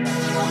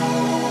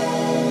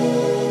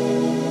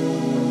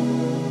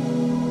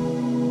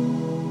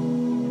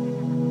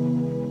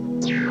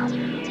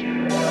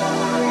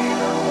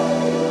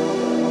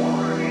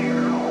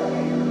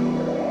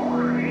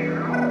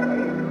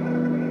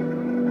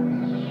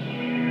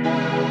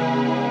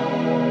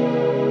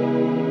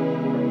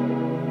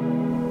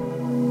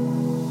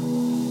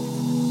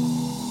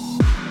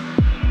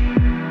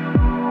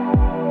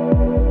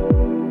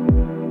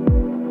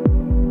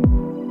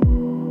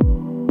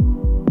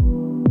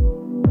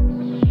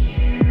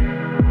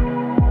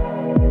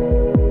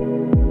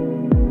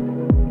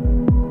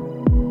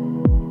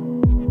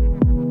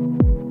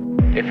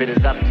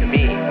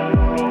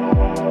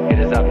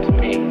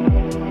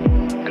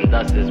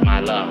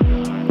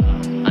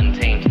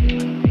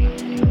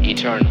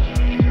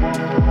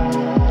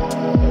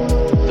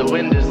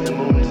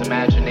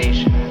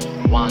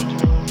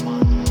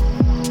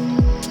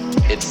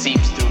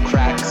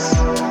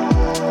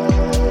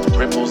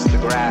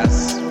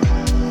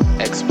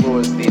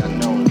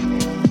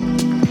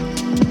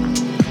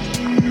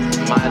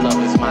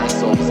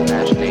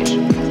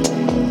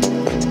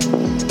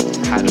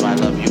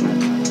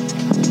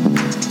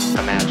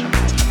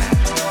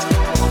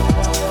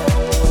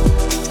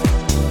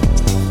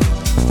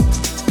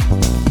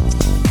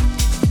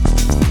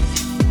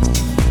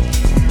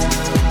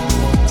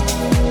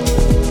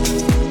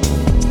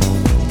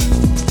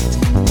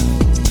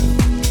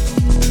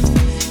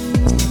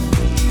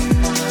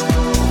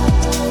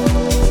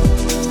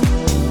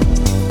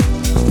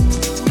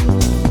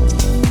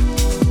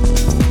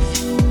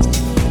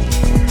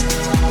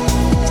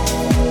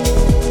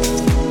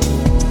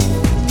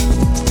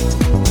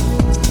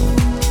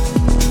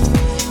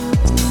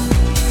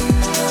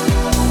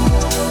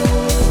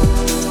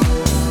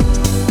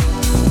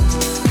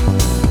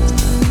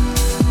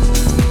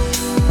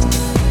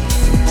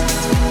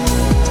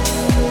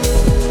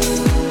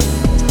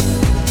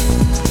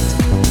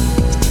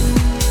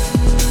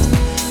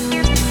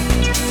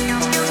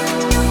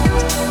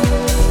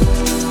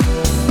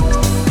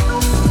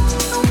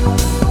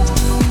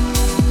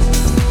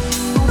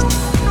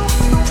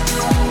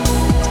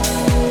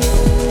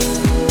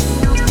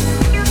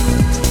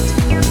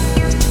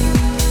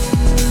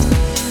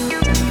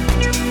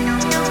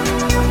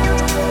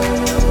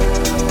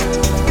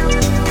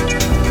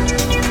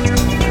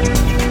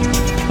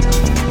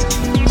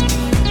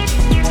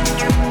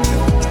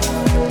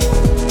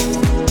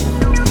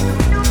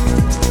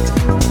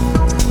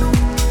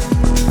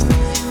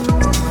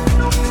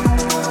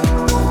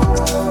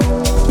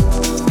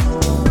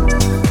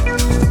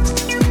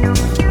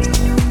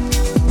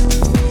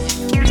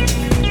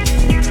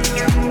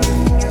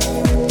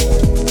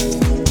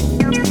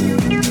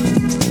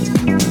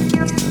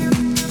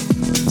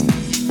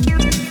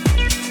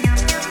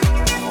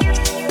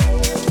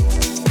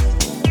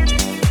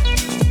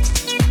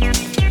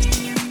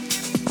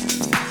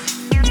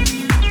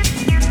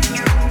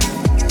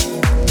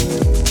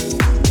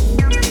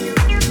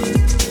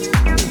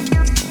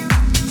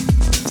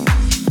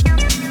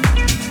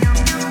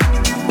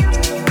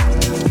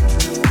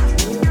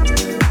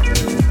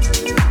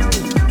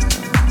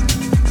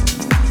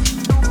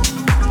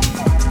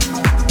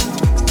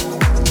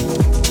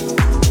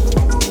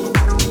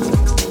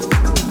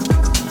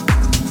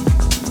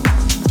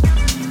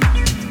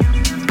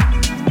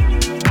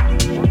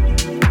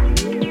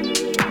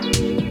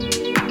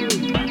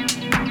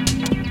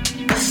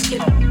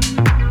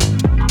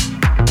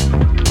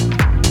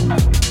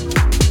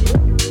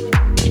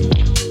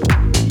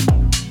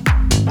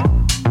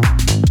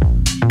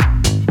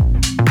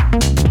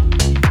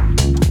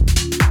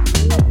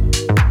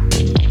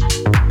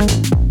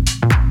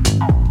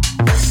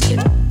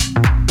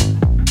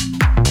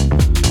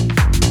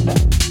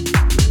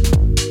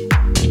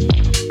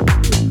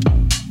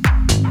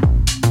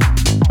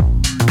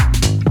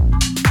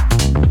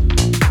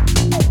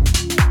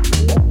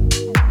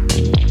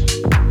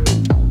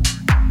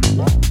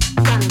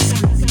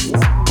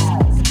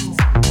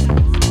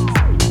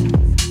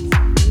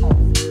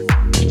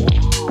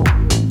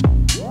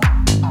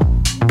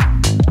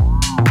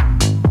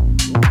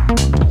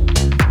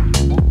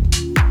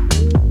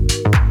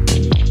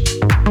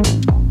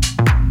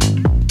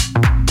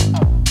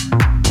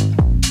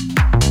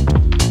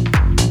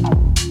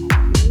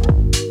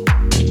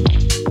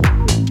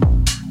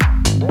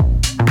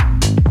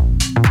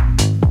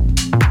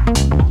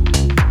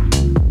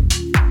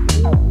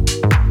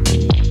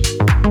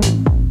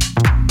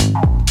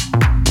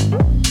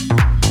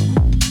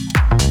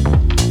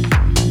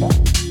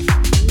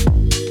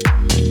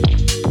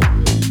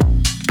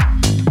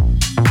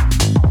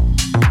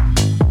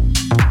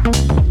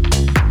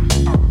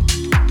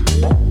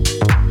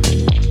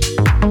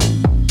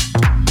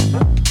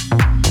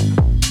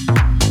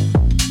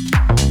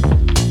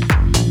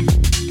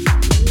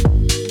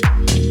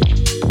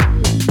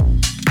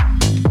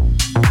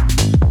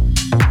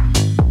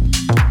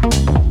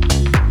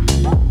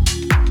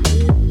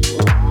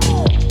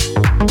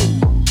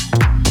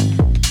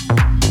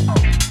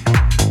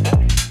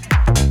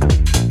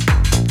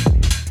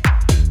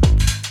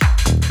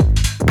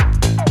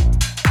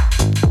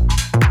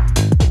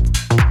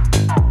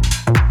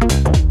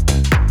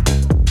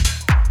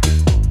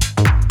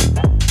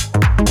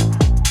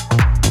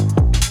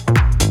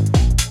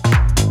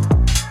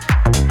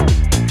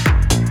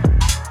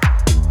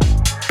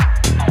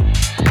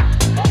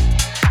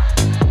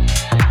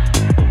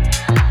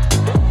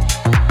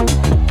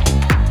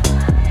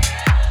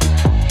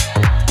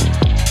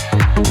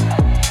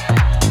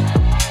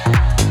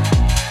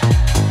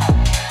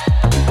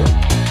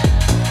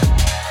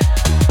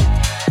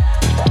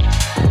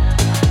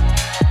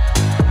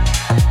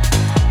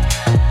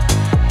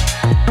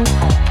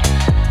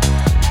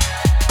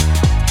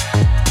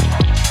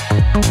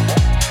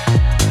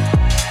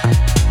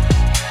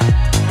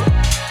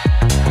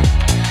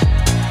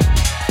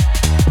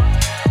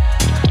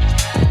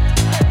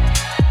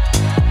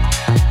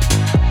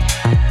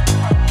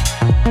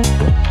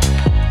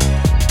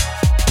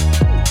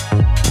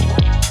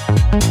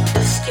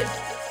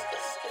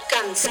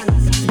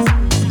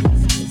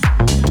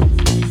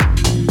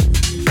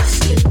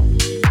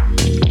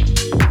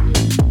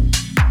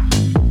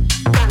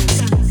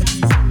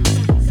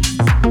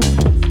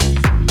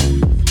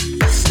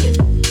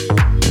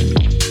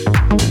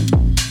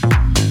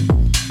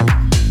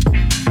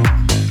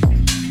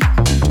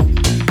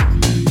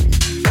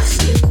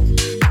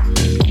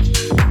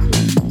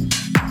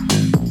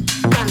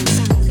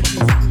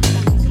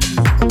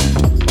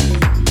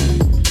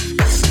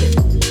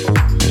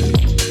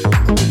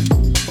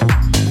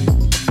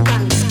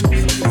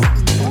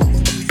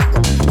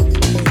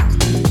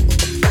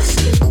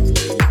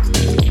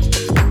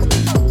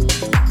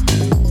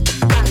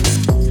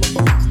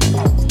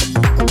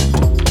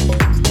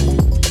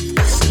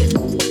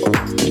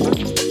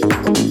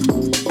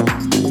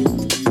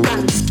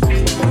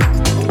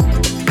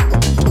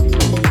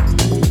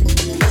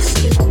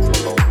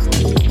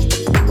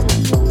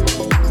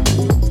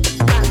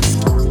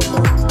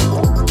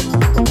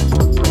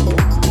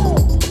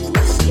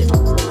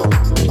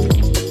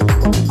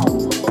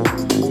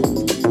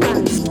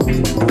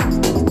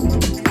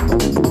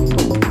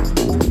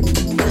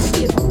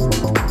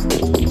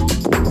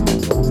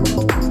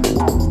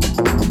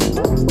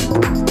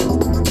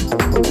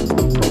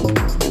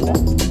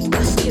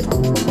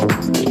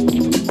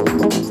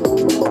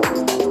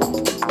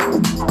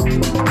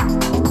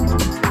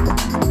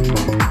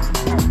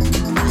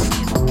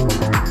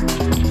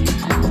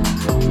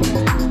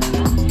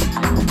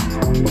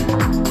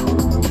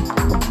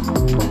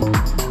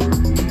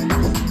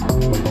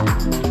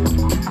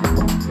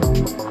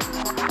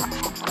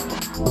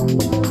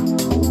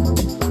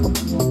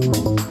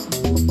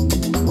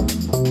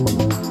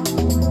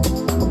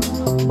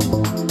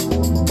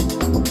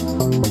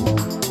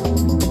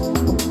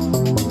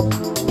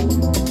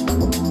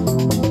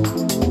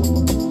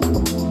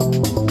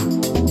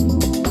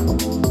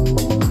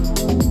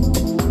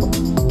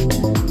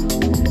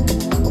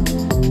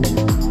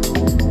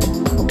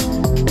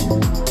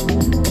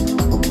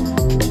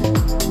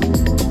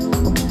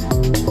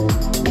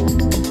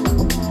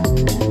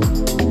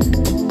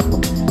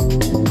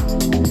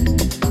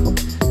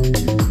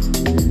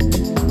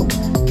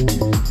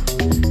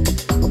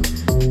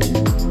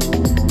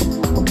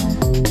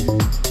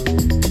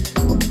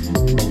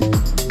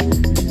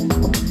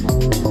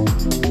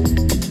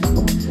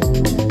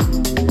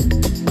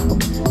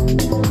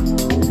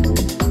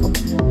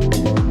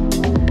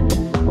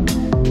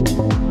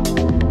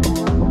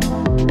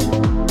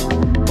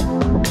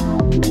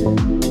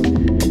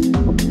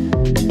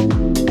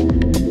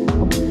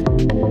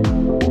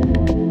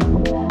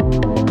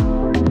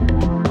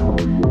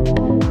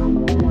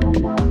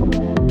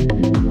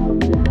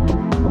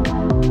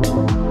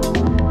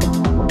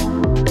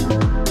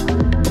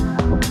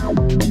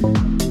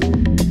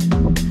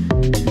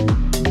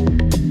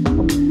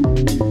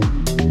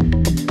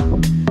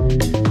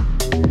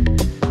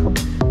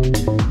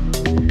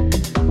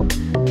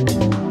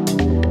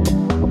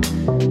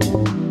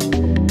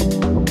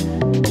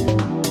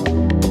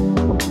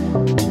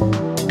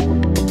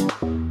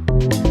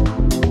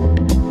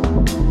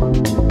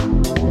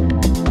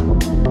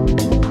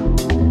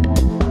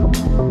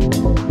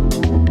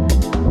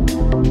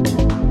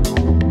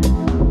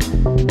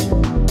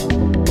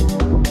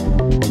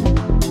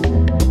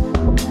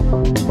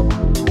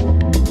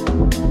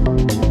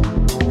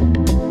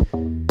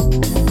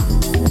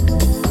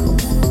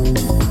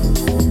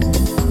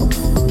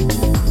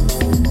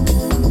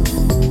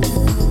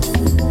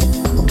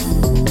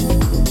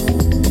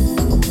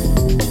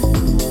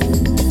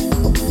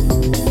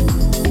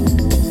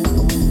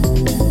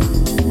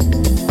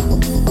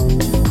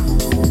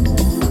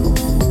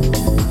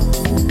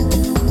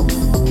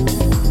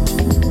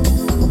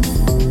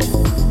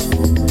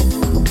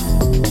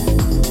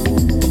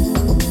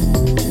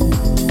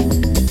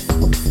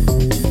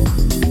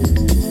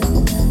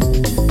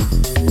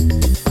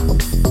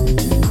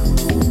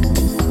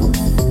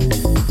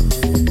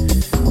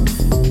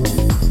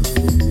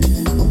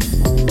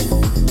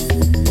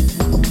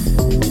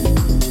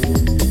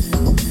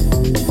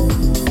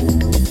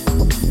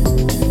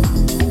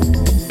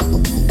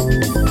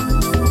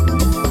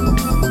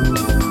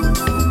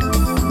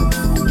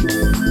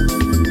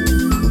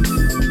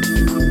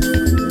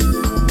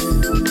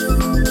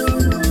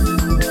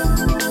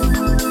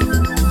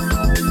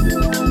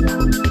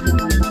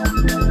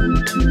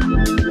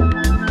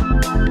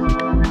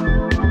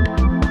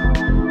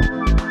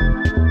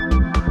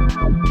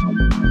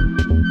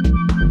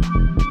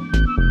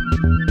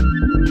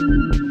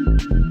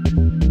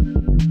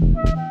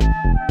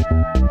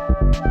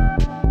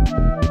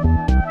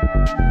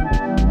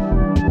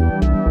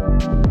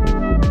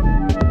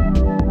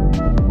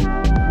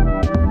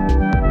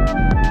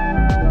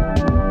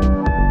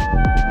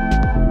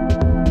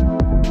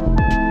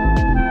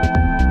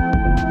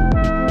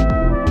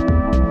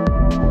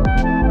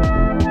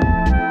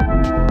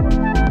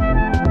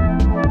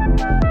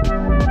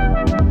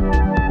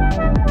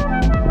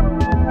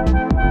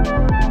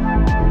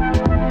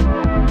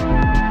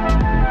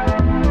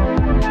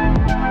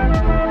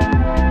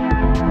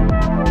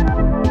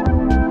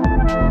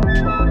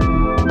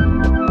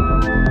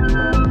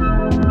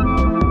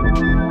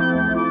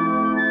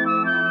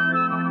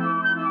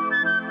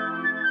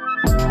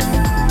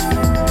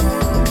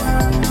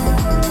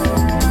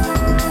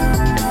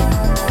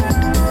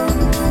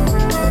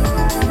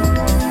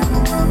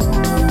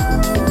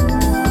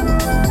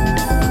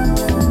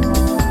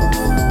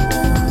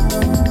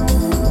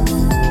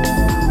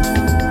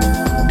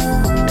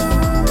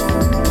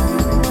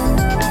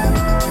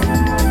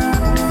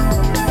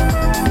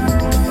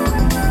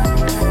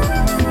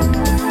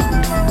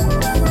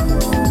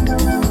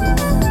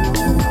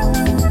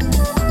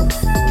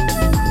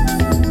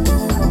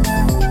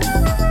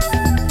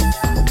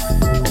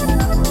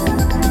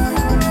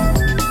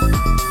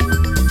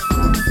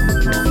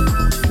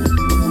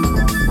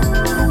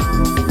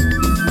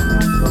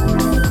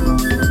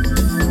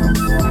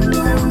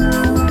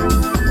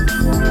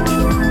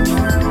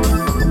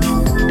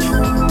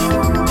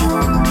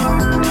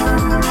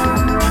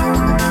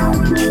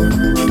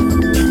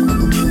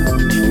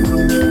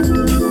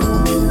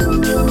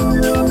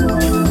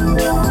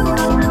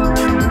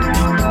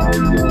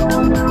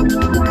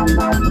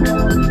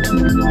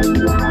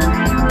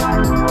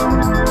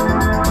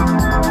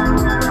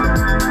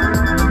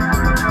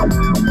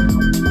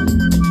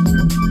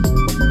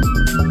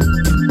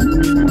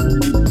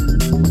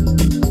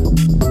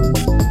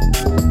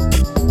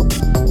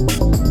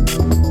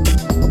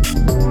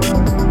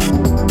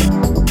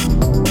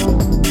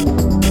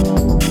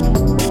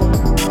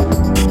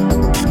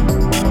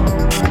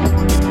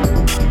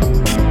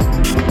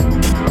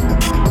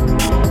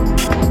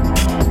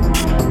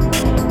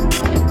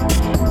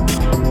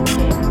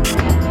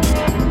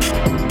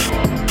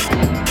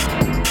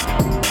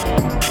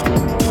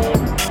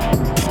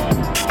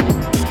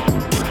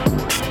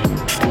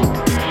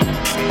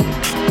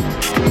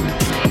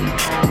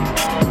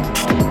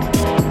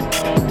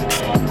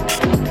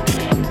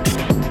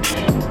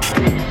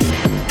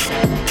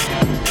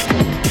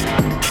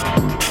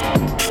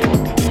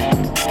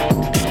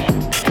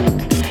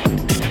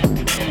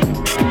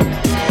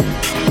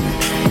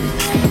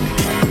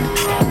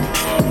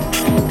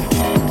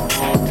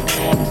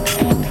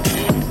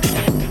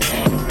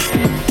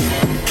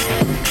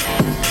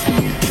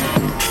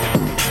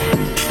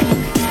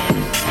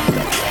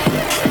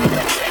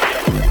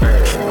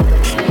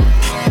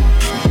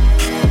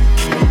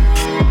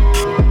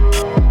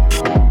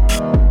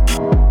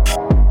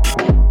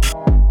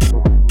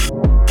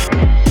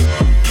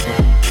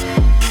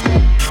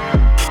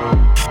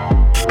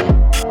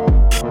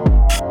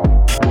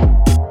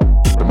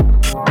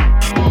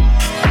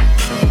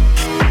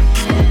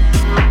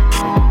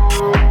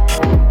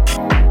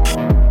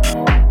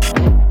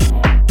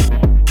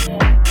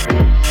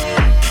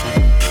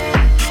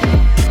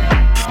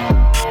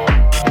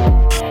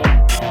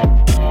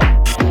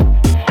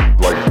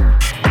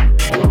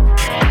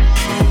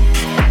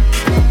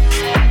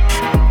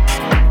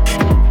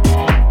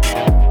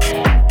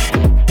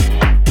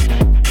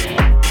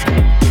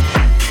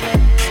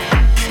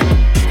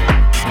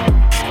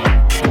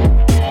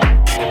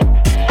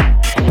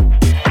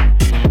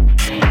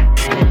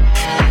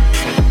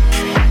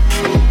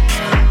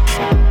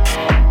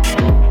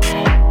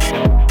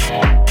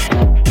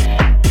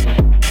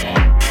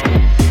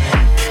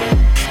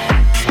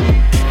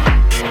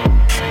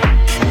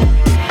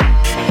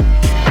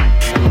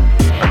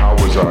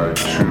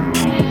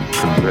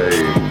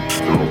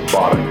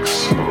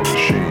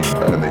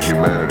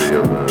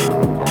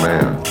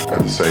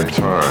 same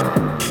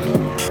time.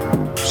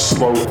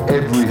 Slow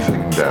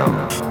everything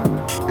down.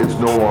 It's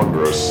no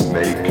longer a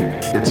snake,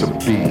 it's a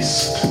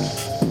beast.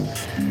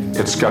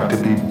 It's got to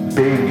be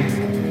big,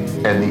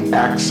 and the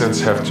accents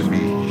have to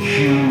be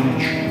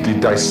huge. The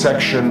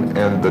dissection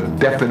and the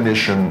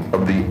definition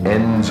of the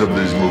ends of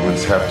these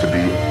movements have to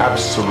be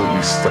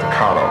absolutely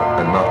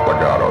staccato and not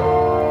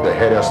legato. The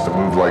head has to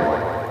move like...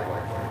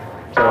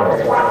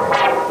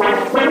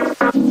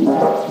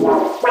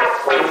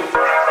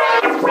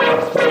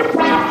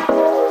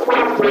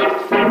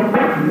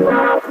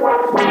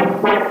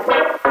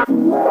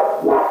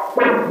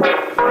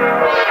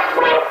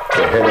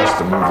 The head has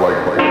to move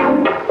like...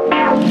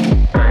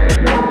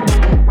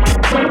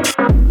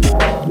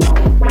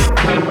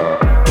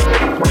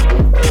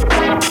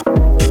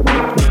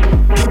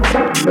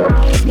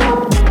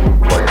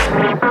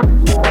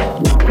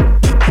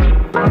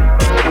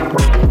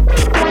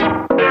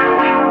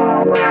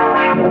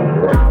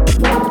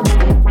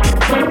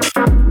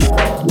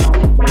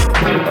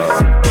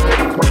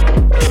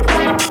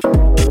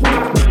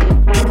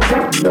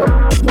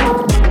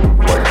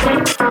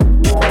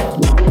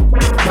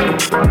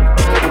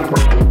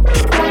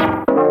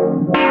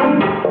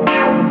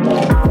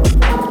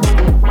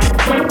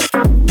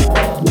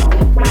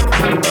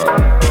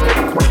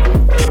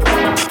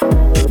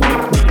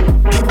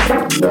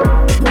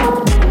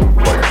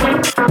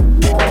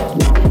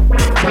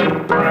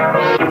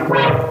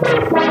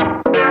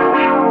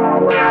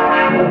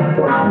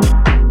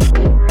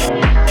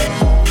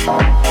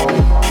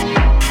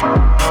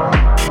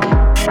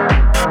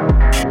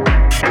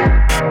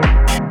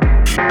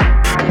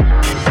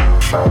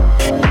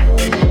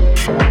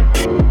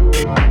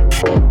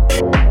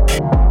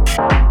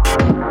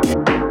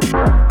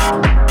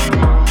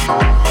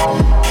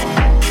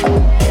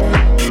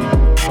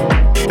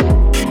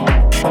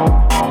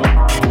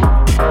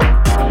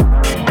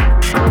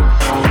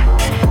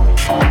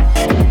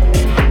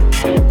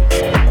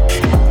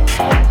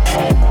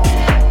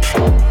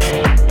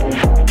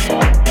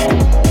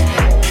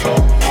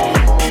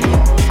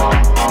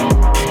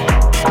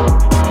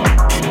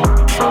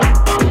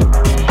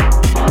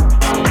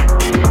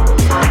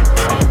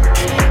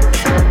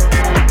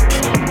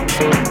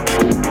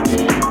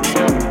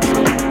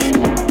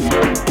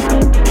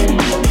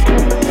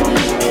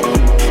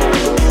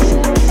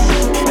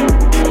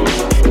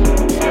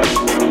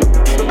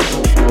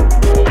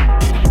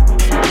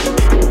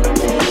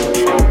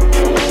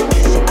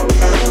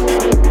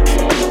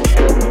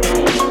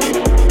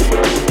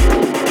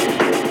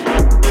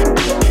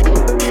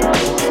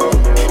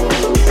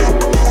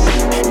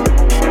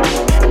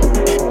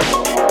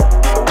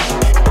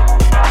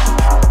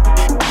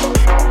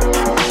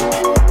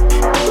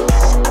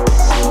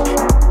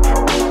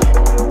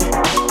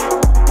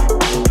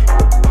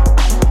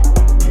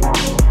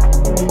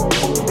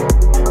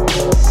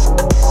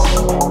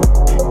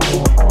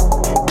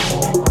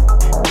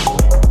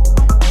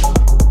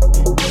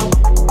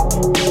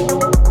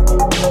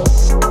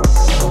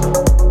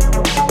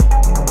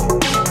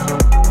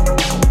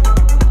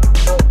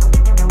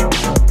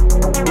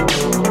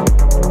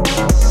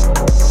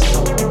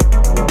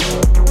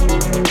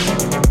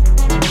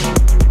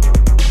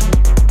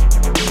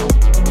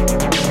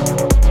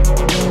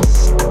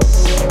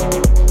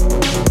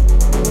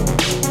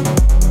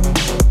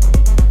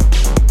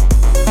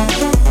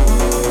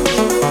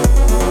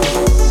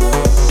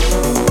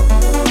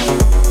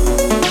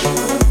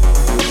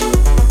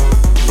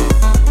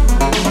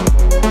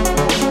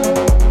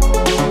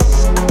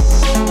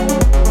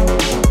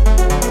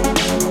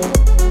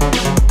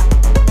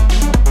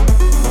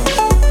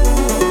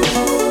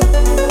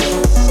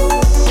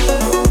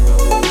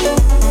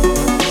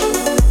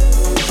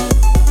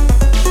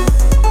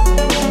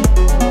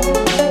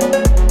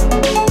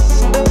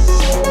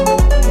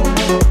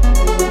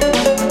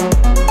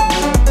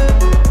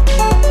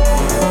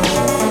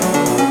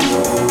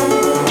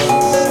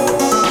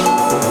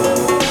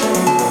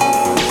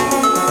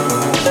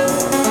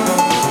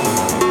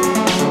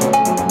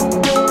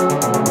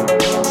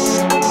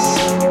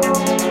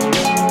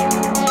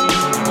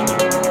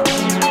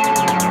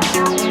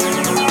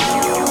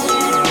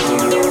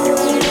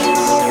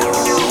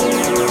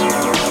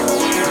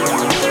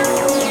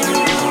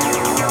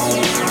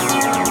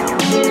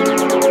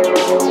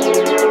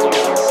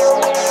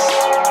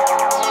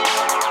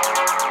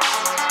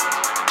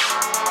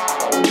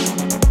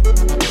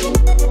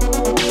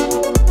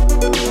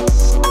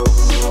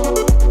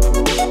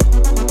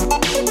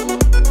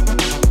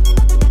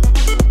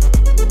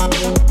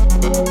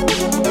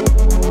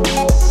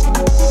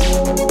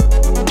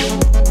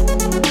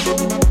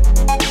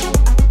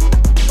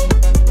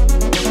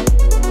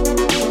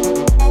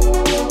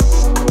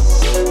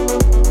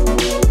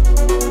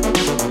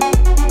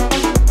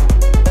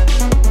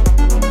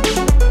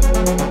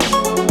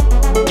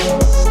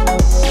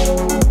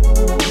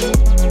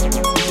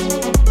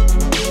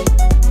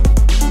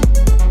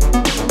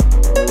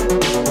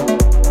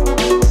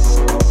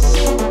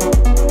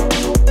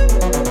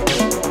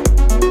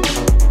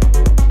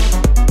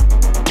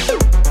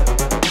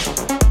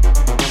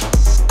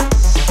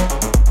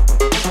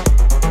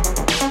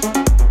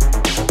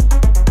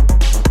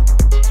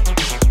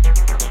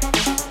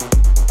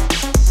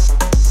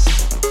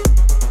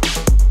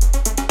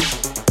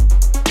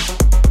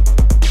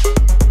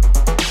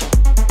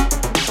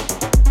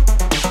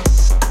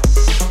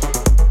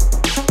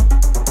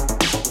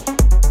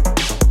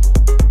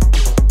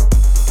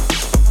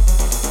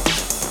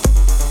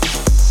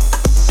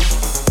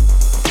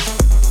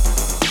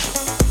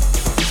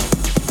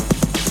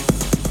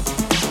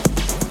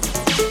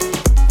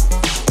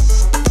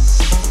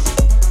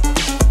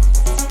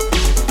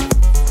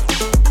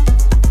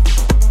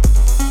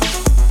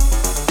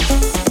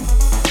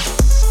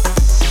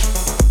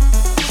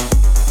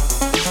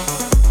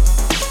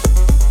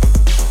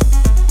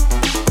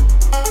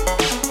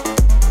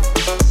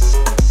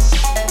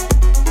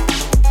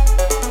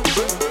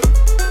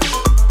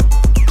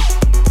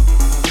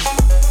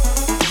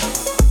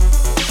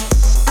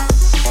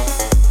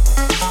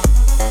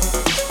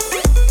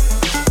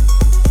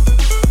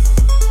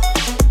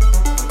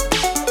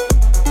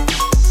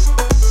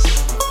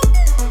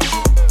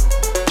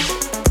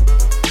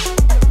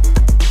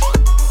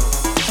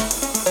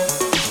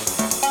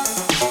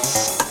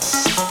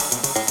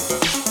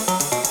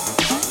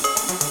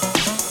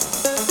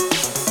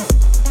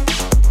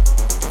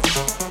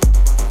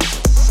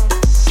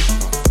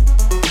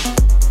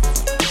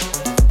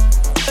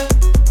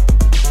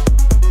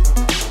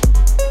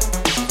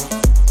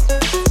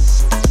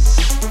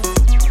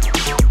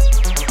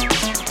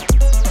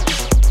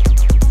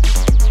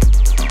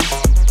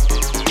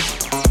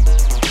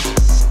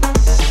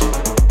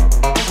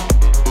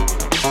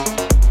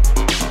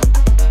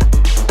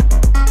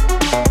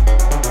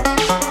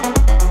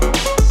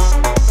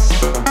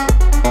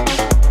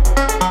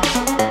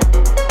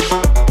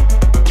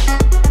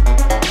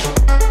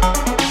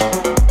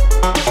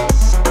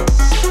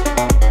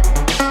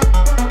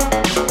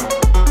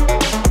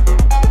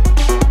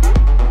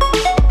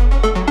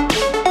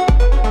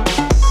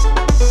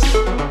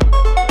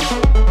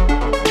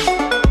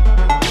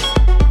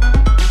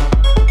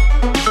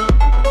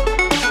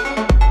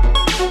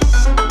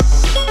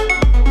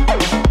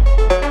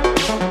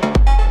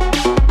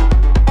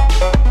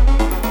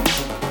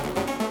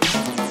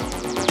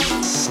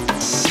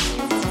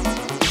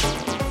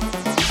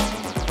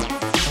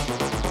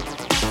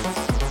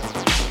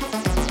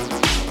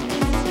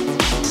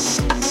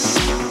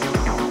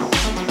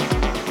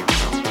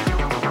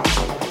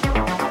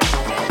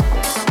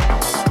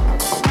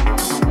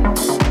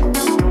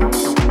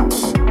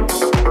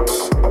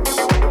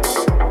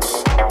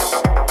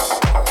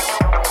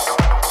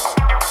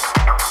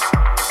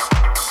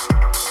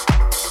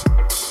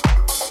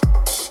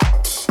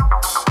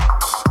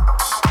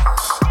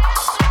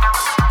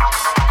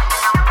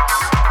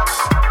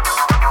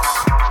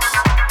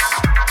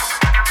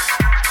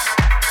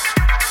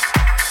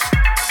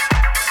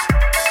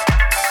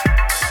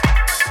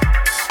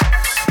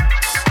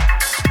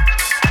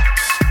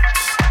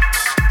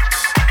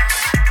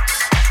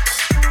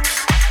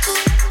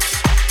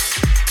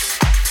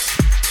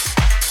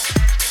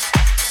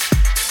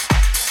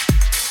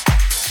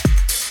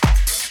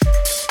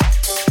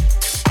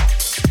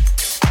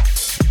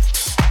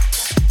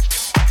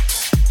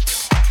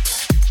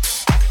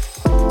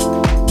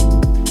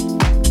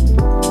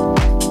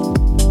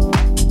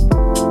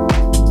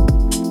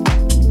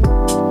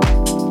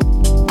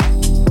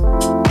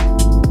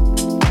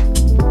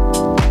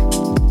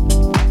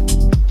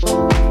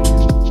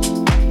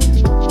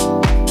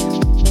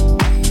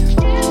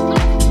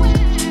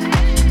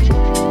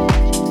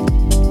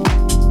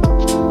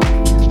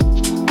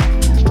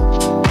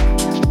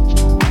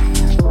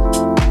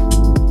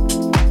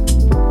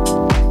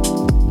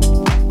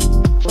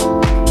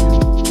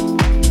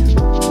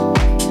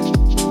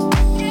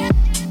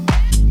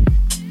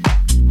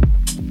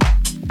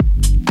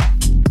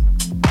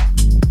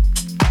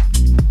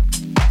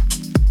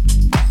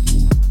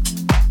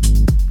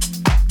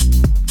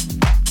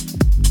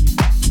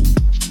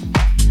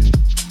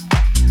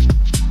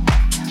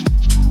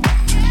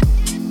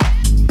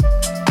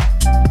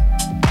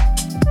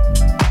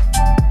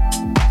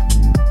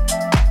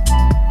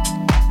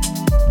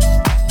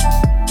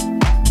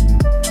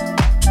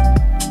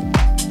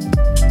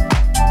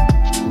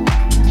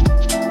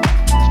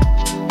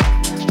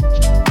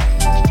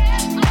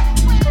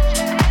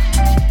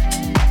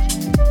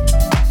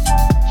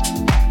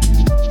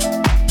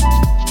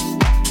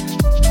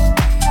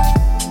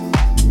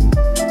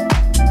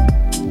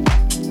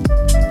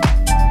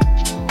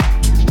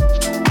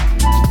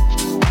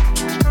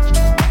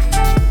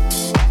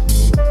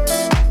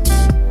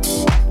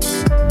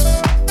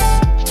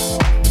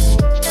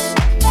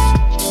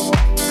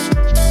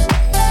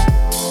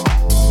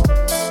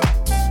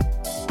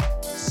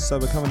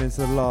 coming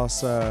into the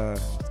last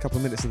couple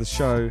of minutes of the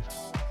show.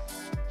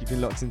 You've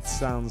been locked into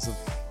sounds of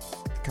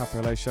the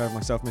Cafe LA show,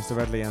 myself, Mr.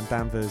 Redley, and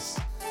Danvers.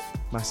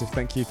 Massive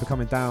thank you for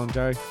coming down,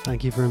 Joe.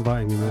 Thank you for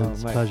inviting me, man.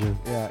 It's a pleasure.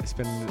 Yeah, it's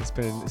been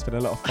a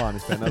lot of fun.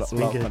 It's been a lot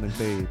of fun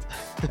indeed.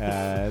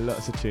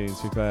 Lots of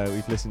tunes.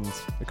 We've listened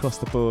across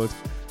the board.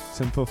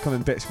 Some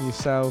forthcoming bits from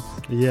yourself,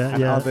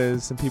 and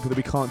others, and people that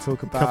we can't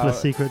talk about. A couple of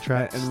secret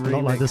tracks, and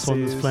not like this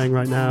one that's playing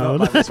right now.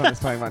 Not like this one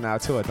that's playing right now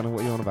at all. I don't know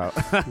what you're on about.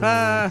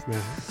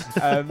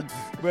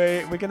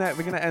 We're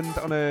gonna end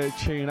on a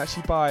tune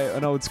actually by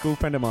an old school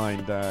friend of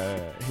mine.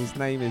 His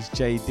name is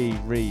J.D.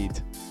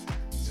 Reed.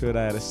 So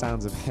the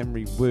sounds of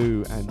Henry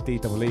Wu and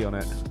D.E.E. on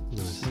it.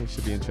 Nice. It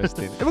should be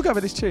interesting. And we'll go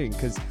with this tune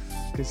because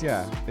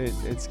yeah,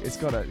 it's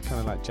got a kind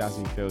of like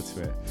jazzy feel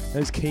to it.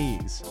 Those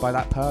keys by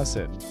that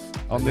person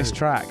on this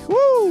track.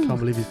 Woo! Can't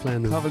believe he's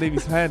playing them. Can't believe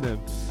he's playing them.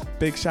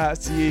 Big shout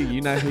out to you. You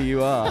know who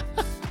you are.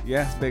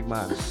 Yes, big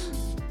man.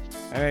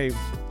 Hey,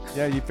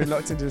 yeah, you've been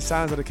locked into the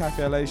sounds of the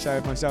Cafe LA show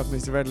with myself,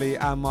 Mr. Redley,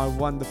 and my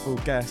wonderful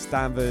guest,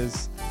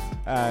 Danvers.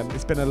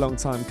 It's been a long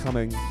time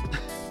coming.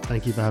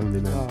 Thank you for having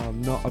me, man. Oh,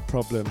 not a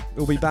problem.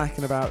 We'll be back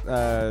in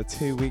about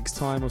 2 weeks'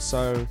 time or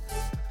so.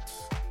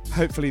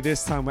 Hopefully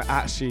this time we're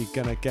actually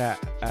going to get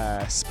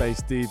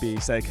Space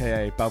DBs,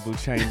 aka Bubble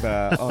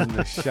Chamber, on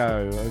the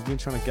show. I've been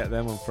trying to get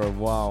them on for a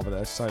while, but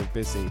they're so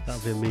busy.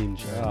 That'll be a mean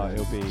show. Oh,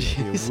 it'll be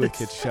a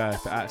wicked show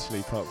if it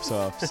actually pops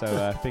off.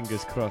 So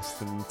fingers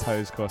crossed and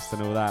toes crossed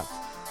and all that.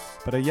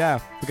 But yeah,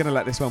 we're going to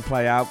let this one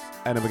play out,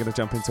 and then we're going to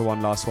jump into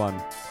one last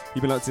one.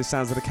 You've been locked to the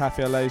sounds of the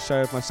Cafe LA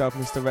show with myself,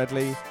 Mr.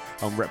 Redley,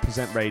 on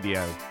Represent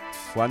Radio.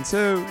 1,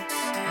 2.